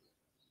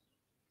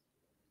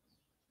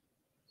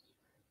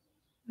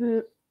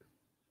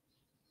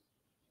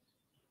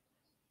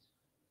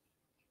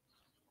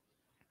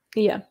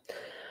 Yeah.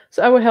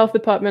 So our health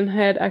department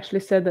head actually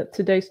said that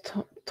today's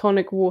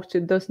tonic water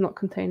does not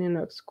contain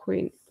enough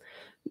quinine,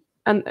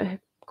 I'm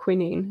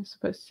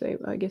supposed to say,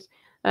 I guess.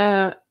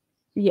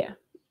 Yeah,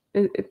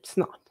 it's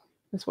not.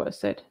 That's what I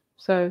said.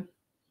 So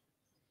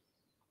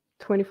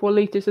 24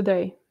 liters a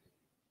day.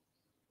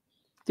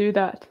 Do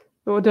that.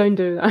 Or don't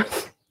do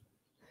that.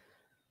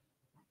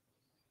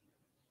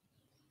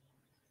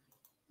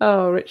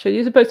 Oh, Richard,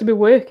 you're supposed to be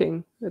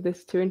working. This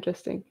is too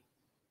interesting.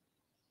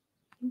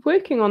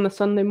 Working on a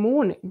Sunday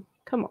morning?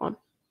 Come on.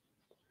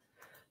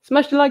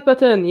 Smash the like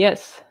button,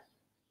 yes.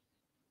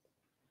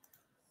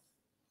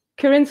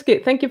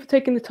 Karinsky, thank you for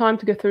taking the time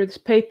to go through this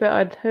paper.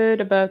 I'd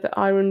heard about the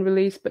iron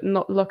release, but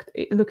not looked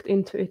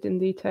into it in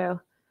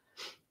detail.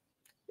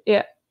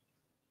 Yeah,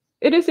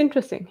 it is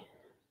interesting.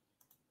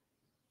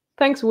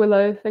 Thanks,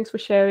 Willow. Thanks for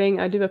sharing.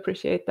 I do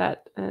appreciate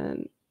that.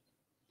 And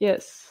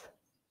yes,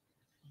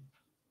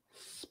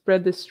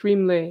 spread the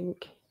stream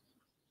link.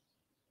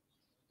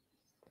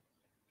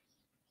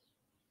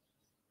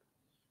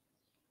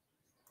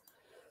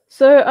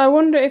 So I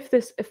wonder if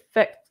this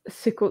affects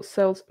sickle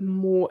cells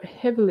more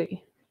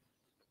heavily.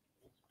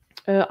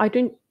 I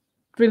don't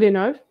really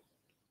know,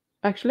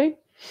 actually.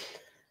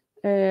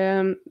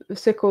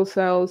 Sickle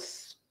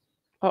cells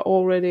are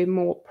already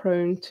more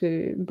prone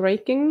to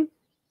breaking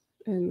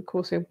and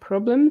causing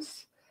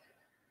problems.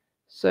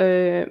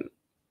 So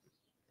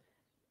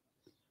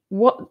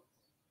what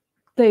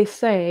they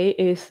say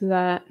is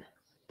that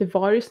the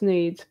virus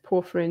needs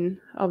porphyrin,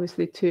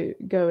 obviously, to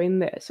go in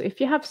there. So if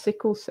you have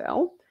sickle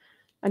cell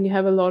and you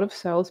have a lot of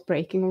cells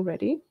breaking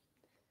already,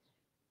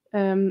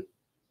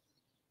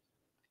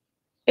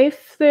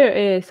 if there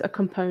is a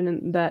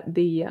component that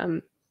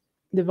the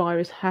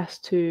virus has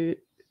to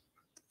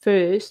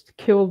first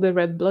kill the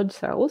red blood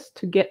cells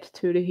to get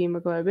to the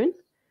hemoglobin,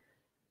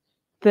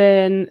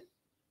 then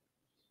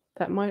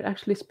that might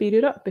actually speed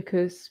it up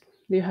because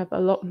you have a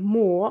lot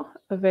more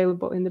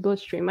available in the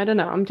bloodstream. I don't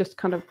know, I'm just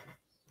kind of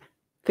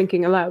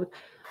thinking aloud.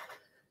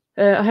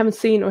 I haven't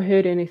seen or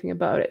heard anything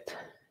about it.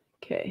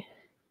 Okay.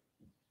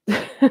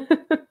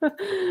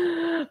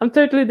 I'm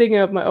totally digging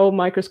up my old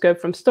microscope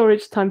from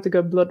storage. Time to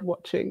go blood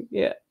watching.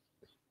 Yeah.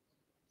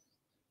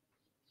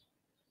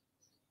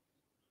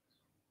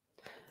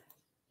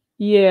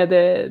 Yeah,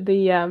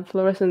 the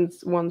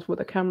fluorescence ones with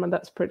a camera,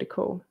 that's pretty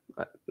cool.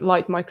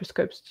 Light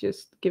microscopes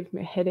just give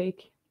me a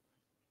headache.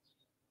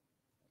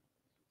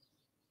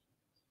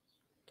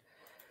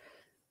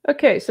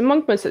 Okay, so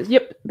Monkman says,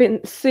 yep, been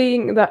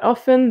seeing that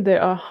often.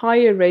 There are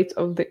higher rates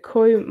of the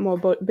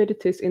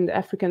comorbidities in the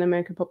African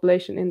American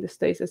population in the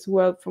States as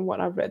well, from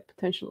what I've read.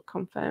 Potential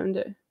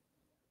confounder.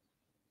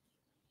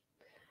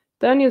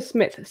 Daniel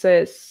Smith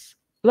says,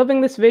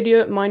 loving this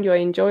video. Mind you, I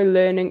enjoy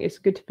learning. It's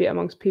good to be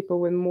amongst people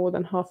with more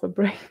than half a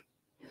brain.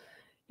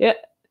 Yeah.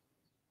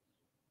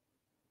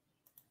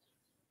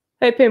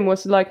 Hey, Pim,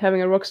 what's it like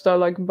having a rock star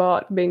like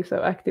Bart being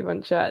so active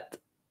on chat?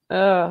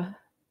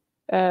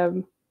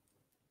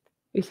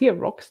 Is he a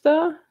rock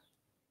star?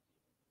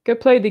 Go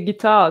play the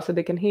guitar so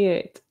they can hear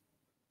it.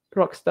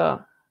 Rock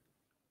star.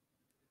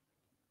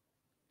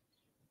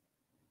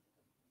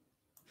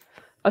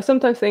 I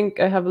sometimes think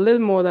I have a little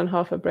more than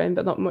half a brain,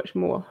 but not much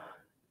more.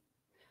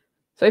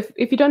 So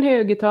if you don't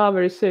hear a guitar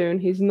very soon,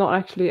 he's not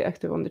actually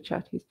active on the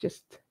chat. He's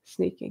just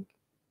sneaking.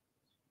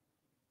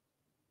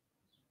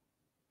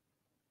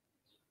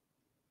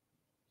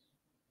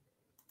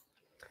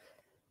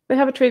 They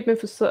have a treatment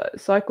for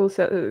sickle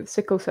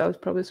cells,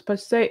 probably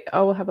supposed to say.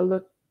 I will have a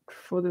look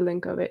for the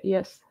link of it.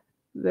 Yes,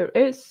 there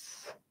is.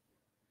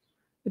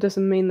 It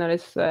doesn't mean that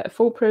it's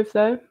foolproof,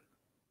 though.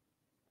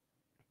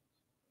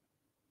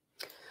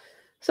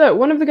 So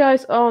one of the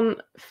guys on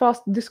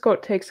Fast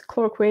Discord takes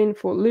chloroquine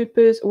for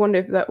lupus. I wonder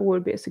if that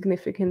would be a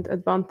significant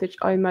advantage.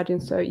 I imagine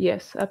so.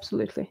 Yes,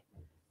 absolutely.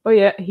 Oh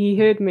yeah, he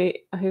heard me.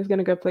 He's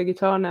gonna go play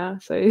guitar now,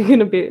 so he's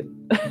gonna be.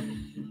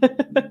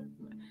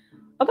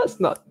 Oh,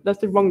 that's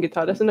the wrong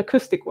guitar. That's an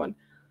acoustic one.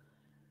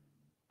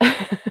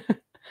 I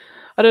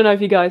don't know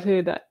if you guys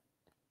heard that.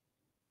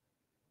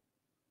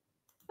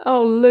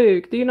 Oh,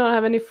 Luke, do you not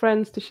have any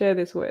friends to share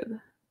this with?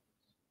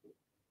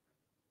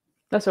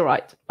 That's all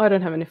right. I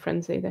don't have any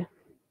friends either.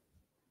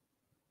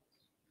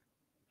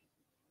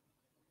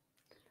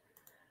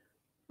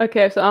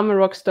 Okay, so I'm a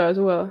rock star as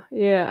well.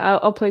 Yeah,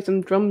 I'll play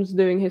some drums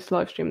during his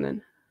live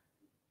stream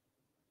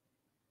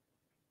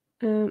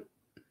then.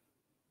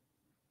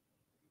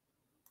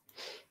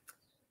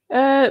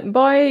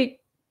 Buy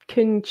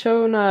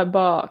cinchona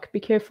bark. Be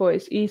careful,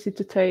 it's easy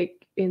to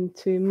take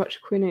into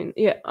much quinine.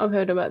 Yeah, I've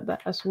heard about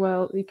that as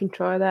well. You can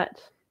try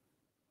that.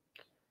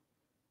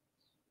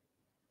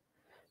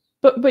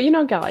 But you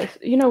know, guys,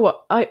 you know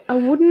what? I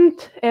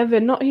wouldn't ever,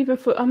 not even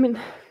for, I mean,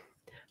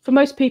 for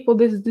most people,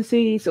 this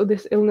disease or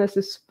this illness,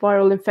 this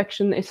viral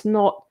infection is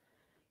not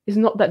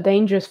that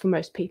dangerous for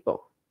most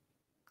people.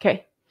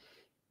 Okay.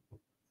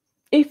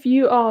 If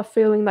you are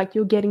feeling like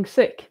you're getting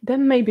sick,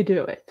 then maybe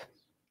do it.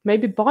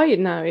 Maybe buy it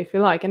now if you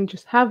like and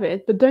just have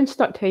it, but don't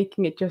start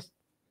taking it just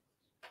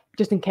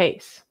in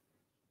case.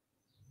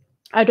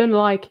 I don't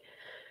like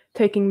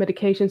taking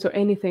medications or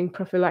anything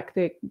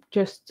prophylactic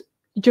just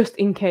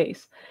in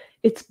case.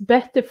 It's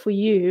better for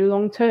you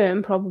long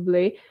term,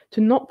 probably, to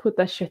not put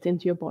that shit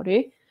into your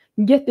body,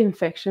 get the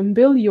infection,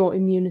 build your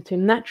immunity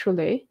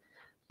naturally.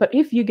 But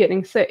if you're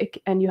getting sick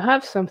and you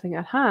have something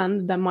at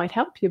hand that might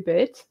help you a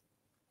bit,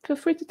 feel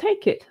free to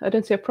take it. I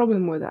don't see a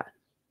problem with that.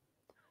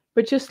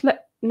 But just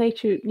let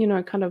nature,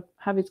 kind of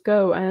have its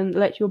go and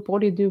let your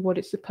body do what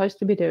it's supposed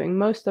to be doing.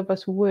 Most of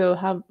us will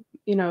have,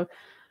 an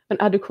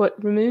adequate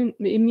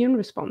immune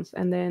response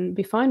and then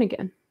be fine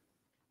again.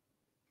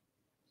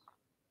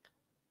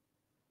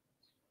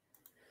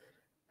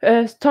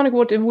 Tonic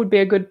water would be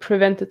a good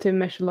preventative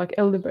measure like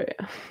elderberry.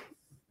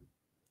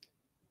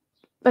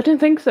 I don't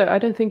think so. I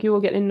don't think you will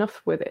get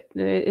enough with it.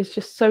 It's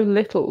just so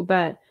little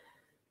that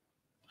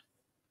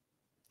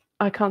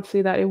I can't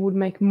see that it would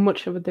make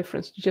much of a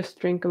difference to just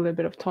drink a little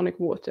bit of tonic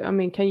water. I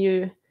mean, can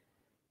you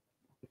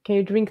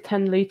drink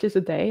 10 liters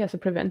a day as a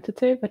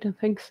preventative? I don't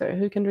think so.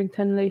 Who can drink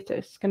 10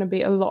 liters? It's going to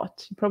be a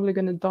lot. You're probably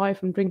going to die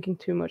from drinking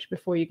too much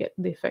before you get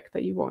the effect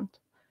that you want.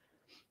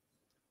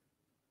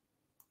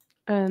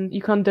 And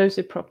you can't dose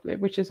it properly,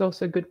 which is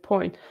also a good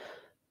point.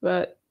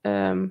 But,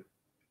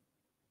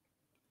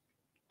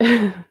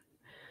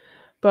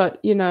 but,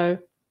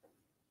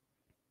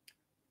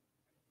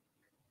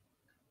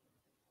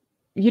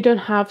 you don't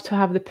have to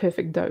have the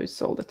perfect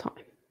dose all the time.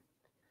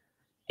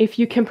 If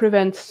you can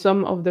prevent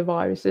some of the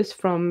viruses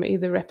from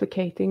either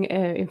replicating,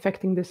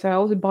 infecting the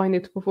cells,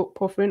 binding to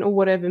porphyrin, or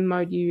whatever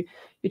mode you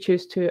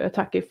choose to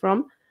attack it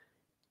from,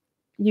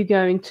 you're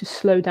going to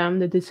slow down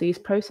the disease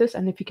process.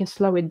 And if you can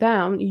slow it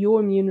down, your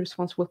immune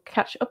response will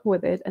catch up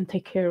with it and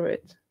take care of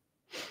it.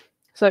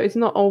 So it's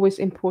not always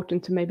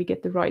important to maybe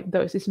get the right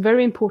dose. It's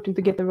very important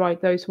to get the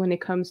right dose when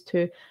it comes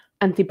to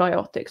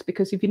antibiotics,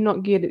 because if you're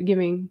not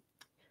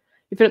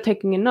if you're not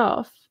taking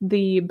enough,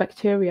 the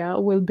bacteria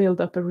will build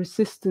up a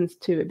resistance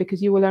to it,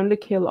 because you will only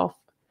kill off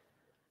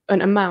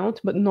an amount,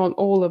 but not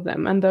all of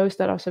them. And those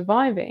that are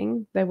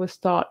surviving, they will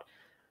start,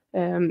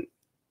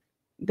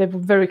 they will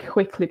very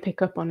quickly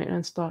pick up on it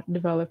and start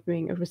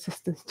developing a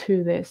resistance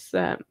to this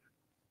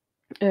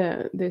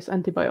this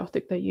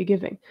antibiotic that you're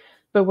giving.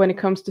 But when it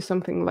comes to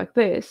something like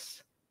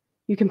this,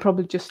 you can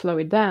probably just slow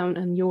it down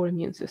and your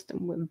immune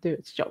system will do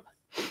its job.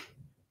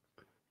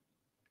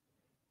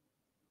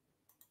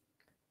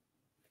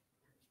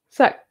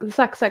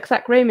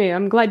 Zach, Ramy,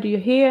 I'm glad you're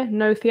here.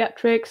 No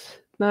theatrics.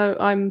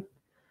 No,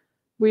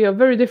 we are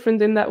very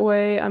different in that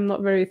way. I'm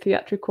not very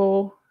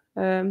theatrical.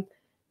 But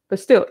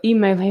still,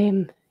 email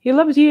him. He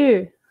loves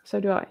you. So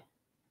do I.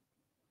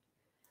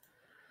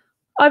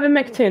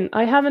 Ivermectin.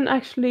 I haven't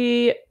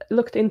actually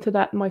looked into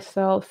that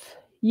myself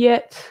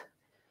yet.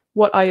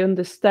 What I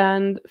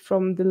understand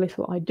from the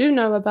little I do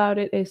know about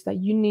it is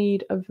that you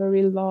need a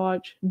very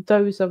large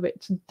dose of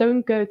it. So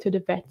don't go to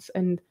the vets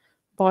and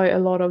buy a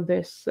lot of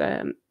this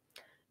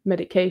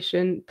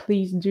medication.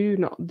 Please do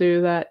not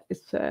do that.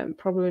 It's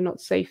probably not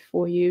safe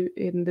for you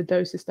in the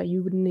doses that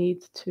you would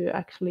need to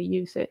actually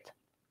use it.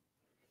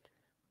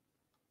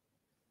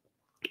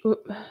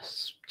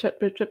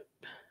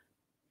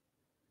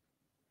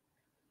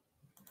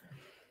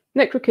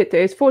 Necrokitty,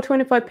 it's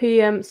 4:25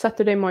 p.m.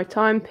 Saturday my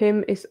time.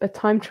 Pim is a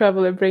time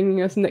traveler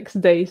bringing us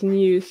next day's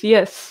news.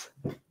 Yes.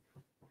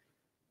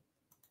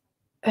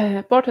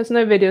 Bart has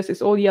no videos.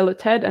 It's all Yellow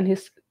Ted and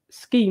his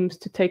schemes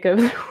to take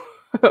over the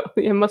world.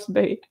 It must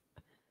be.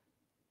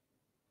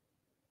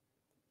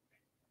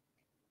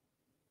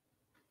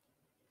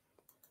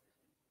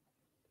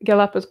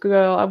 Galapagos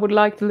girl, I would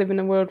like to live in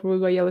a world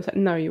ruled by Yellow Ted.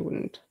 No, you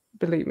wouldn't.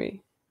 Believe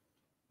me.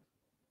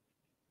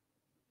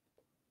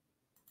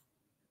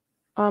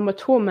 I'm a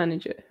tour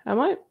manager. Am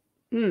I?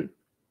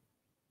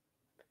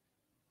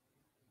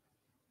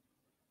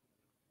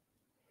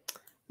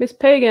 Miss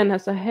Pagan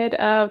has to head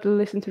out,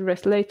 listen to the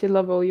rest later.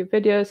 Love all your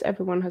videos.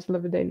 Everyone has a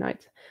lovely day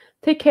night.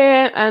 Take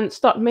care and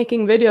start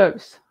making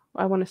videos.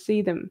 I want to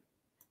see them.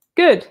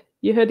 Good.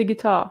 You heard the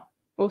guitar.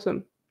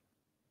 Awesome.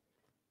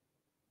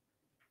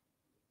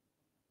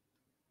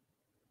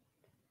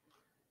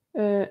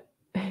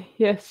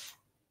 Yes.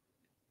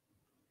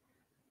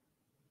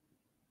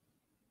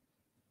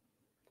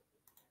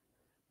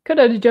 Cut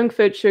out the junk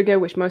food, sugar,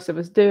 which most of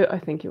us do. I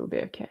think you'll be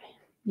okay.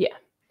 Yeah.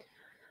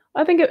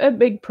 I think a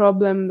big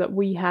problem that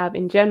we have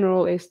in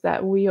general is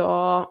that we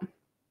are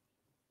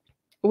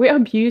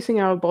abusing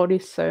our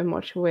bodies so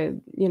much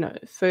with,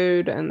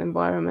 food and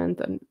environment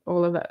and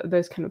all of that,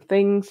 those kind of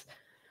things.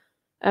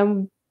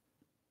 And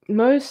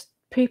most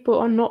people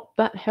are not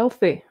that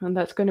healthy, and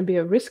that's going to be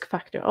a risk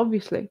factor,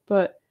 obviously.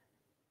 But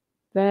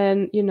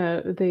then,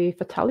 the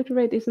fatality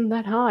rate isn't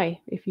that high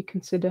if you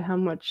consider how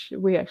much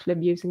we're actually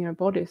abusing our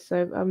bodies.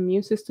 So our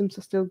immune systems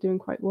are still doing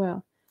quite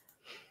well.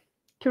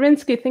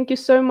 Karinsky, thank you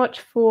so much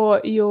for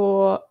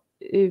your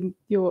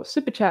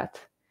super chat.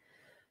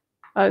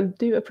 I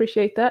do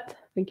appreciate that.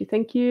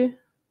 Thank you.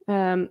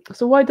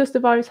 So why does the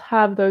virus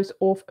have those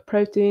off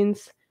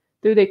proteins?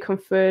 Do they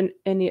confer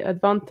any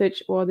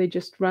advantage, or are they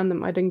just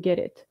random? I don't get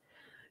it.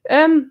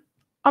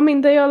 I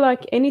mean, they are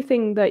like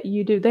anything that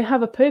you do. They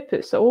have a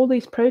purpose. So all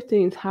these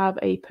proteins have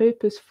a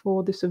purpose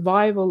for the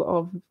survival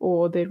of,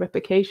 or the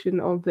replication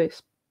of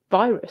this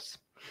virus.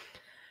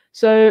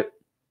 So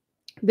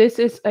this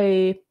is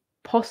a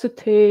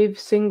positive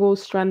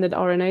single-stranded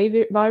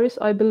RNA virus,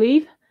 I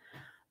believe.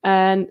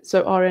 And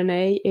so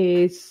RNA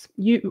is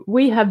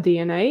we have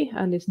DNA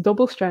and it's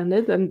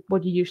double-stranded, and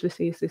what you usually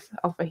see is this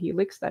alpha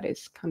helix that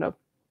is kind of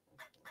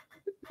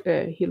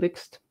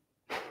helixed,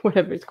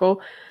 whatever it's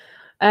called,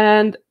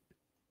 and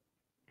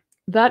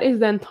that is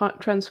then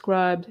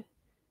transcribed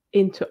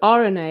into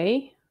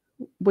RNA,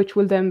 which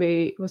will then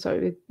be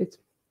it's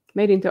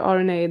made into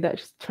RNA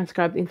that's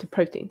transcribed into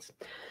proteins.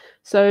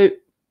 So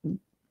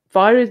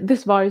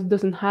this virus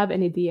doesn't have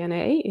any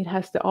DNA; it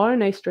has the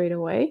RNA straight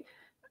away.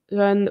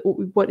 And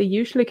what it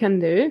usually can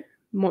do,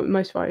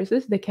 most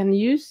viruses, they can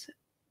use,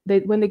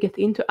 when they get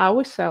into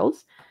our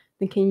cells,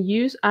 they can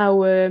use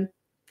our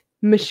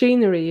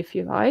machinery, if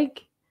you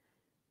like,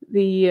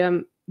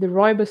 the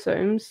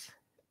ribosomes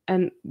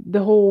and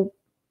the whole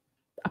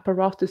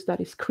apparatus that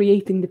is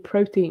creating the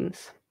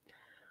proteins.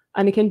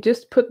 And they can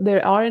just put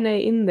their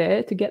RNA in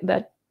there to get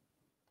that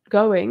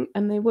going,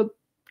 and they will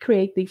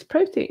create these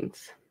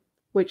proteins,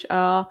 which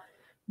are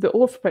the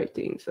ORF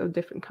proteins of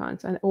different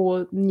kinds, and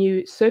or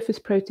new surface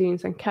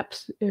proteins and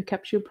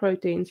capsule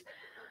proteins.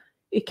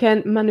 It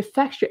can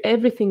manufacture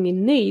everything it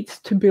needs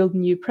to build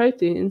new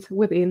proteins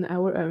within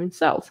our own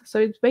cells. So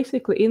it's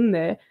basically in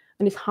there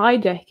and it's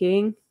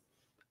hijacking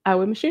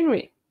our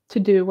machinery to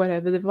do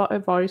whatever the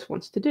virus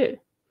wants to do.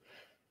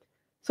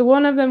 So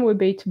one of them would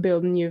be to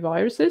build new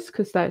viruses,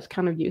 because that's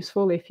kind of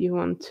useful if you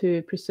want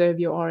to preserve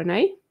your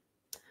RNA.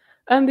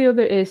 And the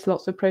other is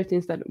lots of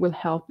proteins that will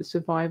help the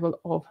survival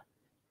of,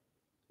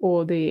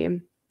 or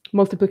the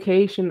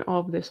multiplication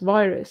of, this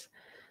virus.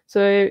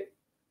 So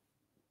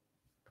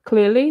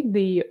clearly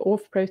the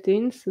ORF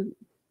proteins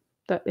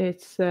that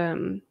it's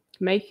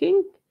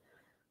making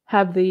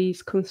have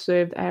these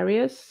conserved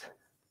areas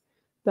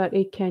that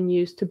it can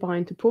use to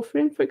bind to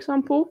porphyrin, for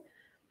example.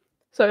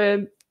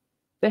 So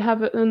they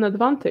have an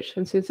advantage,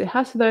 and since it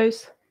has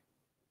those,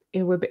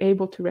 it will be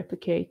able to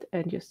replicate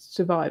and just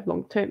survive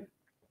long term.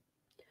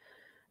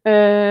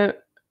 Yeah.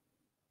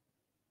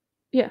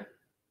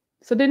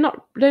 So they're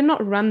not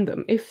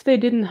random. If they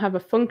didn't have a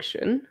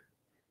function,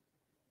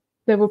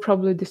 they will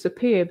probably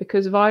disappear,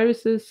 because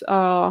viruses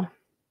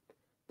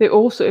they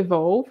also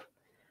evolve.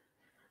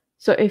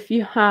 So if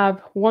you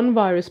have one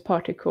virus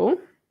particle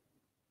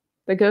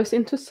that goes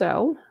into a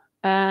cell,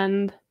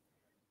 and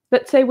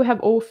let's say we have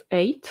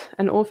ORF8,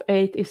 and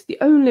ORF8 is the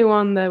only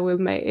one that will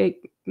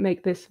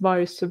make this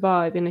virus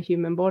survive in a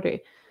human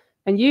body,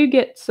 and you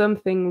get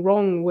something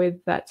wrong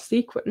with that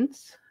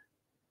sequence,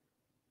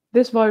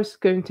 this virus is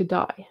going to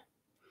die.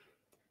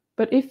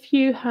 But if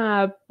you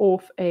have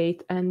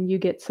ORF8 and you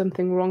get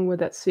something wrong with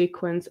that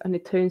sequence, and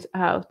it turns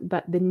out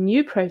that the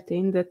new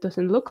protein that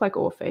doesn't look like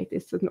ORF8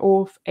 is an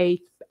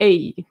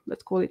ORF8A,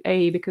 let's call it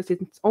A because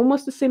it's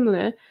almost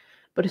similar,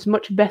 but it's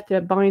much better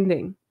at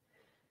binding,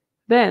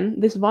 then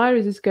this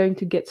virus is going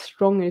to get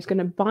stronger. It's going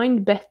to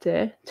bind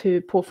better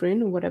to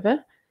porphyrin or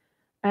whatever,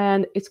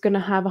 and it's going to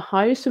have a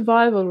higher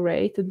survival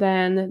rate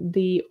than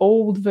the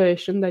old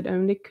version that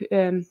only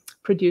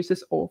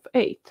produces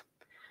ORF8.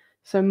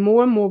 So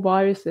more and more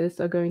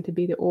viruses are going to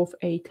be the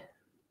ORF8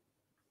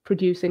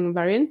 producing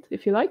variant,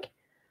 if you like,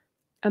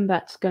 and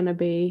that's going to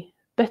be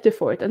better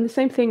for it. And the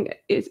same thing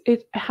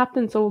it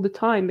happens all the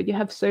time, but you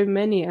have so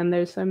many, and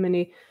there's so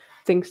many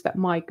things that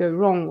might go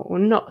wrong or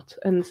not,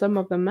 and some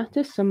of them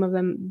matter, some of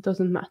them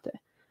doesn't matter.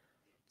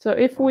 So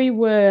if we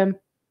were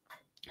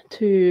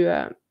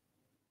to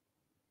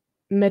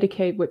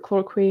medicate with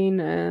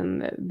chloroquine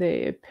and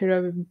the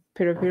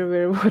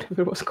piravir,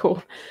 whatever it was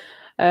called,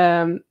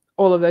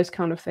 all of those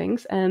kind of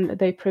things, and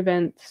they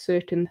prevent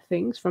certain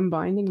things from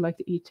binding, like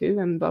the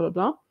E2 and blah blah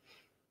blah,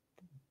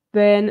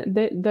 then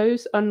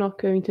those are not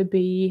going to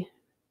be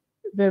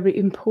very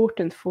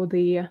important for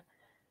the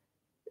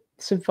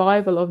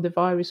survival of the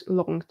virus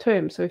long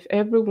term. So if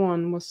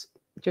everyone was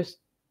just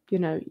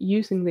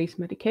using these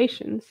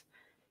medications,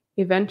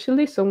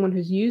 eventually someone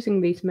who's using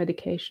these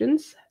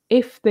medications,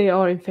 if they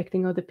are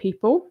infecting other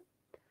people,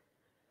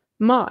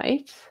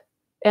 might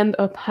end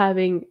up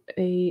having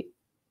a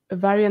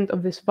variant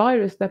of this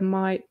virus that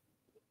might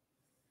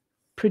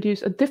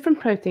produce a different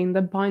protein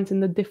that binds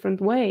in a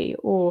different way,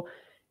 or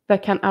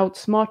that can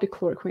outsmart the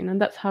chloroquine, and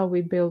that's how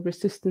we build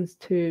resistance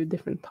to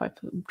different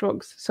types of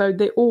drugs. So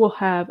they all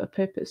have a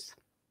purpose.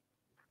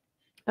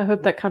 I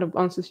hope that kind of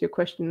answers your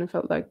question. I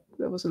felt like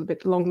that was a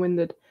bit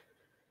long-winded.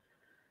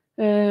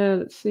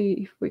 Let's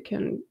see if we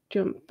can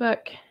jump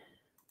back.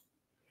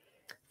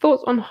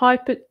 Thoughts on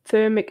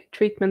hypothermic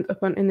treatment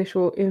upon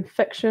initial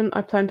infection?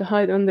 I plan to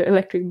hide under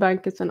electric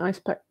blankets and ice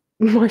pack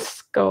my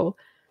skull.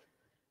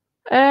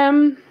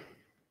 I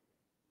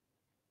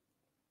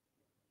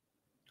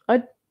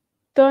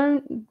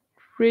don't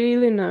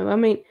really know. I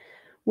mean,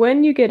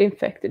 when you get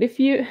infected,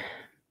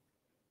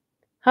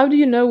 how do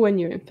you know when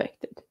you're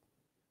infected?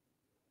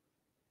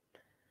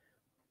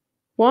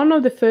 One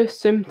of the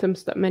first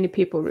symptoms that many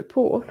people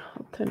report,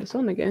 I'll turn this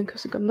on again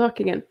because it got dark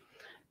again,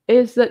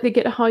 is that they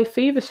get a high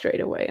fever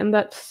straight away, and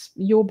that's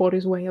your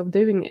body's way of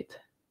doing it.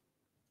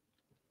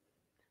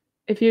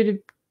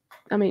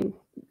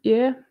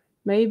 Yeah,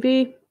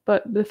 maybe,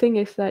 but the thing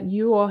is that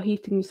you are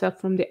heating yourself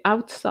from the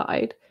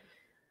outside.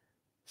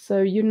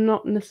 So you're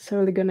not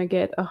necessarily going to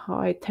get a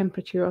high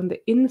temperature on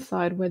the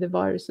inside where the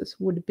viruses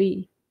would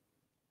be.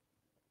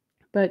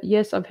 But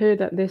yes, I've heard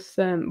that this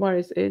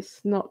virus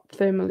is not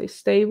thermally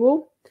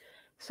stable.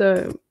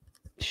 So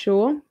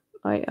sure,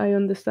 I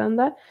understand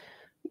that.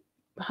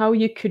 How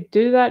you could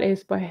do that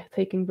is by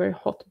taking very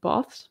hot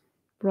baths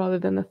rather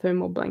than a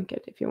thermal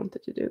blanket if you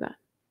wanted to do that.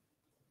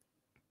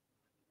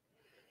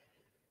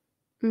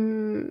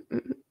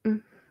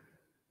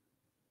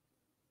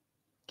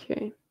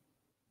 Okay.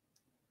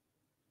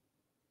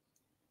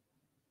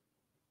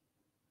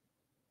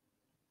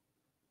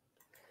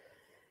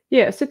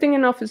 Yeah, sitting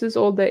in offices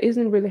all day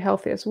isn't really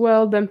healthy as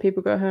well. Then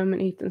people go home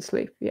and eat and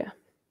sleep. Yeah.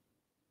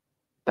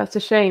 That's a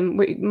shame.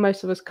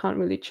 Most of us can't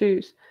really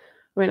choose.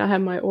 I mean, I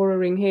have my Aura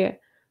ring here,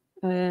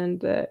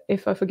 and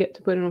if I forget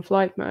to put it on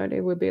flight mode,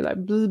 it will be like,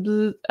 bzz,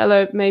 bzz,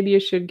 hello, maybe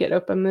you should get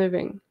up and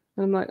moving.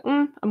 And I'm like,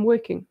 I'm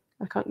working.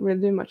 I can't really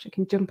do much. I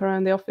can jump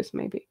around the office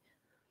maybe.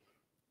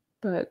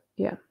 But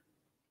yeah.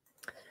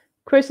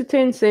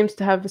 Quercetin seems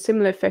to have a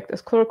similar effect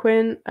as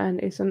chloroquine and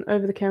is an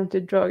over-the-counter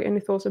drug. Any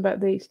thoughts about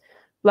these?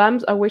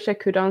 Lambs, I wish I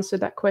could answer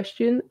that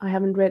question. I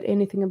haven't read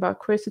anything about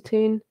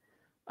quercetin.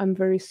 I'm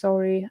very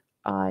sorry.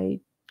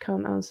 I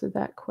can't answer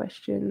that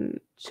question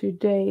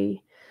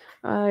today.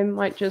 I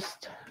might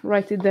just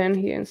write it down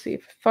here and see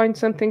if I find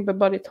something, but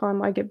by the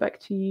time I get back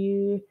to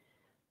you,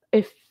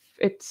 if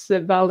it's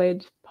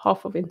valid,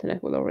 half of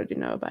internet will already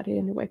know about it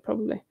anyway,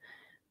 probably.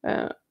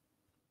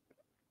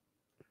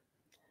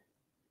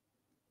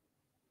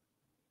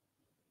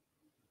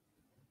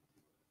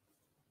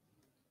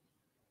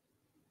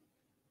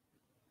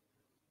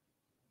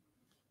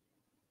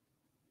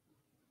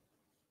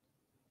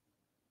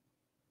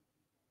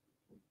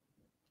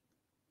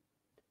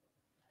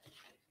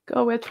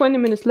 Oh, we have 20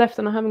 minutes left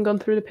and I haven't gone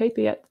through the paper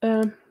yet.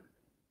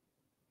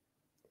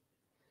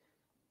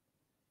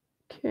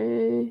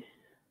 Okay.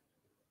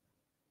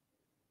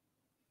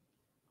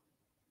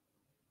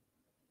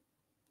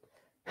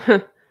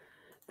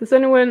 Does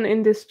anyone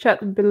in this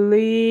chat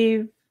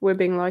believe we're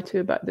being lied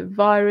to about the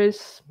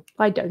virus?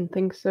 I don't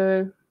think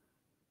so.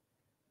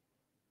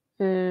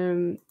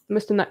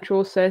 Mr.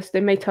 Natural says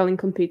they may tell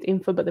incomplete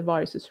info, but the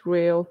virus is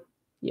real.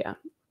 Yeah.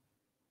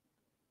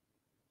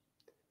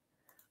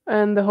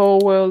 And the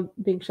whole world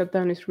being shut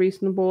down is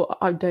reasonable.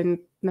 I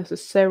don't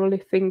necessarily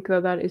think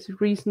that that is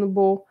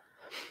reasonable.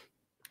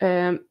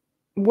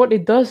 What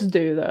it does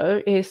do,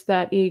 though, is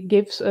that it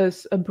gives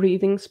us a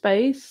breathing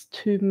space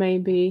to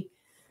maybe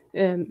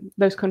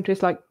those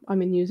countries like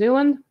I'm in New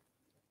Zealand,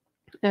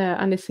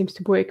 and it seems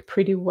to work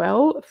pretty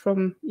well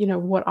from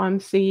what I'm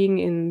seeing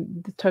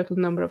in the total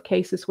number of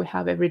cases we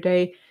have every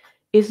day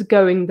is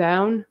going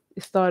down.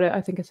 It started,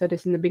 I think I said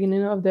this in the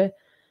beginning of the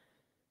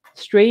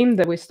stream,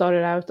 that we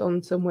started out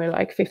on somewhere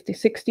like 50,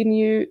 60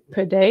 new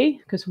per day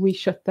because we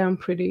shut down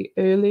pretty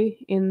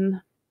early in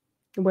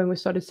when we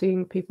started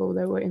seeing people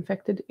that were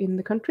infected in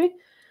the country.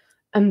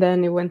 And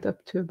then it went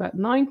up to about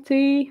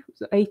 90,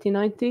 80,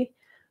 90.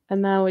 And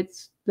now it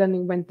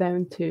went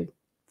down to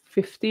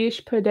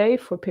 50-ish per day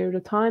for a period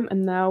of time.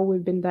 And now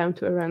we've been down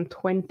to around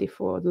 20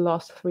 for the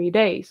last 3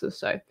 days or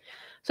so.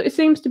 So it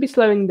seems to be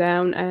slowing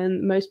down.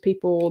 And most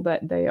people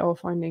that they are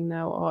finding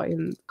now are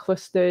in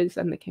clusters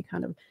and they can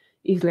kind of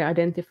easily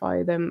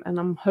identify them. And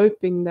I'm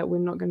hoping that we're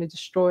not going to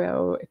destroy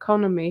our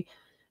economy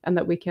and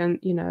that we can,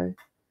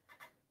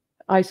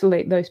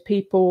 isolate those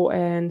people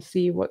and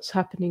see what's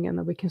happening, and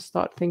that we can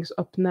start things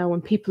up now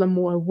when people are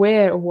more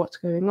aware of what's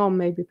going on.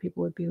 Maybe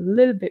people would be a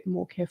little bit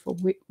more careful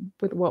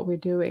with what we're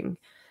doing.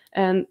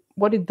 And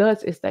what it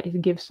does is that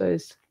it gives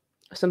us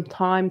some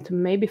time to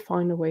maybe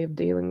find a way of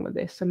dealing with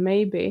this. So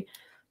maybe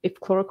if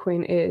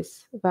chloroquine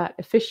is that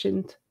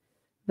efficient,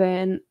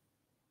 then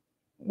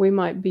we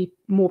might be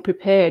more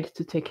prepared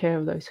to take care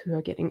of those who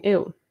are getting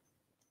ill.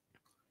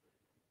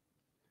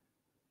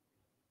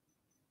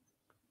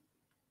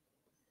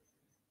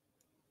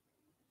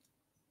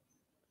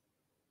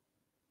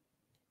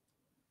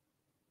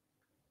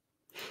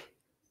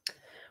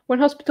 When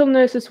hospital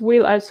nurses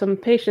wheel out some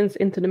patients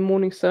into the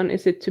morning sun,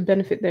 is it to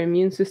benefit their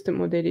immune system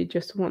or did they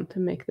just want to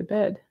make the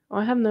bed?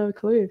 I have no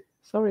clue.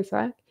 Sorry,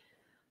 Zach.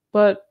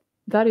 But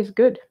that is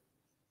good.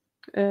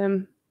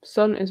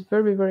 Sun is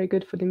very, very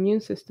good for the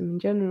immune system in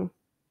general.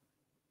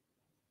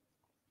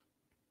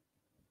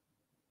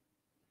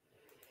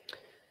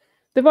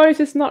 The virus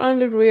is not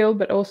only real,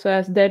 but also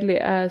as deadly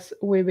as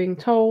we're being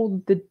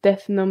told. The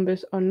death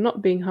numbers are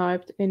not being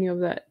hyped, any of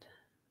that.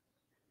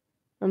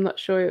 I'm not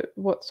sure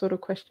what sort of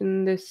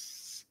question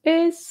this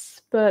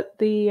is, but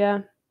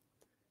yes,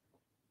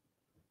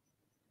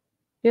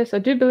 I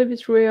do believe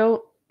it's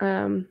real.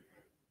 The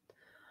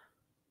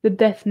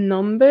death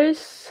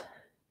numbers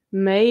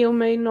may or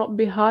may not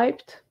be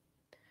hyped.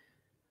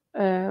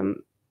 Either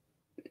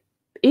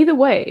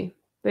way,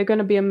 there are going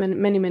to be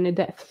many, many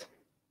deaths.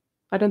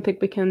 I don't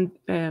think we can,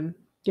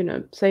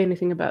 say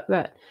anything about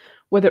that.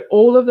 Whether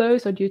all of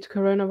those are due to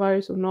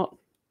coronavirus or not,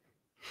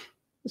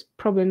 it's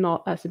probably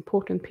not as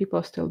important. People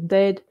are still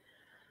dead.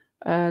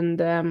 And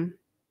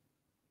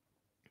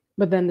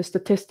but then the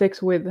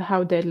statistics with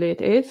how deadly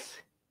it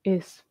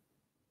is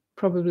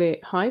probably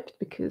hyped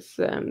because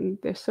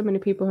there's so many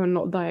people who are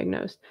not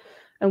diagnosed,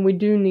 and we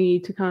do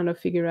need to kind of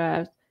figure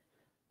out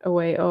a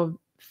way of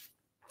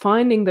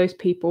finding those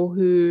people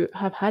who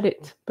have had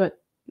it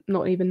but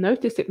not even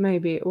noticed it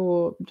maybe,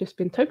 or just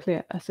been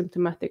totally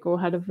asymptomatic, or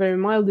had a very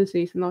mild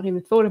disease and not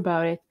even thought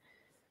about it.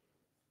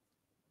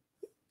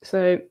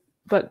 So,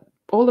 but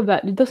all of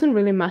that, it doesn't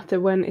really matter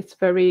when it's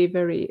very,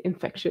 very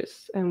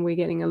infectious and we're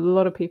getting a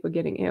lot of people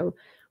getting ill.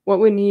 What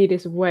we need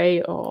is a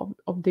way of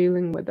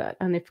dealing with that.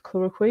 And if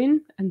chloroquine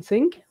and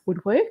zinc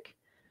would work,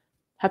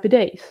 happy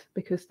days,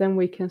 because then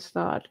we can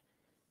start.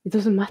 It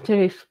doesn't matter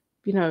if,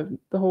 the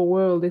whole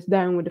world is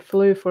down with the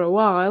flu for a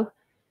while,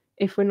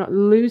 if we're not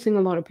losing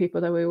a lot of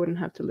people that we wouldn't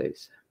have to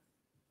lose.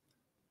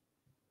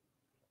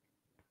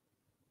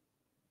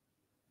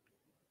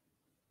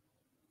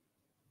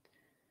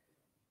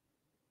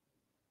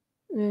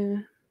 Yeah.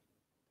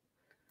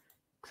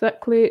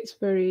 Exactly, it's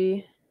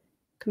very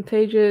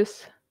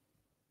contagious.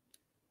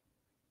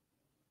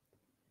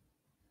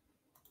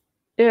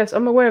 Yes,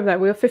 I'm aware of that.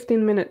 We have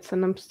 15 minutes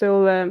and I'm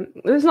still,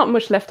 there's not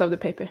much left of the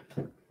paper.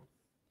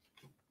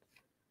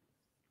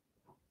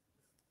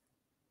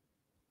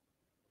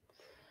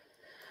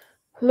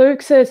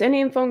 Luke says, any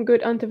info on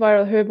good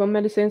antiviral herbal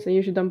medicines? I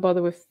usually don't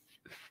bother with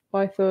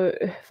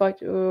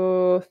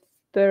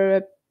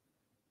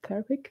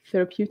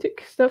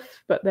therapeutic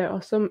stuff, but there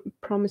are some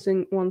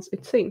promising ones,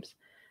 it seems.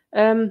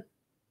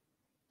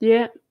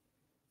 Yeah.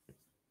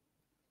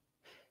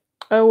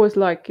 I always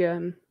like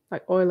oil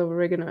of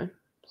oregano.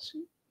 It's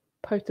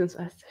potent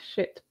as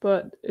shit,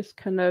 but it's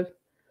kind of,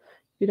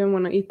 you don't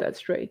want to eat that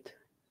straight.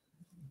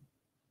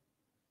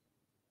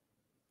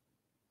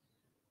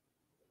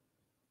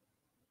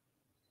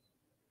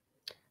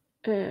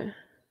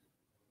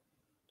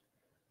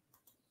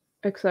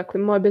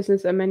 Exactly. My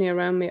business and many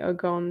around me are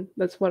gone.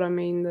 That's what I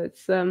mean.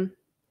 That's the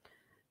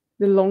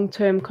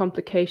long-term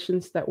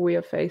complications that we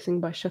are facing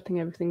by shutting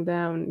everything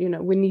down.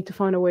 We need to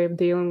find a way of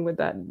dealing with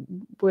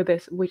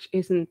this, which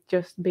isn't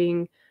just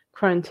being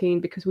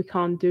quarantined, because we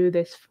can't do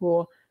this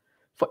for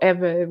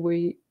forever.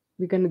 We're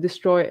going to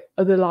destroy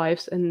other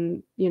lives,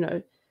 and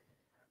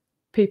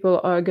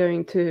people are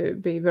going to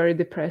be very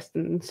depressed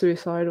and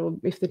suicidal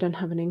if they don't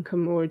have an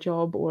income or a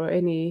job or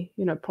any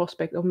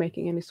prospect of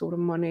making any sort of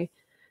money.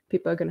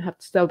 People are going to have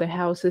to sell their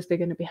houses. They're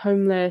going to be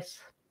homeless.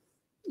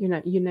 You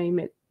name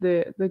it.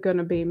 There are going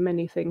to be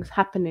many things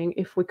happening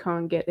if we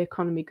can't get the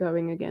economy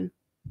going again.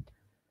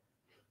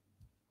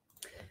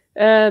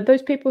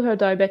 Those people who are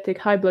diabetic,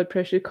 high blood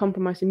pressure,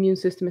 compromised immune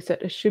system,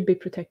 etc., should be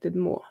protected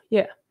more.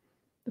 Yeah,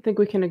 I think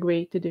we can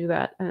agree to do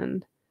that,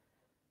 and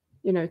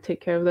take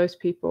care of those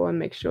people and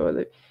make sure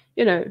that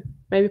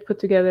maybe put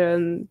together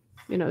and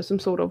some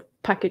sort of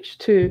package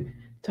to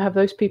have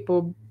those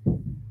people.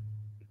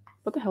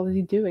 What the hell is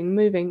he doing?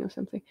 Moving or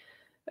something?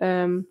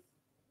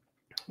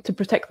 To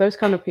protect those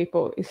kind of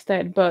people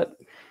instead, but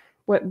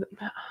we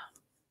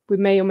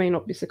may or may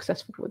not be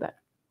successful with that.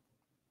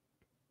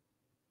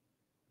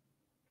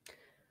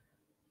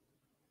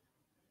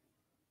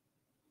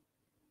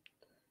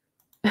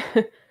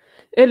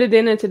 Early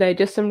dinner today,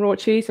 just some raw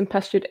cheese and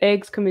pastured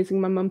eggs, convincing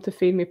my mum to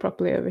feed me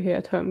properly over here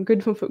at home.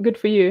 Good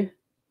for you.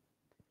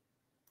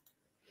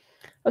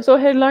 I saw a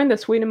headline that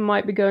Sweden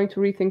might be going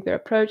to rethink their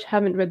approach.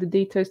 Haven't read the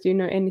details. Do you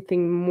know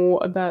anything more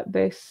about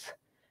this?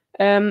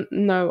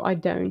 No, I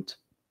don't.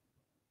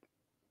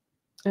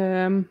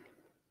 I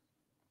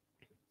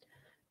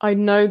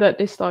know that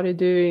they started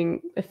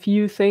doing a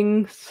few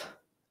things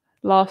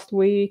last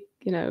week,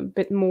 a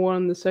bit more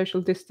on the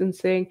social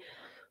distancing.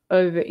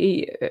 Over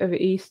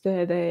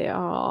Easter,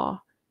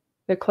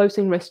 they're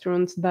closing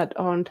restaurants that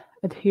aren't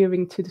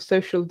adhering to the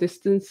social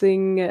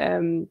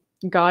distancing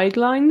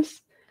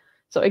guidelines.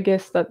 So I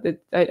guess that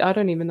I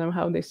don't even know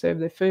how they serve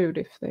their food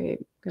if they're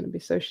going to be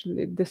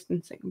socially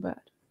distancing. But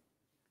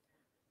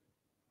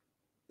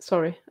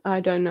sorry, I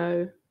don't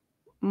know.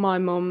 My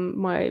mom,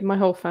 my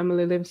whole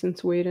family lives in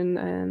Sweden,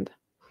 and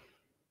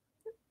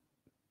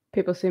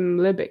people seem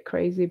a little bit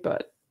crazy,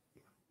 but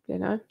they're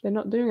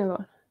not doing a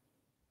lot.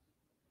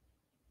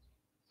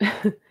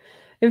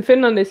 In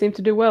Finland, they seem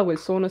to do well with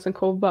saunas and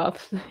cold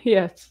baths.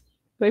 Yes,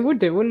 they would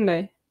do, wouldn't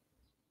they?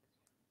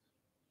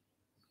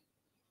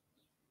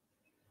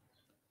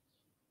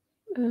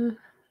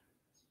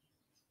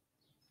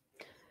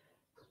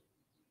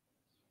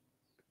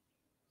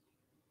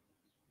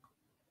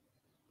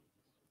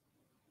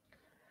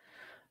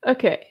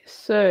 Okay,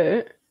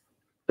 so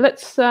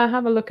let's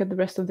have a look at the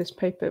rest of this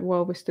paper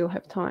while we still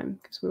have time,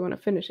 because we want to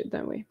finish it,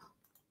 don't we?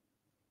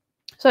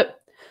 So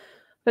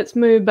let's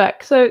move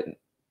back. So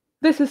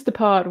this is the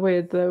part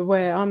with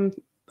where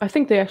I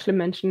think they actually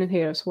mention it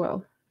here as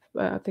well.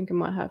 I think I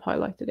might have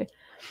highlighted it.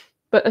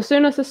 But as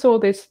soon as I saw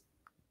this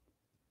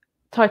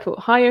title,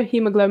 higher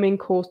hemoglobin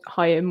caused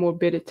higher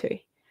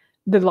morbidity,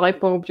 the light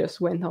bulb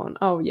just went on.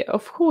 Oh yeah,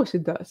 of course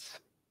it does.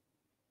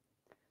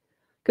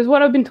 Because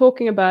what I've been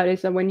talking about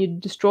is that when you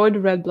destroy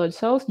the red blood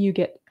cells, you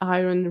get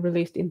iron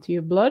released into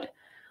your blood,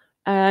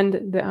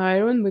 and the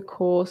iron will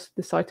cause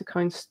the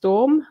cytokine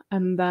storm,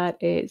 and that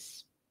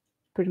is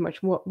pretty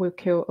much what will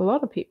kill a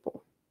lot of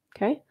people.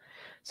 Okay,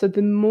 So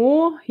the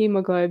more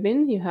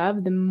hemoglobin you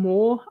have, the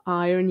more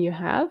iron you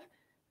have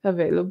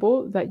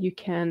available that you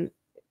can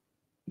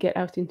get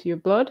out into your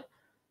blood,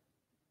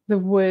 the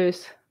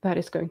worse that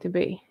is going to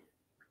be.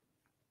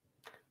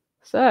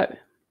 So,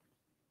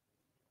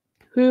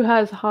 who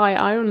has high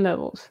iron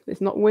levels?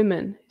 It's not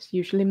women, it's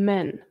usually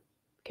men,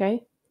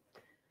 okay?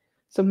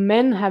 So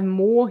men have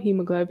more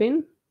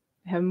hemoglobin,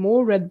 they have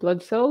more red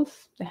blood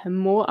cells, they have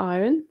more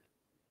iron.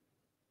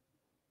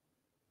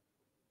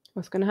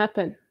 What's going to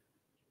happen?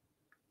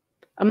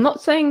 I'm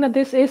not saying that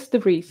this is the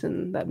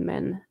reason that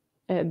men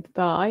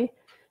die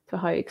to a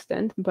high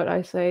extent, but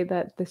I say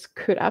that this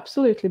could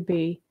absolutely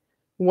be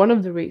one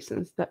of the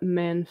reasons that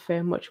men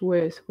fare much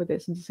worse with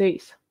this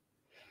disease.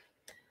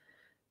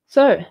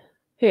 So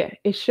here,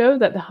 it shows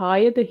that the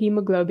higher the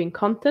hemoglobin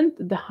content,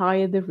 the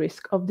higher the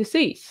risk of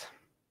disease.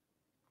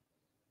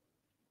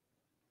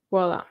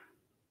 Voila.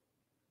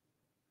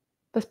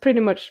 That's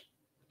pretty much,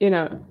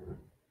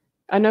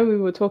 I know we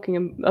were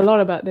talking a lot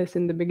about this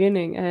in the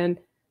beginning, and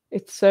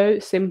it's so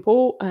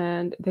simple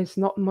and there's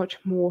not much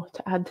more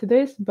to add to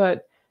this,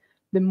 but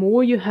the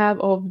more you have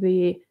of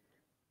the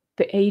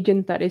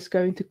agent that is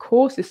going to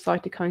cause this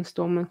cytokine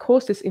storm and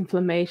cause this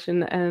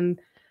inflammation and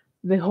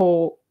the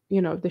whole,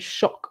 the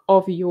shock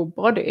of your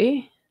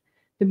body,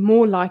 the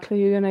more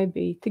likely you're going to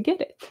be to get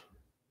it.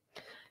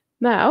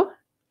 Now,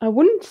 I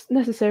wouldn't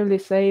necessarily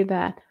say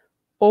that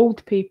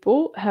old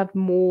people have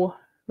more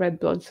red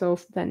blood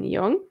cells than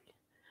young,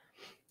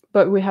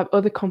 but we have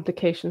other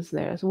complications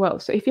there as well.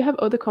 So if you have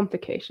other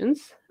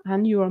complications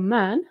and you're a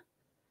man,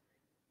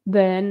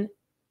 then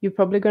you're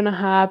probably going to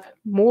have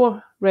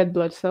more red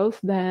blood cells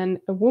than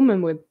a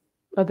woman with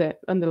other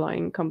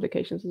underlying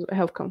complications,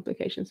 health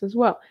complications as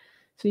well.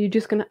 So you're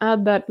just going to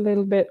add that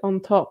little bit on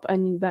top,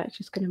 and that's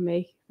just going to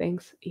make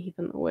things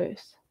even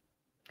worse.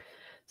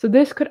 So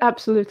this could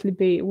absolutely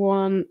be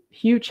one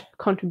huge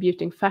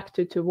contributing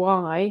factor to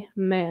why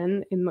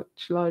men in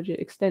much larger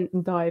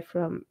extent die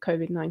from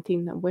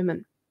COVID-19 than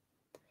women.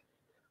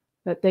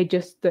 That they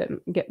just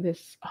get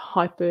this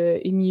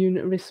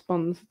hyperimmune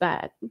response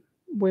that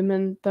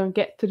women don't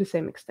get to the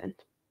same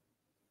extent.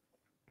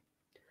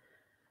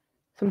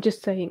 So I'm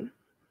just saying.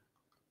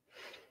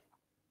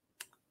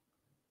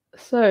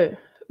 So,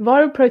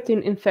 viral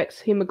protein infects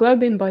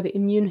hemoglobin by the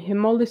immune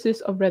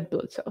hemolysis of red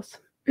blood cells.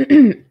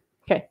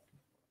 Okay.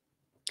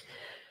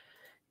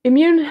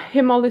 Immune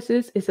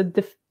hemolysis is a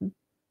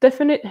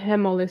definite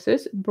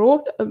hemolysis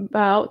brought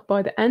about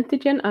by the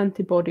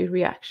antigen-antibody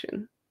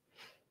reaction.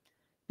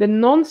 The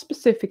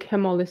non-specific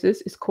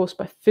hemolysis is caused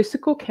by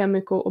physical,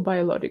 chemical, or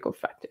biological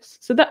factors.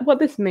 So that what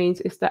this means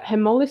is that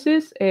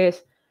hemolysis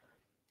is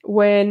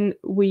when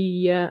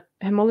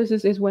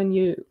hemolysis is when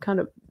you kind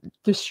of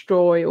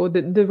destroy, or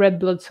the red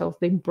blood cells,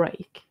 they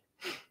break.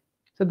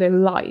 So they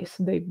lyse,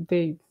 they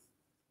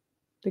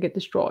get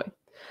destroyed.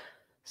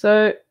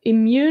 So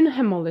immune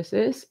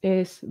hemolysis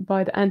is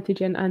by the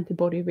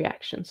antigen-antibody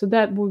reaction. So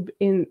that would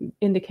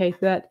indicate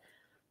that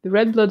the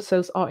red blood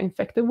cells are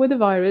infected with the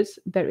virus.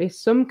 There is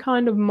some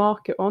kind of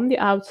marker on the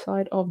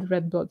outside of the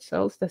red blood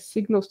cells that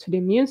signals to the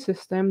immune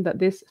system that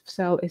this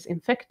cell is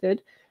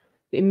infected.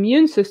 The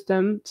immune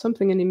system,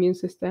 something in the immune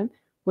system,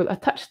 will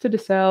attach to the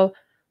cell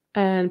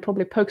and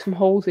probably poke some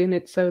holes in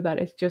it so that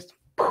it's just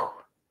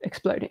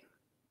exploding.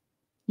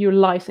 You're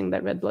lysing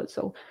that red blood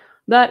cell.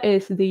 That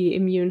is the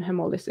immune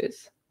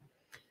hemolysis.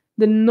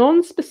 The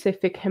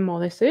non-specific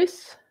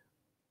hemolysis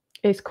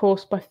is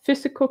caused by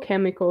physical,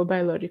 chemical, or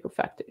biological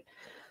factor.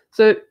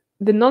 So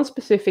the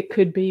non-specific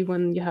could be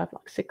when you have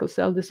like sickle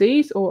cell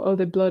disease or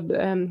other blood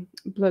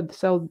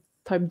cell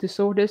type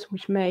disorders,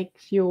 which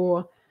makes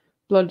your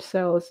blood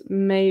cells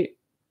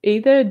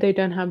either they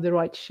don't have the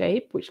right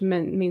shape, which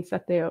means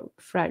that they are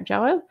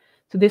fragile.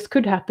 So this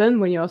could happen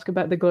when you ask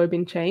about the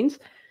globin chains.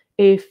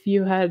 If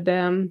you had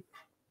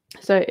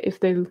so if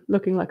they're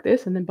looking like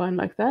this and then bind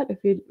like that,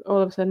 if you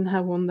all of a sudden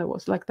have one that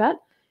was like that,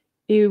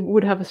 it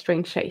would have a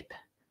strange shape.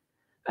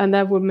 And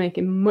that would make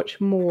it much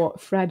more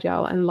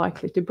fragile and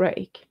likely to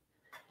break.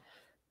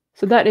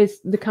 So that is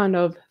the kind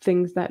of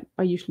things that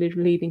are usually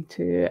leading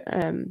to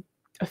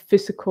a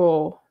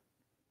physical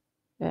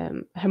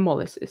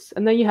hemolysis.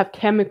 And then you have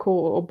chemical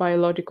or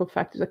biological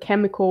factors. A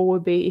chemical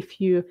would be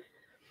if you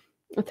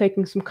are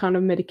taking some kind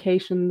of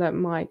medication that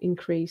might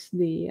increase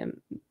the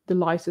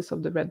lysis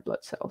of the red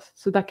blood cells.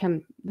 So that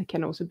can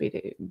also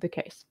be the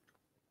case.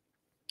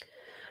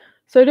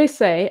 So they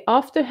say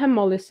after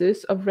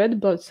hemolysis of red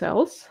blood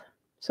cells,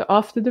 so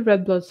after the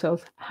red blood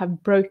cells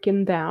have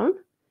broken down,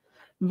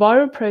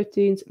 viral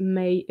proteins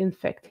may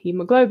infect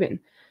hemoglobin.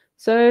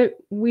 So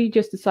we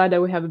just decided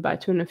that we have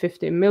about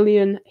 250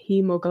 million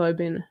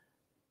hemoglobins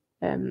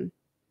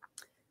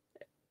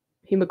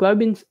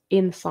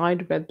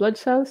inside red blood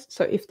cells.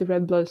 So if the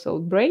red blood cell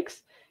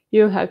breaks,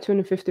 you'll have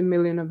 250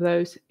 million of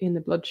those in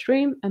the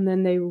bloodstream, and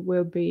then they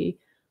will be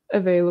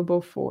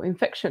available for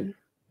infection.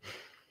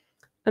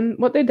 And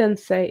what they then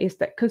say is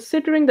that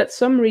considering that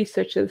some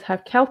researchers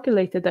have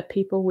calculated that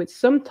people with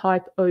some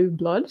type O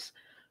bloods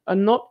are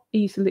not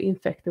easily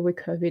infected with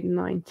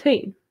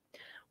COVID-19,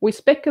 we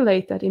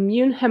speculate that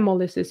immune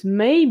hemolysis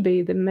may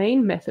be the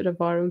main method of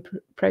viral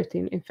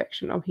protein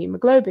infection of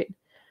hemoglobin.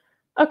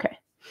 Okay,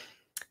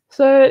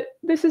 so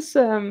this is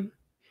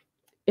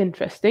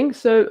interesting.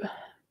 So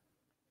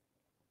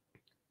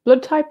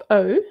blood type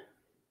O.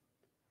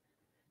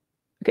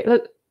 Okay,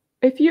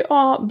 if you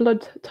are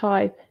blood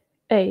type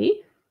A,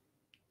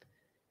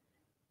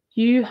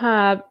 you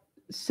have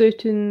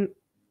certain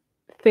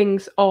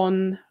things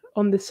on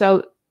the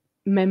cell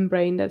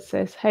membrane that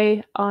says,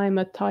 hey, I'm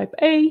a type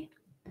A,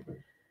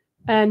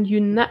 and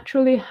you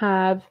naturally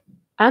have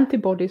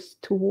antibodies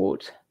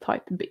towards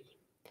type B.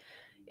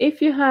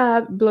 If you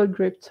have blood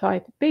group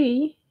type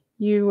B,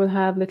 you will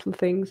have little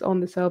things on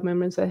the cell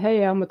membrane that say,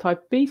 hey, I'm a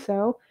type B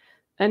cell,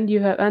 and you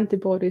have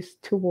antibodies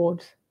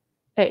towards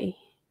A.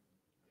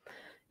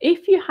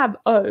 If you have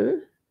O,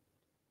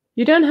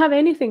 you don't have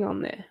anything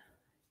on there.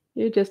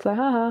 You're just like,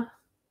 haha,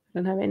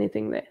 don't have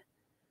anything there.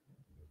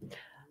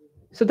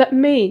 So that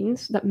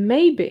means that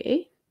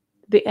maybe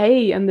the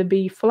A and the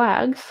B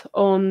flags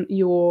on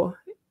your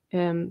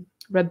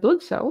red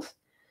blood cells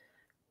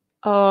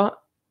are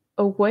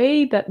a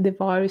way that the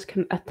virus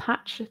can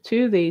attach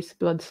to these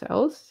blood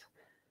cells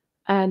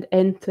and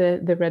enter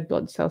the red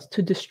blood cells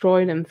to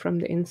destroy them from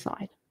the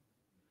inside.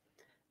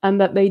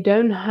 And that they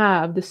don't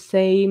have the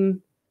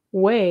same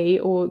way,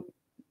 or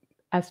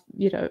as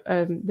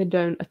they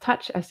don't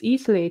attach as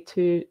easily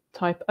to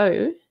type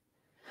O.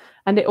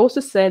 And they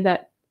also say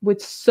that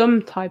with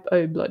some type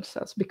O blood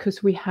cells,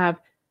 because we have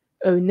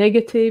O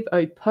negative,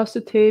 O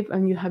positive,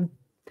 and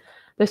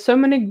there's so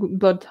many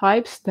blood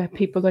types that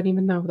people don't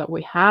even know that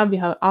we have. You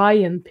have I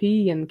and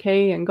P and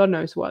K and God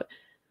knows what.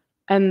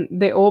 And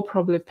they all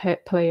probably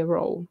play a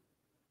role.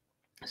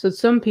 So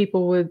some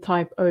people with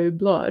type O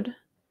blood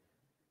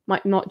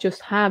might not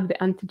just have the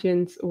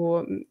antigens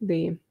or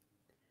the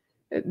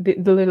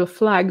little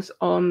flags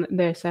on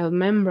their cell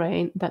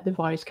membrane that the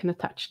virus can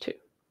attach to.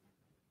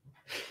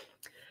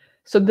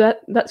 So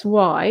that's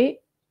why,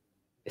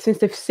 since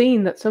they've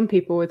seen that some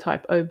people with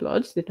type O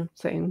bloods, they're not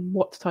saying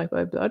what type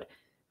O blood,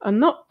 are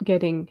not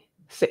getting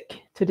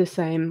sick to the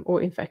same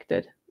or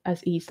infected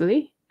as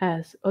easily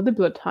as other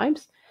blood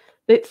types,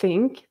 they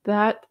think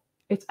that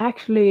it's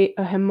actually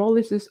a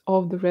hemolysis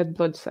of the red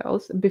blood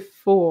cells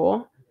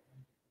before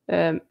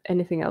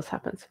anything else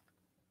happens.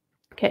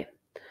 Okay,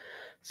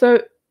 so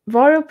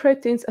viral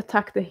proteins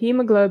attack the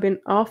hemoglobin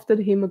after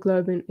the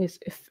hemoglobin is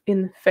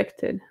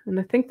infected. And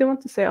I think they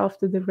want to say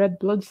after the red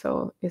blood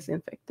cell is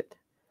infected.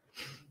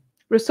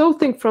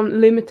 Resulting from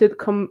limited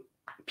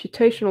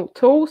computational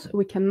tools,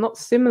 we cannot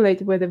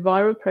simulate whether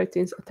viral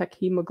proteins attack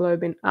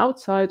hemoglobin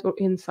outside or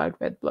inside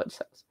red blood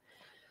cells.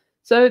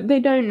 So they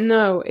don't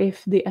know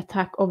if the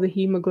attack of the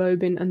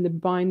hemoglobin and the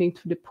binding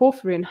to the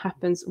porphyrin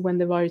happens when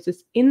the virus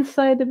is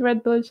inside the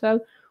red blood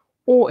cell,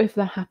 or if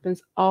that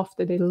happens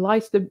after they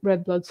lyse the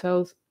red blood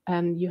cells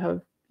and you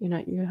have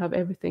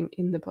everything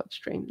in the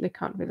bloodstream. They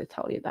can't really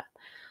tell you that.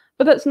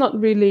 But that's not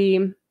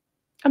really,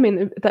 I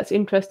mean, that's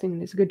interesting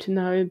and it's good to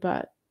know,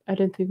 but I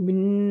don't think we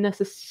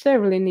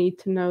necessarily need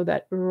to know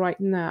that right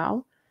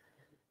now.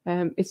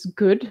 It's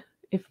good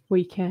if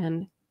we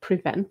can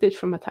prevent it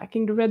from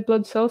attacking the red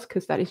blood cells,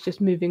 because that is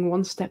just moving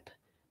one step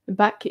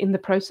back in the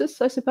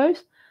process, I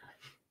suppose.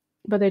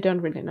 But they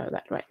don't really know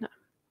that right now.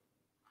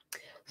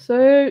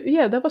 So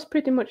yeah, that was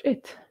pretty much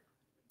it.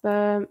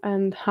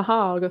 And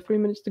haha, I've got 3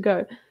 minutes to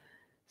go.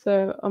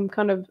 So I'm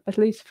kind of at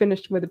least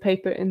finished with the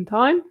paper in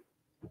time.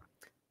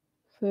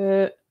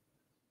 So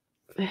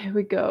here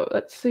we go.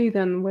 Let's see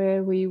then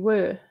where we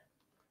were.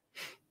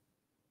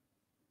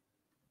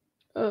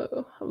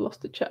 Oh, I've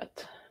lost the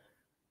chat.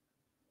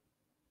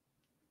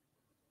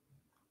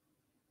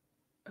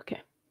 Okay.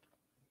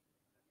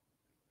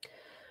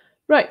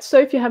 Right, so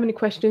if you have any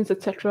questions,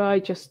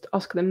 etc., just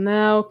ask them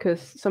now, because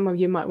some of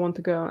you might want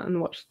to go and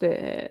watch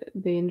the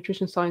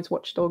Nutrition Science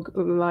Watchdog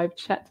live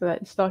chat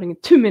that is starting in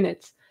 2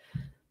 minutes.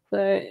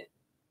 So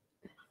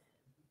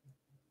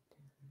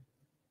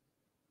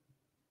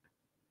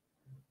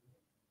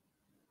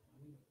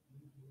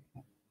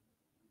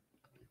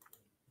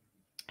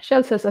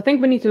Shell says, I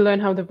think we need to learn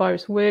how the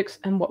virus works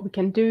and what we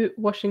can do.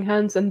 Washing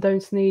hands and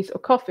don't sneeze or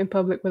cough in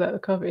public without a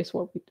cover is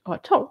what we are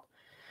told.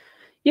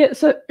 Yeah,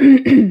 so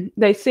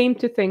they seem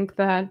to think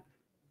that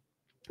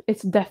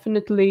it's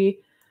definitely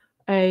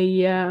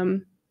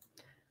it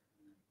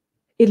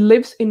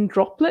lives in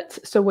droplets.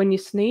 So when you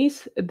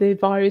sneeze, the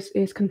virus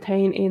is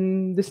contained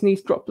in the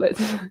sneeze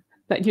droplets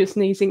that you're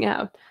sneezing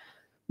out.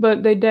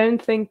 But they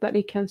don't think that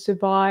it can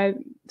survive.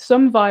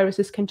 Some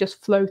viruses can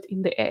just float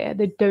in the air.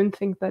 They don't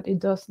think that it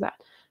does that.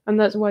 And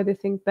that's why they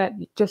think that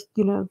just,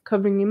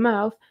 covering your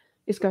mouth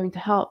is going to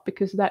help,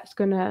 because that's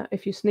going to,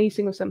 if you're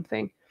sneezing or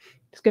something,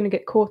 it's going to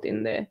get caught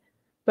in there.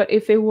 But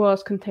if it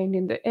was contained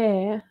in the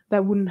air,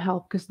 that wouldn't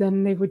help, because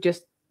then they would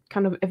just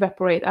kind of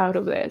evaporate out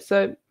of there.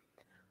 So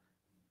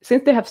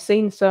since they have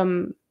seen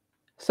some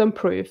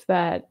proof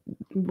that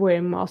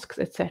wearing masks,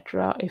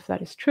 etc., if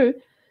that is true,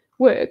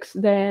 works,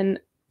 then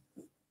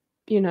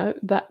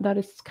that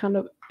is kind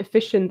of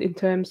efficient in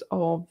terms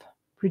of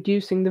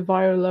reducing the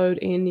viral load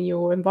in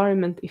your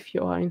environment if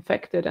you are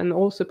infected, and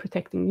also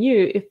protecting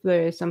you if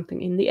there is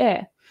something in the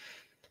air.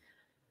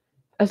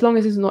 As long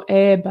as it's not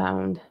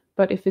airbound,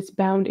 but if it's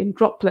bound in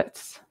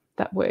droplets,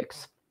 that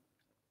works.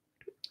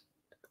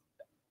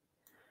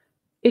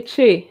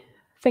 Itchy,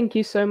 thank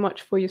you so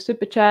much for your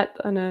super chat.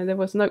 I know there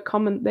was no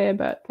comment there,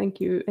 but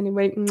thank you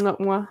anyway. Mwah,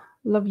 mwah.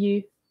 Love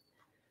you.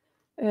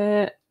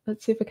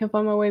 Let's see if I can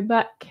find my way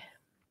back.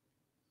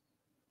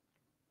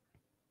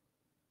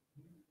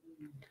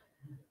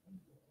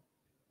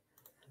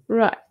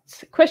 Right,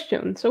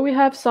 question. So we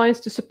have science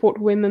to support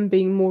women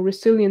being more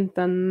resilient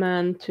than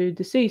men to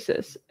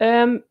diseases.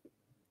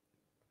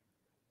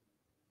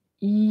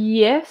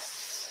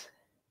 Yes,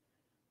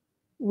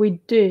 we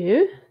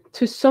do,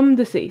 to some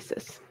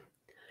diseases.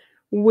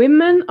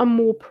 Women are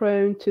more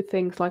prone to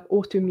things like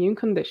autoimmune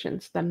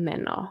conditions than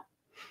men are,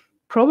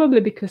 probably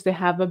because they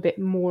have a bit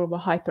more of a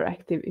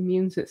hyperactive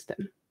immune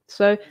system.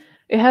 So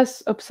it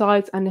has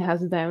upsides and it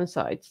has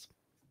downsides.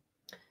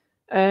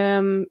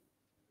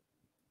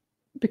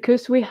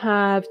 Because we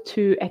have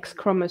two X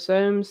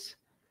chromosomes,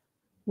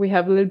 we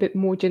have a little bit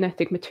more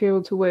genetic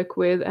material to work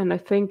with, and I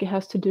think it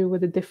has to do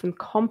with the different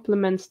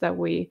complements that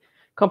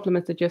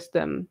complements are just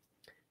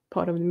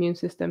part of the immune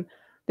system,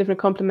 different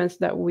complements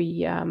that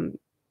we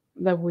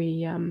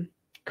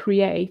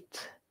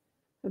create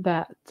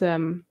that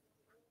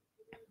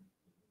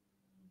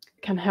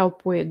can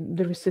help with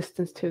the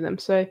resistance to them.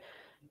 So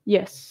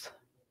yes,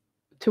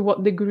 to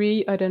what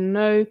degree, I don't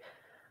know.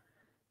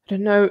 I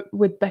don't know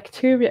with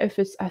bacteria if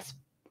it's as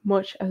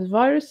much as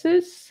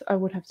viruses. I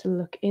would have to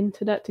look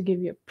into that to give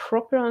you a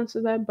proper answer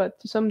there, but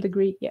to some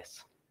degree,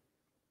 yes.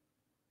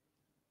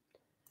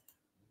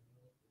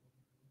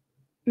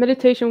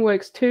 Meditation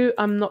works too.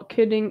 I'm not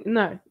kidding.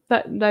 No,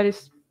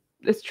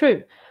 it's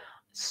true.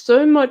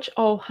 So much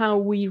of how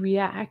we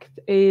react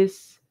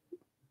is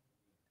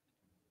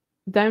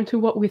down to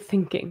what we're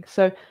thinking.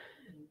 So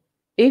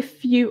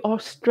if you are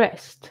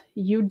stressed,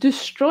 you're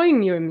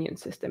destroying your immune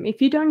system.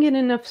 If you don't get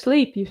enough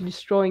sleep, you're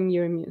destroying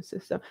your immune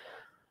system.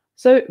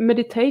 So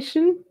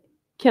meditation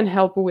can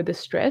help with the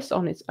stress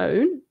on its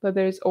own, but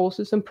there's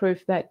also some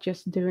proof that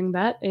just doing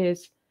that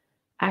is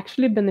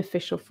actually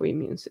beneficial for your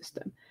immune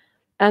system.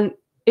 And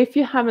if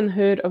you haven't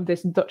heard of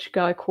this Dutch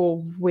guy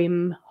called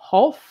Wim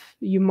Hof,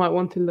 you might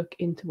want to look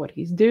into what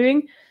he's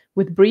doing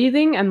with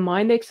breathing and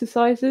mind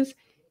exercises.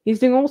 He's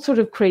doing all sort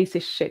of crazy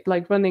shit,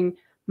 like running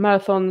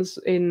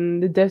marathons in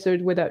the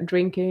desert without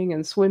drinking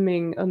and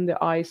swimming under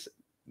ice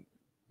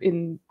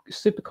in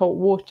super cold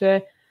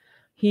water.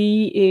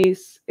 He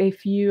is,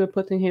 if you are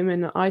putting him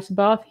in an ice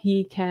bath,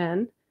 he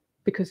can,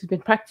 because he's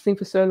been practicing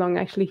for so long,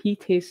 actually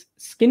heat his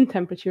skin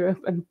temperature up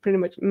and pretty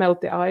much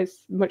melt the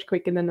ice much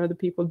quicker than other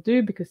people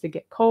do because they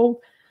get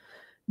cold.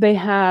 They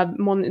have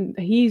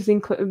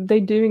they're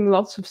doing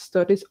lots of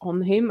studies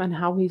on him and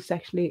how he's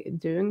actually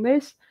doing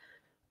this.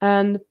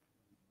 And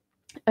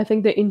I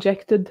think they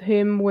injected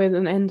him with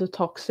an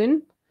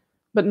endotoxin,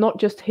 but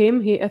not just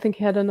him. I think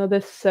he had another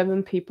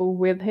 7 people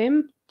with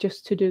him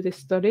just to do this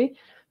study.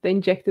 They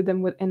injected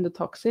them with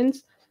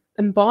endotoxins.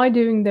 And by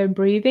doing their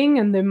breathing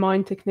and their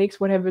mind techniques,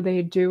 whatever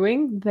they're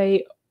doing,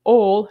 they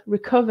all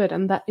recovered,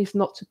 and that is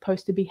not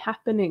supposed to be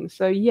happening.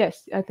 So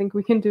yes, I think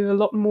we can do a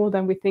lot more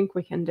than we think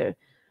we can do.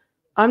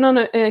 I'm not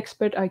an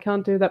expert. I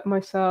can't do that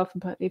myself,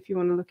 but if you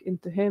want to look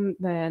into him,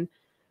 then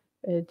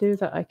do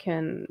that. I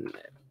can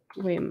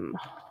Wim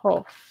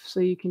Hof, so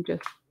you can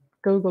just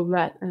Google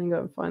that and go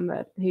and find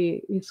that.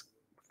 He's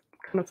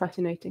kind of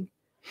fascinating.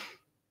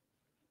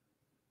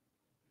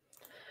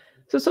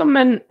 So some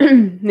men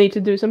need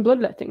to do some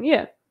bloodletting.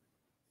 Yeah,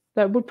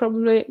 that would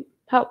probably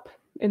help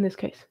in this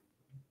case.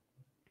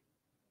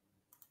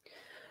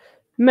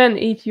 Men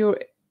eat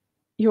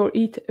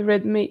eat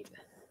red meat.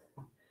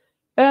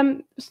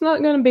 It's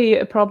not going to be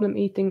a problem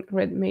eating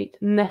red meat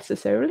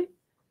necessarily,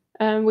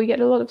 and we get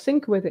a lot of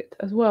zinc with it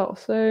as well.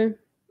 So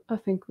I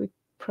think we're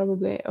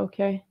probably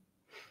okay.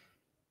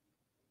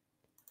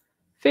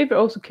 Fever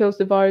also kills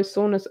the virus.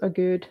 Saunas are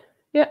good.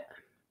 Yeah,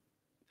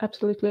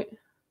 absolutely.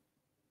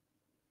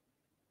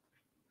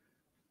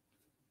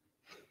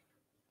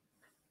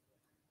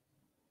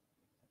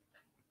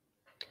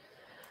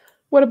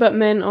 What about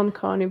men on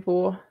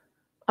carnivore?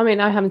 I mean,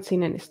 I haven't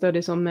seen any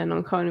studies on men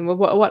on carnivore.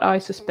 What I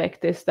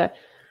suspect is that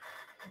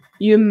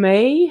you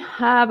may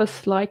have a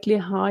slightly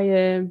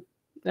higher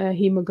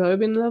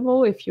hemoglobin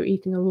level if you're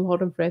eating a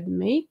lot of red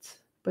meat,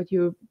 but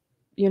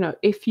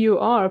if you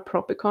are a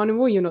proper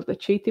carnivore, you're not a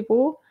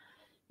cheativore,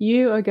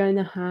 you are going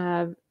to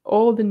have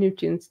all the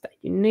nutrients that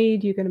you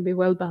need. You're going to be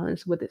well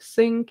balanced with the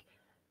zinc.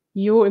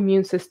 Your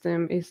immune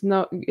system is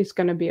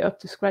going to be up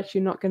to scratch.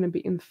 You're not going to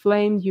be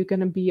inflamed. You're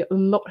going to be a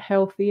lot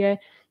healthier.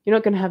 You're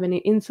not going to have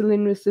any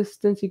insulin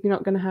resistance. You're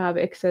not going to have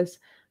excess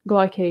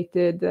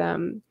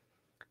glycated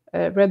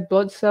red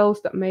blood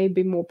cells that may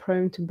be more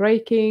prone to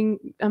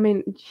breaking. I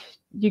mean,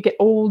 you get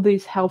all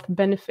these health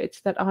benefits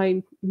that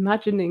I'm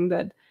imagining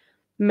that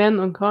men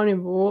on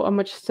carnivore are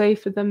much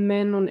safer than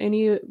men on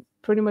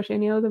pretty much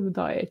any other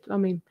diet. I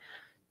mean,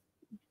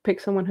 pick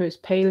someone who is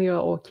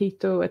paleo or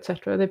keto,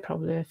 etc., they're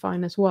probably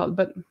fine as well.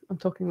 But I'm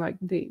talking like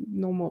the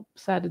normal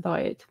SAD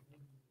diet.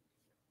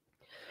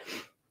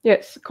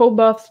 Yes, cold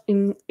baths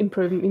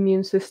improve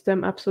immune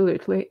system,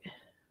 absolutely.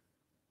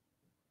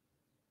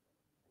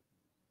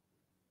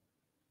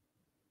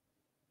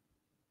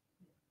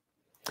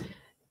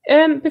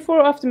 Before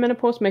or after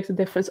menopause makes a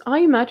difference. I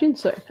imagine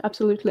so,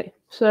 absolutely.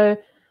 So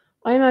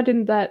I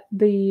imagine that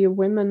the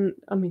women,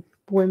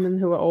 women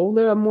who are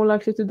older are more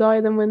likely to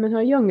die than women who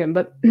are younger,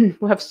 but we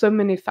have so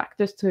many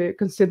factors to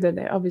consider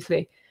there.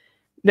 Obviously,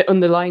 the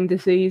underlying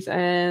disease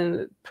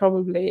and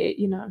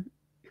probably,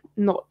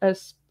 not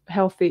as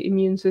healthy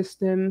immune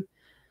system,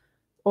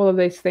 all of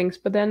these things.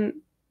 But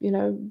then,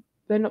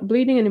 they're not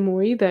bleeding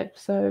anymore either,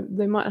 so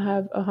they might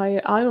have a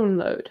higher iron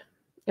load,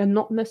 and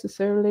not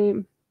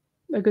necessarily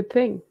a good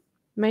thing.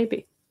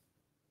 Maybe.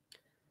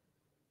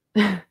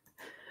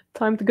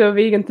 Time to go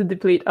vegan to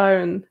deplete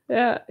iron.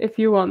 Yeah, if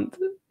you want.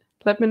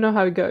 Let me know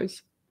how it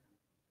goes.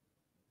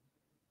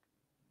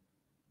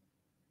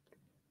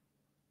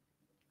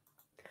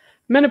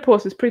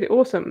 Menopause is pretty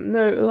awesome.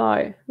 No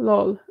lie.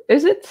 Lol.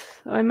 Is it?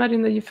 I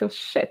imagine that you feel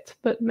shit,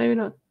 but maybe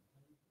not.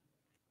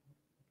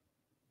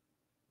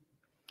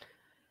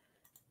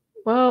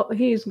 Well,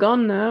 he's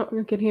gone now.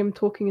 You can hear him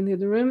talking in the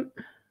other room.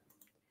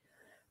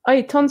 I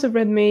eat tons of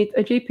red meat.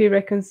 A GP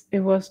reckons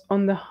it was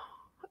on the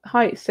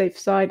high safe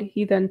side.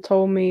 He then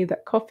told me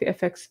that coffee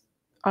affects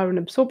iron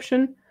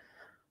absorption.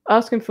 I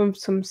asked him for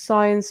some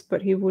science, but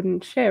he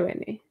wouldn't share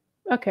any.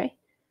 Okay.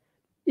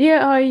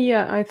 Yeah,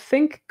 I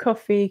think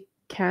coffee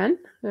can.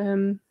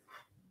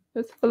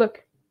 Let's have a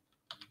look.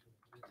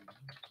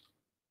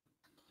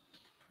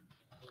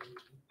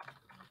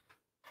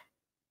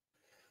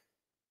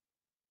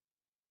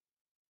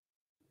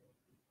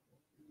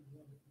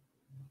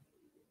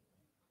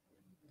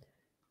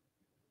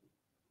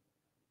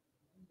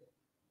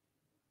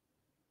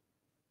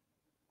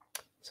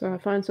 So I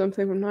found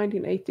something from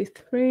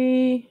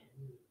 1983.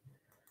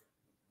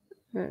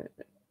 There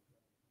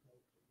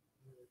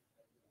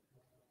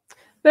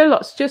are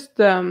lots. Just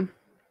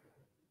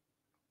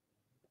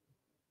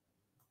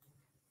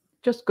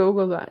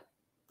Google that,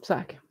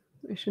 Zach.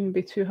 It shouldn't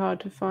be too hard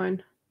to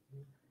find.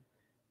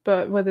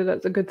 But whether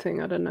that's a good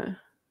thing, I don't know.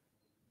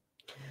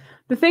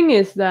 The thing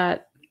is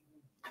that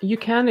you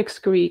can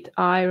excrete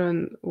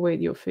iron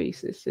with your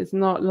feces. It's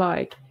not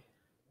like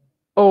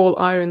all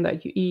iron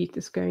that you eat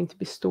is going to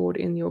be stored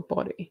in your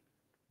body.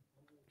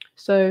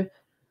 So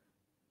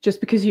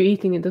just because you're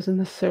eating it doesn't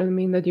necessarily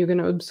mean that you're going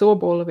to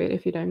absorb all of it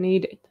if you don't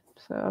need it.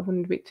 So I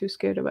wouldn't be too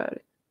scared about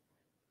it.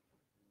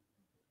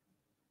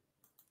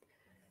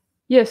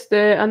 Yes,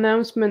 the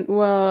announcement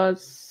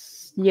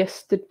was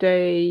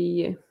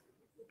yesterday.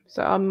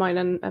 So I might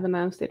have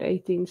announced it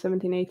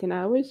 17, 18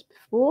 hours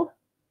before.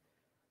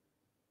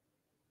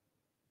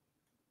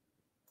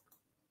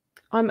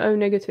 I'm O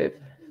negative.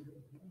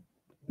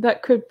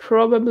 That could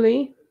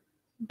probably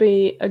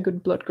be a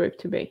good blood group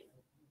to be.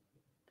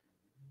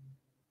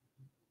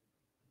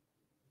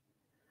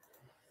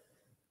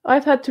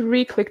 I've had to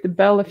re-click the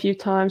bell a few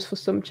times for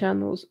some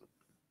channels.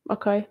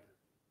 Okay.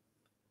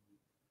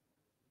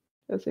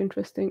 That's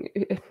interesting.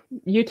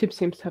 YouTube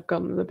seems to have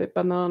gone a little bit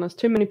bananas.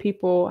 Too many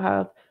people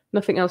have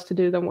nothing else to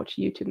do than watch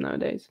YouTube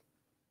nowadays.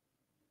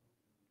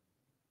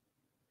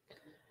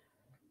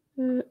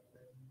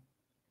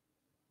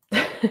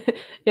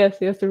 Yes,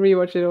 he has to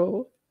rewatch it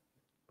all.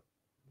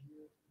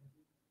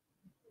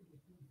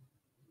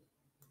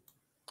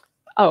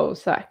 Oh,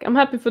 Zach, I'm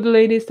happy for the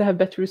ladies to have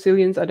better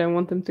resilience. I don't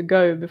want them to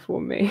go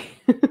before me.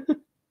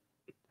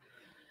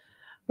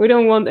 We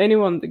don't want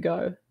anyone to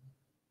go.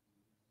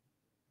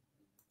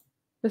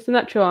 That's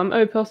natural. I'm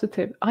O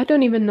positive. I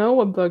don't even know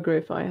what blood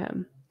group I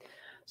am.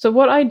 So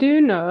what I do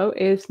know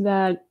is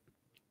that.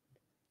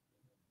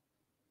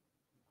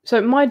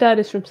 So my dad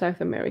is from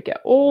South America.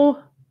 All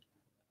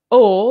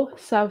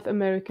South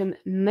American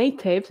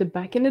natives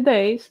back in the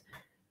days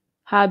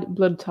had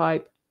blood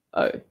type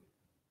O.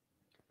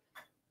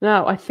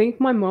 Now, I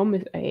think my mom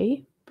is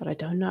A, but I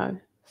don't know.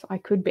 So I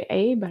could be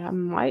A, but I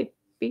might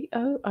be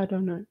O. I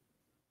don't know.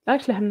 I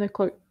actually have no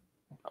clue.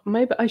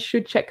 Maybe I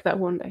should check that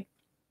one day.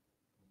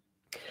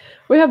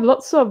 We have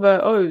lots of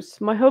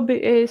O's. My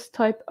hobby is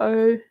type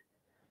O,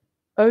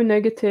 O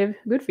negative.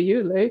 Good for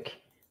you, Luke.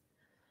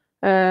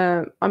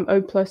 I'm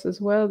O plus as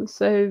well.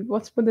 So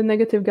what's with the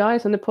negative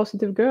guys and the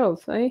positive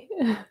girls, eh?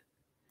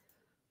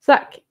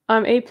 Zach,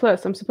 I'm A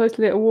plus. I'm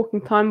supposedly a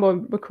walking time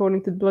bomb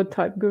according to the blood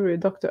type guru,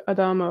 Dr.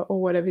 Adama,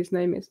 or whatever his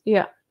name is.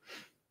 Yeah.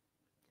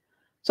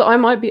 So I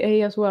might be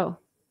A as well.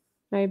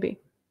 Maybe.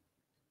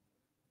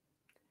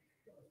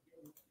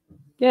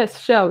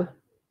 Yes, Shell.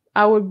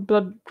 Our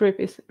blood group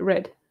is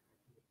red.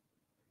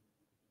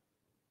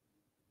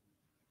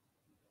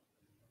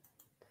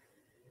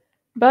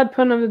 Bad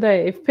pun of the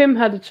day. If Pim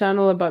had a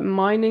channel about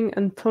mining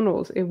and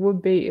tunnels, it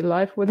would be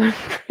life without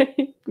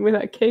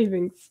without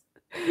cavings.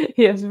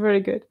 Yes,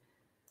 very good.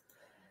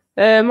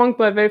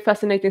 Monkmo, very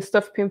fascinating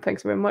stuff, Pim.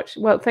 Thanks very much.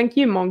 Well, thank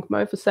you,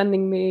 Monkmo, for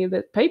sending me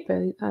the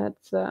paper.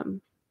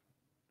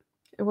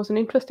 It was an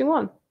interesting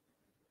one.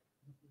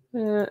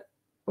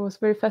 It was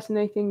very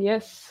fascinating.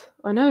 Yes,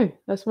 I know.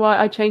 That's why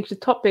I changed the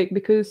topic,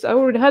 because I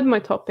already had my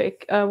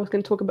topic. I was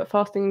going to talk about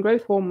fasting and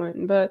growth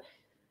hormone, but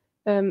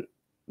um,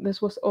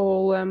 this was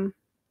all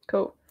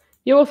cool.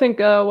 You all think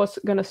I was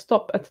going to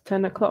stop at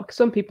 10 o'clock.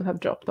 Some people have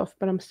dropped off,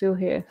 but I'm still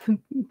here.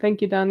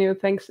 Thank you, Daniel.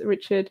 Thanks,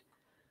 Richard.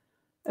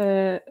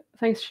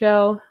 Thanks,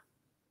 Shell.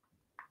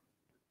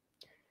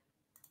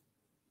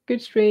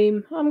 Good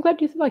stream. I'm glad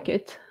you like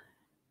it.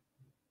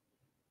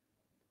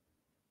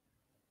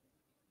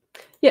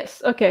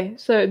 Yes, okay.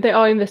 So they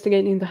are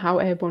investigating into how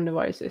airborne the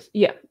virus is.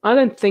 Yeah, I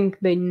don't think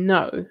they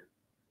know,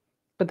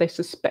 but they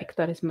suspect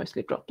that it's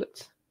mostly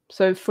droplets.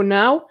 So for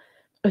now,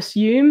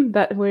 assume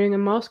that wearing a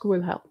mask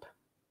will help.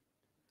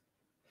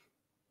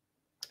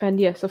 And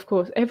yes, of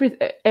course,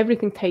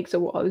 everything takes a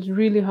while. It's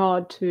really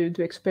hard to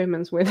do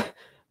experiments with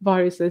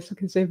viruses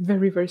because they're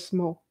very, very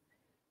small.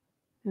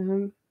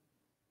 No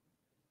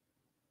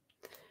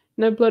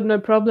blood, no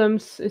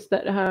problems. Is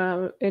that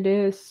how it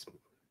is?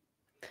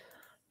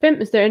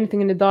 Pim, is there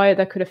anything in the diet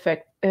that could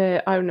affect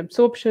iron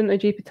absorption? A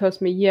GP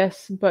tells me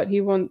yes, but he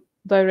won't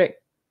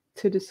direct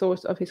to the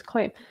source of his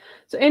claim.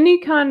 So any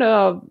kind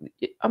of,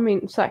 I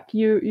mean, Zach,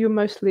 you're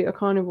mostly a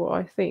carnivore,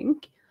 I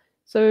think.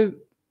 So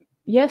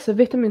yes, a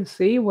vitamin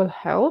C will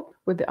help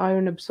with the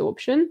iron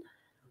absorption,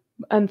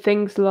 and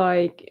things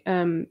like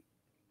any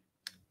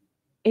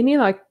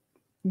like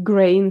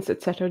grains,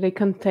 etc. They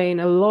contain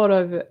a lot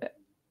of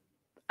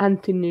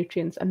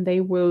anti-nutrients, and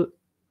they will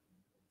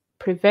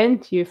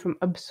prevent you from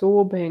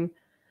absorbing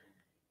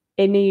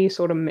any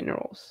sort of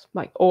minerals,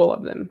 like all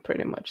of them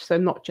pretty much. So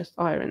not just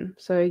iron.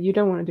 So you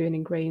don't want to do any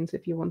grains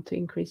if you want to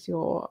increase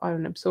your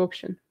iron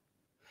absorption.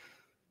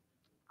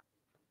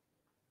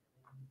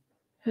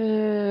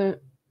 So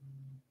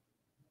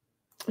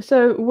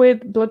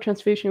with blood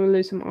transfusion, we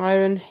lose some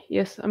iron.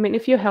 Yes, I mean,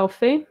 if you're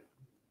healthy,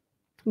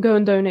 go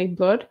and donate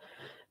blood.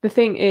 The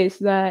thing is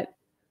that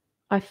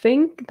I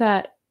think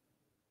that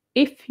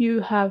if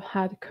you have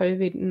had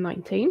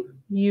COVID-19,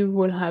 you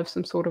will have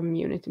some sort of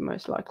immunity,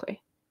 most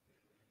likely.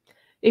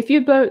 If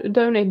you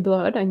donate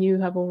blood and you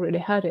have already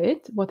had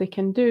it, what they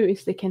can do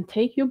is they can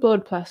take your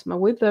blood plasma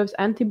with those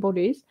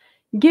antibodies,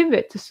 give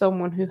it to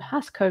someone who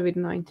has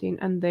COVID-19,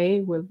 and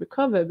they will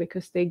recover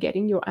because they're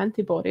getting your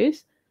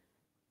antibodies.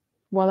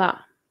 Voila.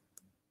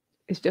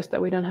 It's just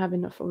that we don't have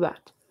enough of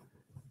that.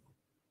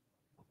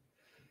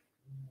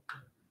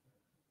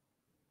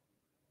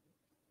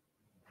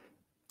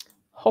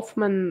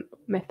 Hoffman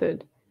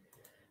method.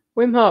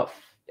 Wim Hof.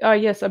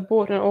 Yes, I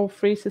bought an old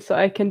freezer so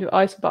I can do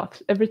ice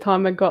baths. Every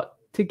time I got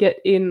to get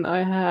in,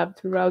 I have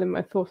to rally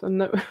my thoughts. And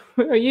no,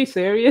 are you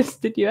serious?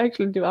 Did you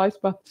actually do ice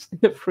baths in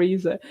the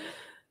freezer?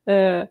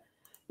 Yeah,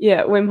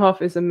 Wim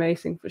Hof is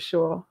amazing for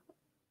sure.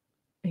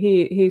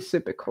 He's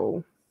super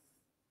cool.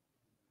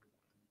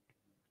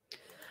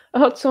 A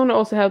hot sauna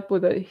also help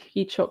with the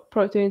heat shock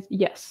proteins.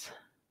 Yes.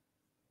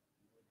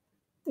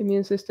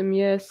 Immune system.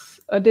 Yes.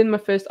 I did my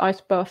first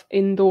ice bath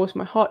indoors.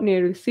 My heart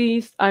nearly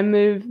ceased. I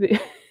moved the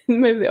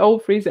moved the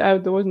old freezer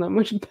outdoors. Not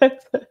much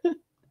better.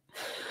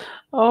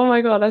 Oh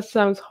my god, that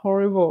sounds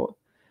horrible.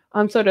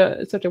 I'm such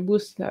a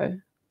wuss though.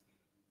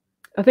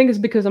 I think it's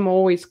because I'm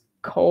always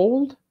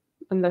cold,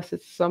 unless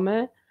it's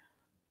summer.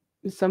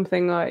 It's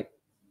something like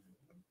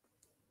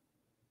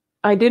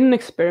I did an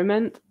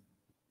experiment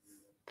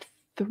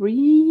 3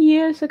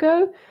 years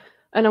ago,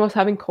 and I was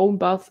having cold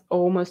baths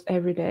almost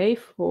every day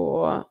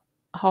for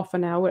half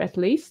an hour at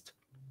least.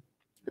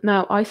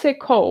 Now I say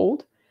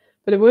cold,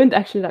 but it weren't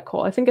actually that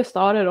cold. I think I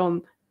started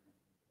on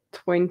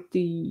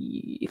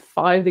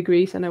 25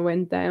 degrees and I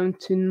went down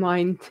to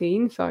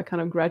 19, so I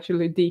kind of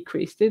gradually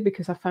decreased it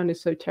because I found it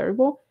so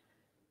terrible.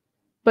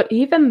 But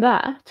even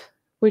that,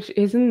 which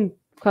isn't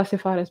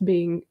classified as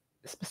being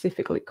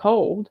specifically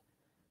cold,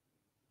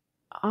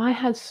 I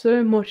had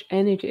so much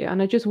energy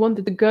and I just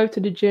wanted to go to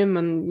the gym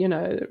and,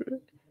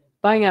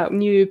 bang out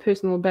new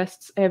personal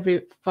bests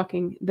every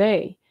fucking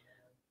day.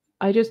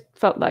 I just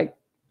felt like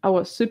I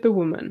was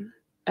Superwoman.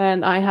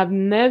 And I have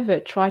never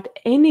tried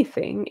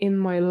anything in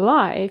my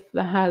life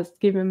that has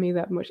given me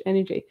that much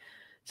energy.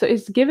 So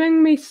it's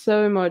giving me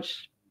so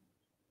much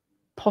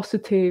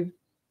positive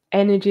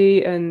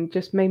energy and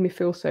just made me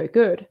feel so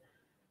good.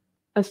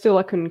 And still,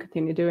 I couldn't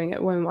continue doing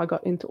it when I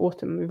got into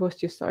autumn. It was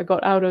just, I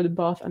got out of the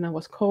bath and I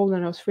was cold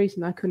and I was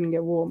freezing. I couldn't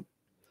get warm.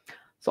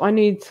 So I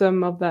need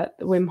some of that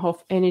Wim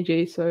Hof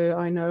energy so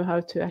I know how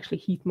to actually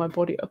heat my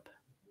body up.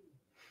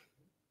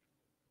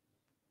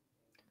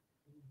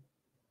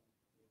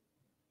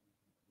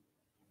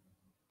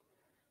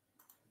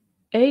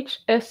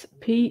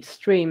 HSP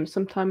stream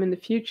sometime in the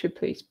future,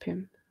 please,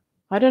 Pim.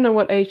 I don't know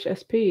what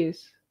HSP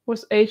is.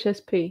 What's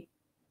HSP?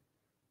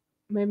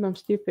 Maybe I'm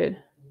stupid.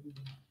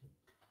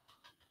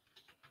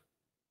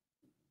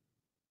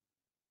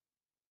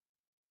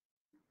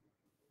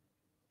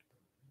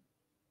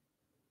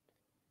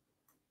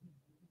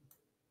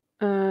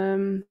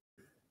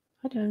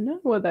 I don't know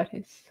what that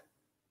is.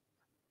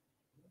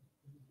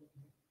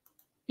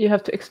 You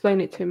have to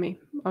explain it to me.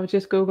 I was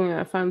just Googling it.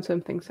 I found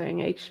something saying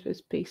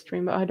HSP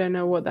stream, but I don't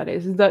know what that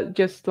is. Is that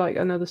just like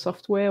another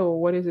software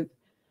or what is it?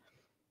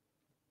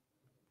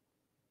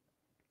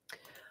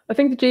 I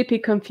think the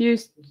GP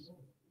confused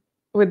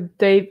with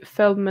Dave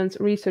Feldman's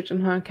research on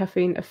how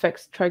caffeine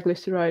affects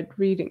triglyceride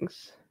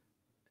readings.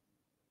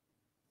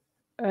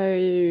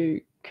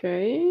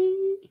 Okay.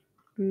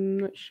 I'm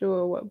not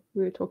sure what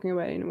we're talking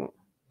about anymore,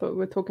 but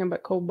we're talking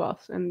about cold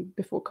baths and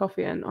before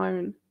coffee and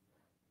iron.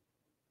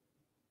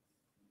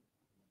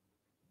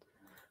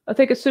 I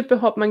take a super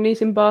hot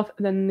magnesium bath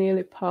and then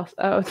nearly pass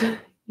out.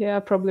 Yeah, I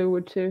probably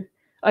would too.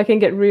 I can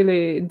get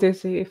really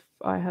dizzy if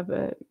I have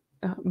a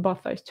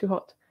bath that is too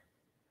hot.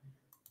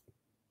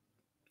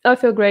 I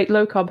feel great.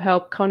 Low carb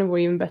help. Carnivore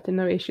even better.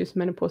 No issues.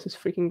 Menopause is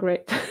freaking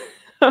great.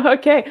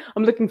 Okay,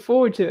 I'm looking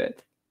forward to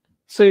it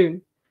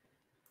soon.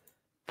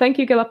 Thank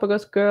you,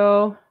 Galapagos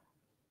girl.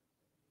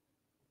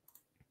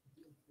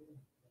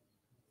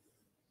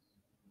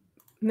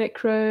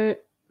 Necro,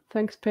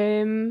 thanks,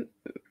 Pim.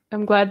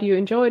 I'm glad you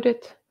enjoyed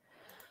it.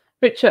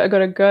 Richard, I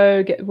gotta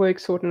go get work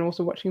sorted and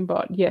also watching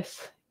Bart.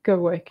 Yes, go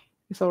work.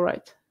 It's all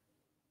right.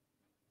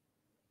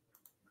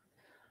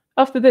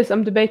 After this,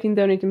 I'm debating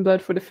donating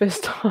blood for the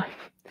first time.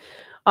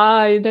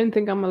 I don't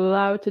think I'm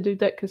allowed to do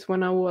that because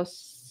when I was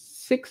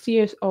 6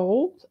 years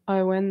old,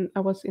 I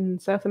was in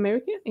South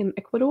America, in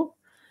Ecuador,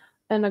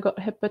 and I got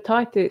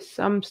hepatitis.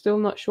 I'm still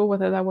not sure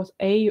whether that was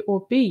A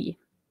or B.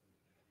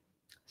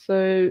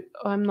 So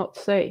I'm not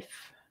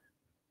safe.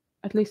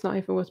 At least not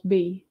if it was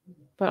B,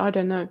 but I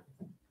don't know.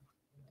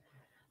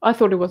 I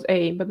thought it was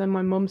A, but then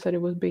my mom said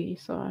it was B,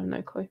 so I have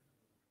no clue.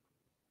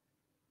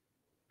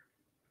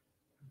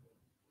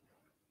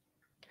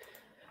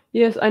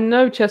 Yes, I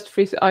know chest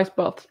freeze ice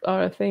baths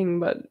are a thing,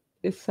 but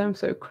it sounds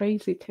so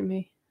crazy to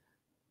me.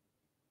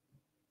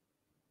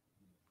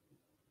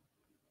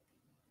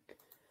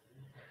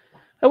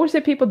 I would say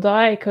people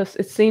die because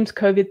it seems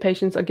COVID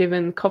patients are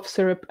given cough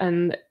syrup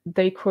and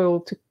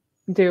Dayquil to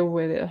deal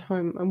with it at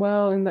home.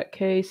 Well, in that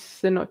case,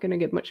 they're not going to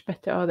get much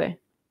better, are they?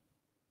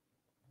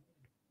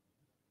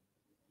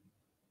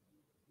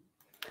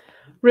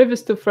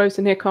 River's still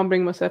frozen here. Can't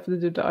bring myself to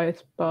do the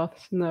ice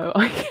baths. No,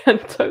 I can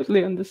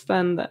totally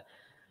understand that.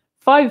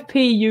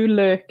 5p, you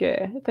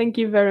lurker. Thank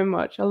you very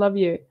much. I love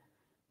you.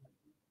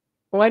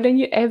 Why don't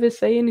you ever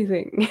say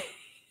anything?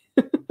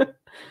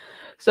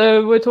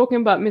 So we're talking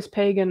about Miss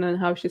Pagan and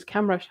how she's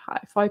camera shy.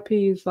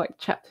 5p is like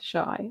chat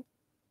shy.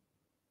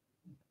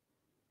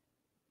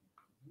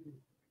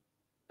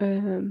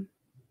 Imagine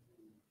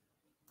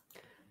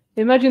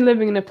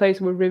living in a place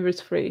where rivers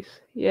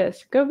freeze.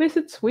 Yes, go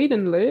visit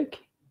Sweden, Luke.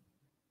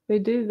 They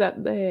do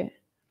that there.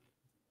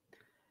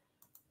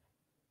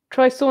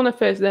 Try sauna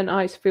first, then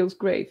ice feels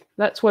great.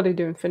 That's what they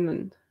do in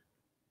Finland.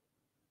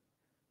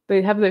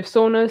 They have their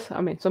saunas. I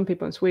mean, some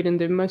people in Sweden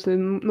do, mostly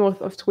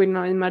north of Sweden,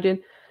 I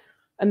imagine.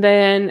 And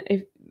then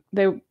if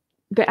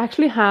they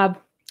actually have,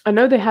 I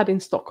know they had in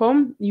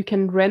Stockholm, you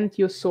can rent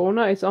your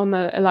sauna. It's on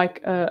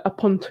a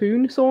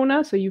pontoon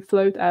sauna, so you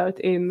float out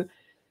in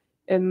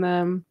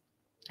the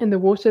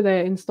water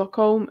there in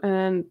Stockholm,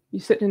 and you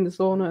sit in the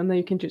sauna, and then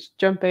you can just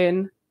jump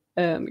in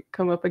and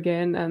come up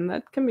again, and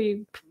that can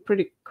be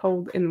pretty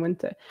cold in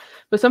winter.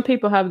 But some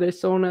people have their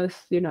saunas,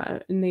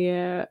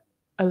 near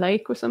a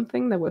lake or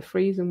something that will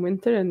freeze in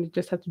winter, and you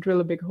just have to drill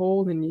a big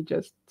hole, and you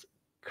just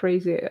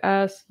crazy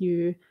as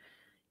you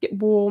get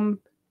warm,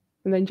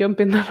 and then jump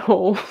in that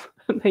hole,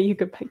 and then you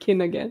go back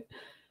in again.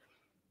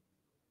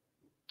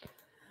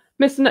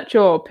 Mr.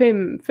 Natural,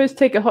 Pim, first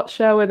take a hot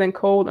shower, then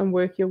cold, and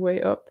work your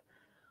way up.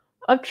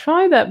 I've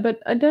tried that, but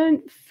I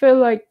don't feel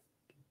like...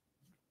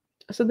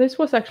 So this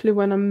was actually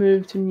when I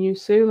moved to New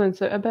Zealand.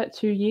 So about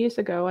 2 years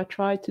ago, I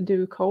tried to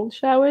do cold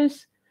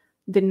showers.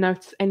 Didn't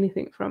notice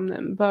anything from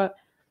them, but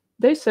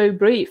they're so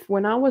brief.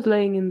 When I was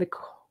laying in the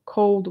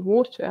cold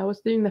water, I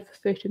was doing that for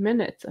 30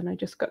 minutes, and I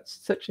just got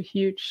such a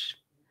huge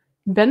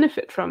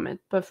benefit from it.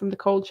 But from the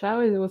cold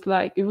showers,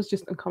 it was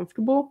just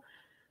uncomfortable,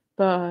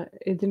 but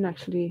it didn't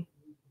actually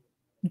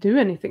do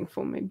anything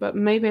for me. But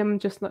maybe I'm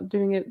just not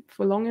doing it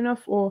for long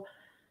enough, or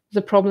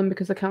there's a problem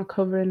because I can't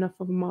cover enough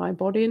of my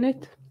body in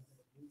it.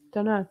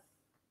 Don't know.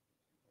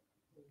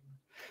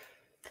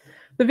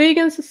 The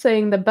vegans are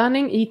saying that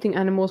banning eating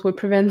animals will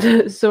prevent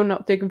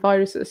zoonotic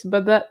viruses,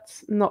 but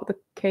that's not the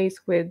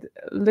case with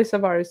Lissa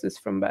viruses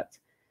from bats.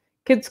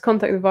 Kids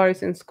contact the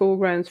virus in school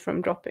grounds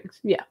from droppings.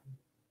 Yeah,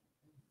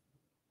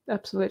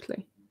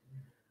 absolutely.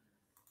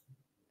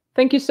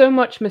 Thank you so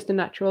much, Mr.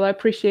 Natural. I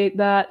appreciate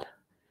that.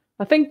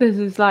 I think this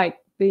is like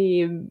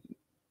the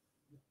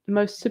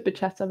most super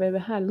chats I've ever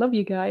had. Love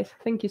you guys.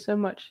 Thank you so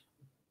much.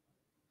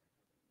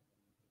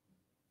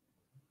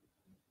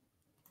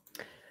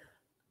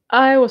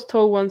 I was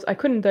told once I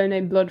couldn't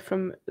donate blood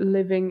from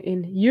living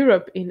in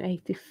Europe in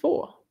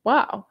 '84.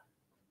 Wow.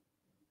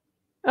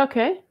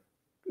 Okay.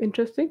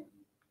 Interesting.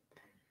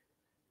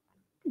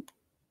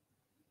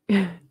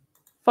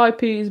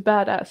 5p is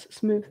badass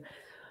smooth.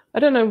 I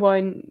don't know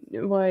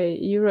why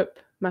Europe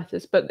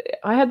matters, but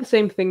I had the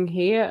same thing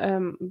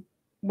here.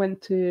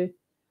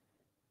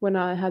 When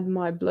I had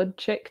my blood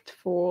checked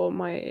for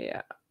my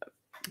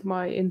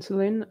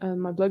insulin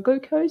and my blood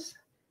glucose,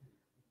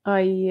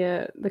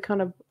 they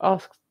kind of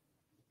asked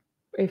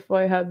if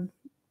I had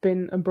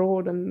been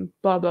abroad and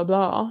blah blah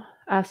blah,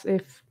 as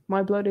if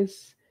my blood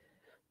is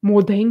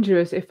more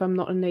dangerous if I'm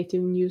not a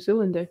native New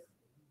Zealander.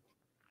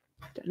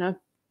 Don't know.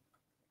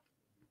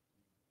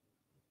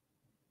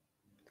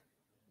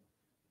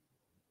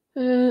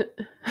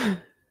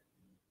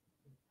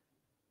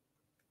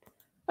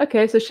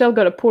 Okay, so Shell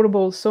got a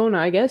portable sauna,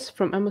 I guess,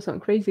 from Amazon.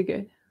 Crazy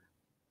good.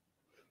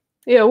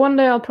 Yeah, one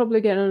day I'll probably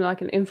get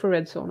like an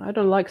infrared sauna. I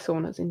don't like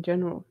saunas in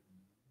general.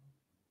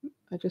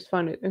 I just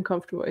find it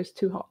uncomfortable. It's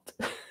too hot.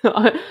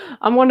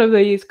 I'm one of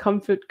these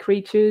comfort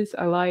creatures.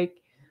 I like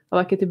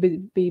it to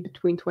be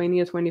between 20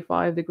 and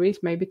 25 degrees,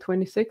 maybe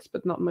 26,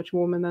 but not much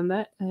warmer than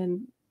that.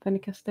 And then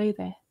it can stay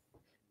there.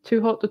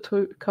 Too hot or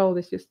too cold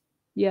is just,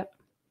 yeah.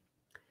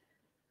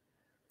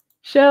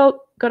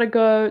 Shell, gotta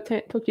go.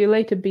 Talk to you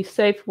later. Be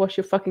safe. Wash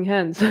your fucking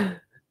hands.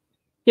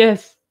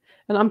 Yes.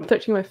 And I'm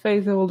touching my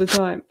face all the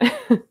time.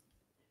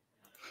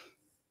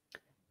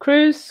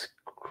 Cruz,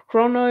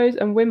 Chronos,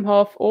 and Wim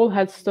Hof all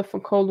had stuff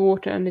on cold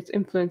water and its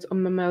influence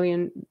on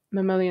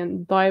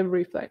mammalian dive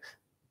reflex.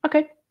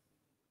 Okay.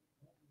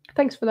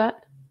 Thanks for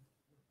that.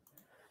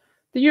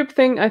 The Europe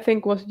thing, I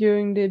think, was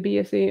during the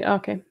BSE.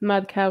 Okay,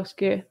 Mad Cow's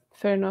gear.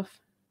 Fair enough.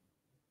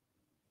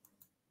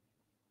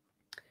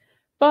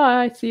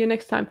 Bye, see you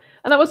next time.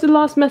 And that was the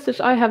last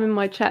message I have in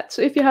my chat.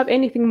 So if you have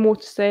anything more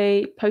to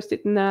say, post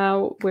it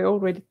now. We're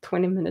already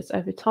 20 minutes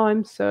over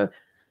time. So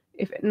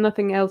if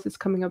nothing else is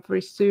coming up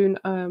very soon,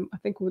 I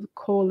think we'll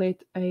call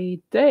it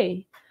a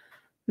day.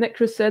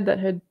 Nectra said that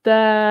her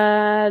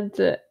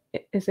dad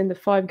is in the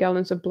 5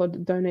 gallons of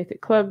blood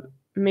donated club.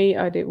 Me,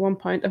 I did 1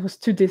 pint. I was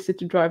too dizzy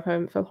to drive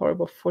home. Felt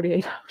horrible for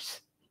 48 hours.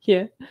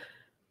 Yeah.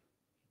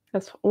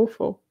 That's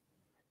awful.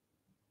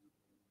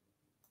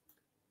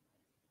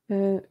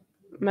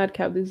 Mad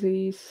cow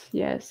disease,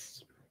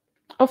 yes.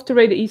 Off to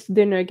raid the Easter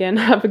dinner again.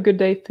 Have a good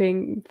day,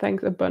 Ping.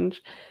 Thanks a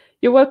bunch.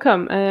 You're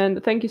welcome,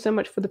 and thank you so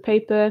much for the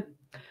paper.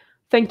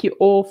 Thank you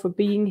all for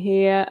being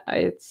here.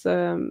 It's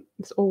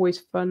always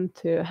fun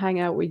to hang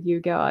out with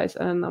you guys,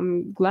 and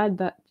I'm glad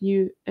that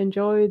you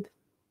enjoyed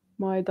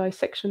my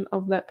dissection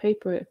of that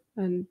paper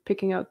and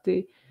picking out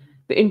the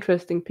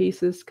interesting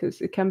pieces,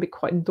 because it can be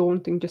quite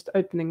daunting just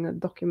opening a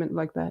document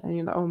like that, and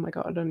you're like, oh my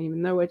god, I don't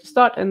even know where to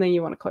start, and then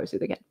you want to close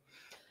it again.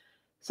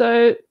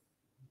 So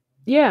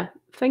yeah,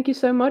 thank you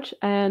so much.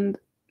 And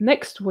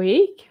next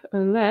week,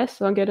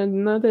 unless I'll get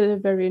another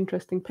very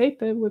interesting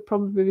paper, we'll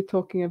probably be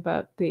talking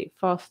about the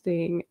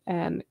fasting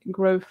and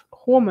growth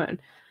hormone.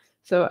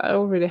 So I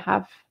already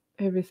have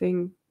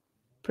everything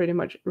pretty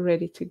much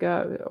ready to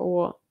go.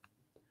 Or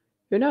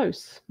who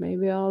knows?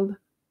 Maybe I'll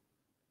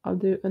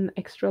do an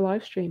extra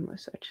live stream or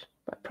such,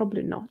 but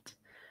probably not.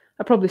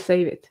 I'll probably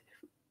save it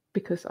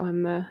because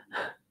I'm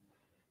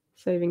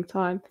saving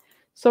time.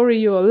 Sorry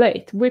you're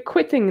late. We're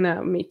quitting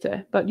now,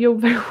 Meter, but you're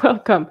very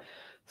welcome.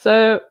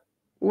 So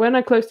when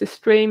I close the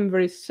stream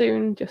very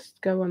soon, just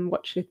go and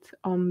watch it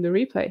on the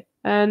replay.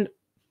 And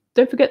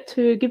don't forget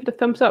to give it a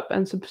thumbs up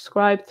and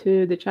subscribe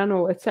to the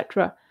channel,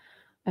 etc.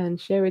 And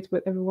share it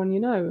with everyone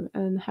you know.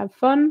 And have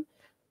fun,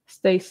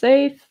 stay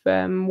safe,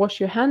 wash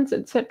your hands,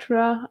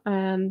 etc.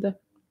 And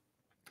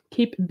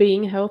keep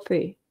being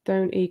healthy.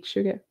 Don't eat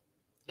sugar.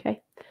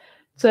 Okay?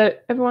 So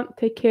everyone,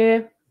 take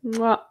care.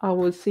 I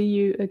will see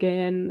you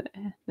again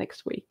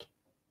next week.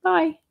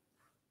 Bye.